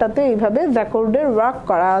পার্টটাতে এইভাবে জ্যাকর্ডের ওয়ার্ক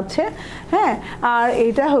করা আছে। হ্যাঁ, আর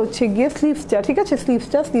এটা হচ্ছে গিয়ে স্লিভসটা, ঠিক আছে,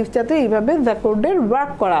 স্লিভসটাতে এইভাবে জ্যাকর্ডের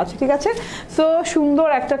ওয়ার্ক করা আছে, ঠিক আছে। সো সুন্দর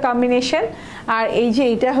একটা কম্বিনেশন। আর এই যে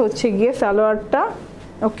এটা হচ্ছে গিয়ে সালোয়ারটা।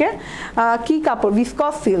 ওকে, কি কাপড়,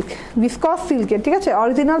 ভিসকস সিল্কের, ঠিক আছে,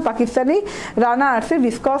 অরিজিনাল পাকিস্তানি রানা আর্টসের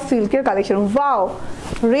ভিসকস সিল্কের কালেকশন। ওয়াও,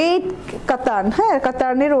 রেড কাতান, হ্যাঁ,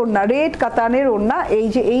 কাতানের ওড়না, রেড কাতানের ওড়না। এই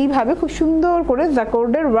যে এইভাবে খুব সুন্দর করে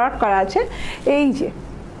জ্যাকর্ডের ওয়ার্ক করা আছে। এই যে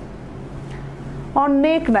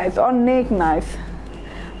অনেক নাইস, অনেক নাইস।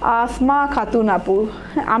 আসমা খাতুন আপু,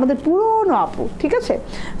 আমাদের পুরনো আপু, ঠিক আছে।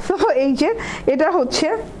 তো এই যে এটা হচ্ছে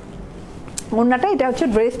ওড়নাটা, এটা হচ্ছে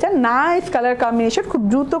ড্রেসটা। নাইস কালার কম্বিনেশন, খুব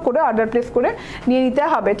দ্রুত করে অর্ডার প্লেস করে নিয়ে নিতে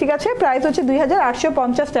হবে, ঠিক আছে। প্রাইস হচ্ছে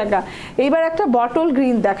 2850 টাকা। এইবার একটা বটল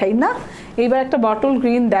গ্রিন দেখাই না, এইবার একটা বটল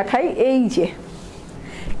গ্রিন দেখাই। এই যে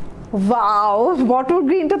ওয়াও, বটল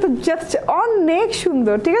গ্রিনটা তো জাস্ট অনেক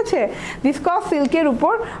সুন্দর, ঠিক আছে, ভিসকস সিল্কের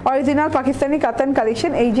উপর অরিজিনাল পাকিস্তানি কাতান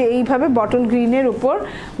কালেকশন। এই যে এইভাবে বটল গ্রিনের উপর,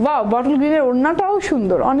 ওয়াও, বটল গ্রিনের ওড়নাটাও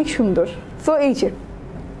সুন্দর, অনেক সুন্দর। তো এই যে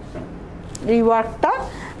এই ওয়ার্কটা,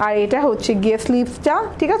 আর এটা হচ্ছে গিয়ে স্লিভসটা,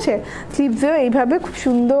 ঠিক আছে, স্লিভসেও এইভাবে খুব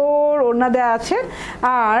সুন্দর ওড়না দেওয়া আছে।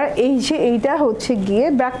 আর এই যে এইটা হচ্ছে গিয়ে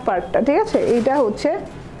ব্যাক পার্টটা, ঠিক আছে, এইটা হচ্ছে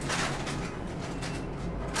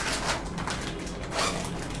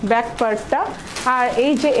ব্যাক পার্টটা। আর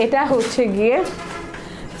এই যে এটা হচ্ছে গিয়ে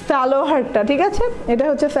সালোয়ারটা, ঠিক আছে, এটা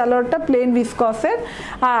হচ্ছে সালোয়ারটা প্লেন ভিসকসের।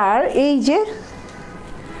 আর এই যে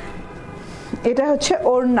এটা হচ্ছে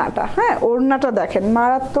ওড়নাটা। হ্যাঁ, ওড়নাটা দেখেন,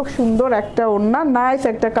 মারাত্মক সুন্দর একটা ওড়না, নাইস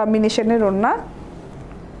একটা কম্বিনেশনের ওড়না।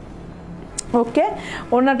 ওকে,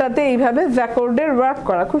 ওড়নাটাতে এইভাবে জ্যাকর্ডের ওয়ার্ক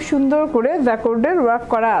করা, খুব সুন্দর করে জ্যাকর্ডের ওয়ার্ক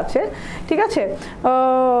করা আছে, ঠিক আছে।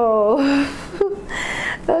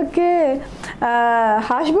 ওকে,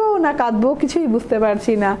 হাসবো না কাঁদবো কিছুই বুঝতে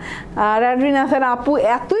পারছি না। আর রানরিন হাসান আপু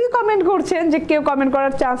এতই কমেন্ট করছেন যে কেউ কমেন্ট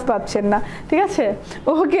করার চান্স পাচ্ছেন না, ঠিক আছে।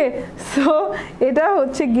 ওকে, সো এটা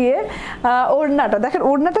হচ্ছে গিয়ে ওড়নাটা দেখেন,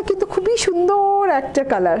 ওড়নাটা কিন্তু খুবই সুন্দর একটা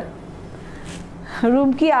কালার।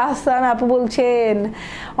 রুমকি আহসান আপু বলছেন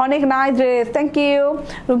অনেক nice dress, thank you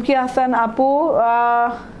Rumki Ahsan আপু।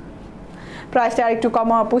 প্রাইসটা আরেকটু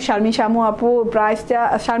কমো আপু। শারমিন শামু আপু, প্রাইসটা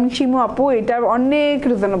শারমিন শিমু আপু, এটা অনেক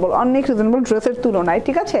রিজনেবল ড্রেসের তুলনায়,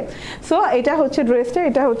 ঠিক আছে। সো এটা হচ্ছে ড্রেসটা,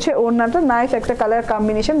 এটা হচ্ছে ওড়নাটা, নাইস একটা কালার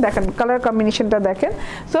কম্বিনেশন, দেখেন কালার কম্বিনেশনটা দেখেন।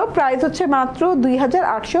 সো প্রাইস হচ্ছে মাত্র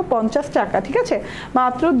 2850 টাকা, ঠিক আছে,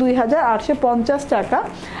 মাত্র 2850 টাকা।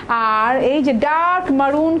 আর এই যে ডার্ক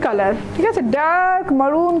মারুন কালার, ঠিক আছে, ডার্ক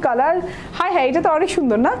মারুন কালার, হাই হাই, এটা তো অনেক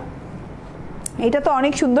সুন্দর না, এটা তো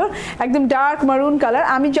অনেক সুন্দর, একদম ডার্ক মারুন কালার।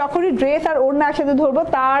 আমি যখনই ড্রেস আর ওড়না একসাথে ধরবো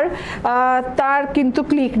তার কিন্তু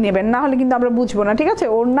ক্লিক নেবেন, না হলে কিন্তু আমরা বুঝবো না, ঠিক আছে।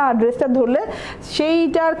 ওড়না আর ড্রেসটা ধরলে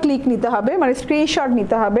সেইটার ক্লিক নিতে হবে, মানে স্ক্রিনশট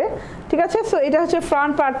নিতে হবে, ঠিক আছে। সো এটা হচ্ছে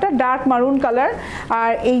ফ্রন্ট পার্টটা ডার্ক মারুন কালার।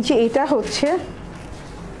 আর এই যে এটা হচ্ছে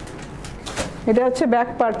ব্যাক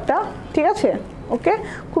পার্টটা, ঠিক আছে। ওকে,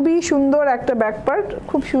 খুবই সুন্দর একটা ব্যাক পার্ট,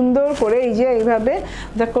 খুব সুন্দর করে এই যে এইভাবে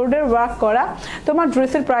জ্যাকর্ডের ওয়ার্ক করা। তোমার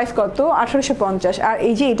ড্রেসের প্রাইস কত? 1850। আর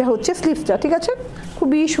এই যে এটা হচ্ছে স্লিভসটা, ঠিক আছে,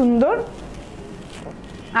 খুবই সুন্দর।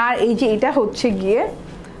 আর এই যে এটা হচ্ছে গিয়ে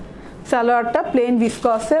সালোয়ারটা প্লেন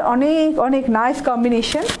ভিসকসের, অনেক নাইস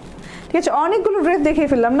কম্বিনেশন, ঠিক আছে, অনেকগুলো ড্রেস দেখিয়ে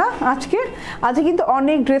ফেললাম না আজকে কিন্তু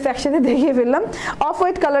অনেক ড্রেস একসাথে দেখিয়ে ফেললাম। অফ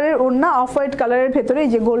হোয়াইট কালারের ওড়না, অফ হোয়াইট কালারের ভেতরে এই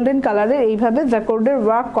যে গোল্ডেন কালারের এইভাবে জ্যাকর্ডের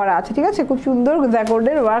ওয়ার্ক করা আছে, ঠিক আছে, খুব সুন্দর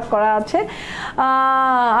জ্যাকর্ডের ওয়ার্ক করা আছে।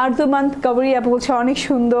 আরজুমান্ত কবরি আপু বলছে অনেক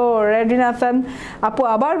সুন্দর, রেডিন হাসান আপু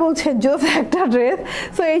আবার বলছে জোস একটা ড্রেস।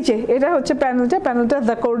 সো এই যে এটা হচ্ছে প্যানেলটা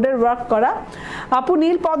জ্যাকর্ডের ওয়ার্ক করা। আপু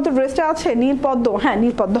নীল পদ্ম ড্রেসটা আছে, নীল পদ্ম, হ্যাঁ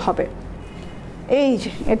নীল পদ্ম হবে। এই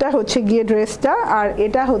যে এটা হচ্ছে গিয়ে ড্রেসটা, আর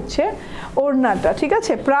এটা হচ্ছে ওড়নাটা, ঠিক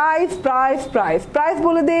আছে। প্রাইস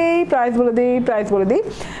বলে দেই,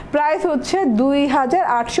 প্রাইস হচ্ছে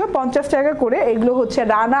 2850 টাকা করে। এগুলো হচ্ছে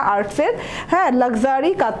রানা আর্টসের, হ্যাঁ,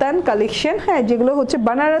 লাক্সারি কাতান কালেকশন, হ্যাঁ, যেগুলো হচ্ছে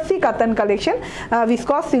বানারসি কাতান কালেকশন,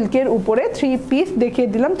 ভিসকস সিল্কের উপরে 3 পিস দেখিয়ে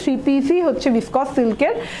দিলাম, 3 পিসই হচ্ছে ভিসকস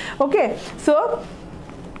সিল্কের। ওকে, সো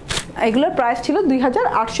এগুলোর প্রাইস ছিল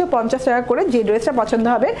 2850 টাকা করে। যে ড্রেসটা পছন্দ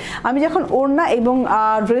হবে, আমি যখন ওড়না এবং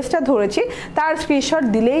ড্রেসটা ধরেছি তার স্ক্রিনশট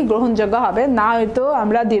দিলেই গ্রহণযোগ্য হবে, না হয়তো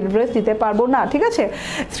আমরা ড্রেস দিতে পারবো না, ঠিক আছে।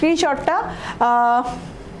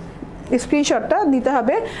 স্ক্রিনশটটা দিতে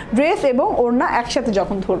হবে ড্রেস এবং ওড়না একসাথে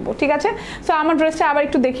যখন ধরবো, ঠিক আছে। সো আমার ড্রেসটা আবার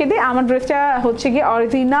একটু দেখিয়ে দিই। আমার ড্রেসটা হচ্ছে গিয়ে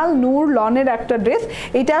অরিজিনাল নূর লনের একটা ড্রেস।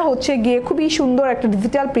 এটা হচ্ছে গিয়ে খুবই সুন্দর একটা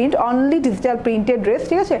ডিজিটাল প্রিন্ট, অনলি ডিজিটাল প্রিন্টের ড্রেস,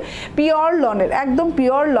 ঠিক আছে, পিওর লনের, একদম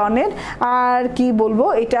পিওর লনের। আর কি বলবো,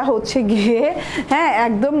 এটা হচ্ছে গিয়ে হ্যাঁ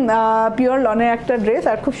একদম পিওর লনের একটা ড্রেস,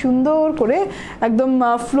 আর খুব সুন্দর করে একদম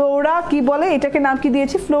ফ্লোরা কি বলে এটাকে, নাম কি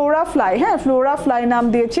দিয়েছি, ফ্লোরা ফ্লাই, হ্যাঁ ফ্লোরা ফ্লাই নাম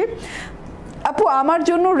দিয়েছি। আপু আমার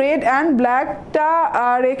জন্য রেড অ্যান্ড ব্ল্যাকটা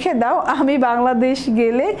রেখে দাও, আমি বাংলাদেশ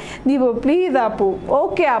গেলে নিব প্লিজ আপু।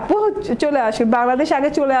 ওকে আপু, চলে আসুন বাংলাদেশ, আগে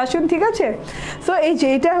চলে আসুন, ঠিক আছে। সো এই যে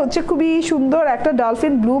এটা হচ্ছে খুবই সুন্দর একটা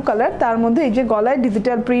ডলফিন ব্লু কালার, তার মধ্যে এই যে গলায়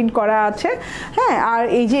ডিজিটাল প্রিন্ট করা আছে, হ্যাঁ, আর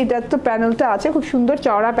এই যে এটার তো প্যানেলটা আছে, খুব সুন্দর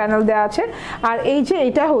চওড়া প্যানেল দেওয়া আছে। আর এই যে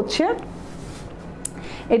এটা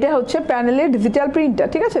হচ্ছে প্যানেলের ডিজিটাল প্রিন্টটা,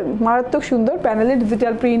 ঠিক আছে, মারাত্মক সুন্দর প্যানেলের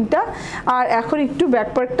ডিজিটাল প্রিন্টটা। আর এখন একটু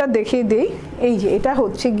ব্যাকপার্টটা দেখিয়ে দিই। এই যে এটা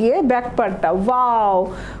হচ্ছে গিয়ে ব্যাকপার্টটা, ওয়াও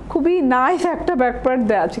খুবই নাইস একটা ব্যাকপার্ট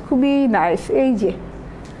দেওয়া আছে, খুবই নাইস। এই যে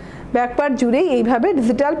ব্যাকপার্ট জুড়েই এইভাবে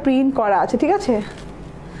ডিজিটাল প্রিন্ট করা আছে, ঠিক আছে।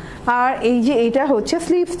 আর এই যে এটা হচ্ছে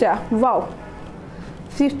স্লিভসটা, ওয়াও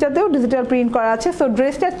স্লিভসটাতেও ডিজিটাল প্রিন্ট করা আছে। সো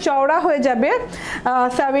ড্রেসটা চওড়া হয়ে যাবে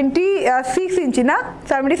 76 ইঞ্চি, না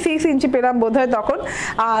 76 ইঞ্চি পেলাম বোধ হয় তখন,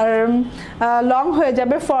 আর লং হয়ে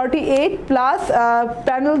যাবে 48 প্লাস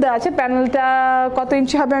প্যানেল দেওয়া আছে। প্যানেলটা কত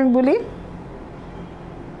ইঞ্চি হবে আমি বলি,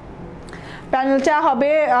 প্যানেলটা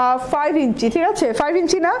হবে 5 ইঞ্চি, ঠিক আছে, 5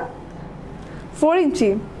 ইঞ্চি না 4 ইঞ্চি,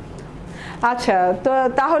 আচ্ছা, তো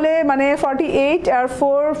তাহলে মানে 48 আর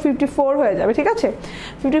 4 54 হয়ে যাবে, ঠিক আছে,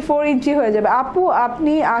 54 ইঞ্চি হয়ে যাবে। আপু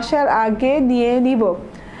আপনি আসার আগে নিয়ে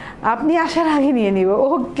নিব,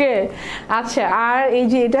 ওকে আচ্ছা। আর এই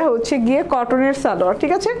যে এটা হচ্ছে গিয়ে কটনের সালোয়ার,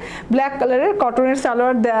 ঠিক আছে, ব্ল্যাক কালারের কটনের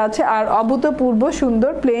সালোয়ার দেওয়া আছে, আর অভূতপূর্ব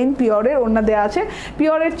সুন্দর প্লেন পিওরের ওড়না দেওয়া আছে,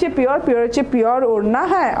 পিওরের চেয়ে পিওর ওড়না,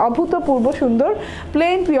 হ্যাঁ অভূতপূর্ব সুন্দর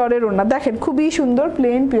প্লেন পিওরের ওড়না, দেখেন খুবই সুন্দর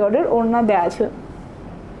প্লেন পিওরের ওড়না দেওয়া আছে।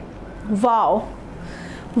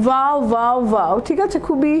 ওয়াও, ঠিক আছে,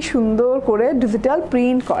 খুবই সুন্দর করে ডিজিটাল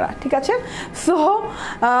প্রিন্ট করা, ঠিক আছে। সো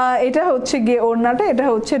এটা হচ্ছে গিয়ে ওড়নাটা, এটা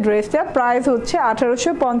হচ্ছে ড্রেসটা, প্রাইস হচ্ছে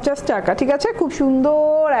 1850 টাকা, ঠিক আছে, খুব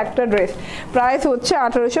সুন্দর একটা ড্রেস, প্রাইস হচ্ছে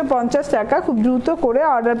 1850 টাকা। খুব দ্রুত করে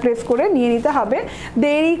অর্ডার প্লেস করে নিয়ে নিতে হবে,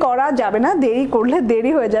 দেরি করা যাবে না, দেরি করলে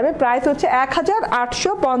দেরি হয়ে যাবে। প্রাইস হচ্ছে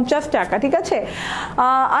 1850 টাকা, ঠিক আছে।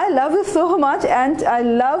 I love you so much and I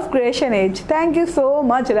love creation age, thank you so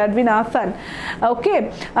much রাডবিন Ahsan. ওকে,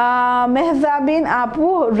 মেহজাবিন আপু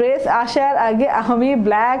ড্রেস আসার আগে আমি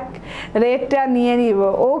ব্ল্যাক রেডটা নিয়ে নিব,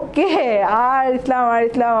 ওকে। আর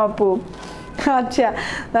ইসলাম আপু, আচ্ছা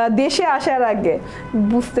দেশে আসার আগে,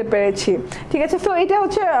 বুঝতে পেরেছি, ঠিক আছে। সো এটা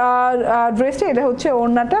হচ্ছে ড্রেসটা, এটা হচ্ছে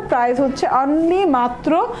ওড়নাটা, প্রাইস হচ্ছে অনলি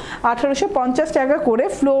মাত্র 1850 টাকা করে।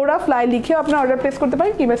 ফ্লোরা ফ্লাই লিখেও আপনারা অর্ডার প্লেস করতে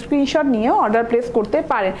পারেন, কিংবা স্ক্রিনশট নিয়েও অর্ডার প্লেস করতে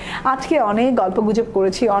পারেন। আজকে অনেক গল্প গুজব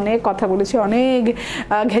করেছি, অনেক কথা বলেছি, অনেক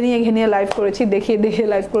ঘেনিয়ে লাইভ করেছি, দেখিয়ে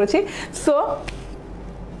লাইভ করেছি। সো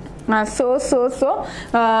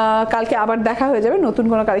কালকে আবার দেখা হয়ে যাবে নতুন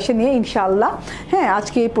কোনো কালেকশন নিয়ে ইনশাআল্লাহ। হ্যাঁ,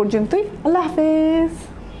 আজকে এই পর্যন্তই, আল্লাহ হাফেজ।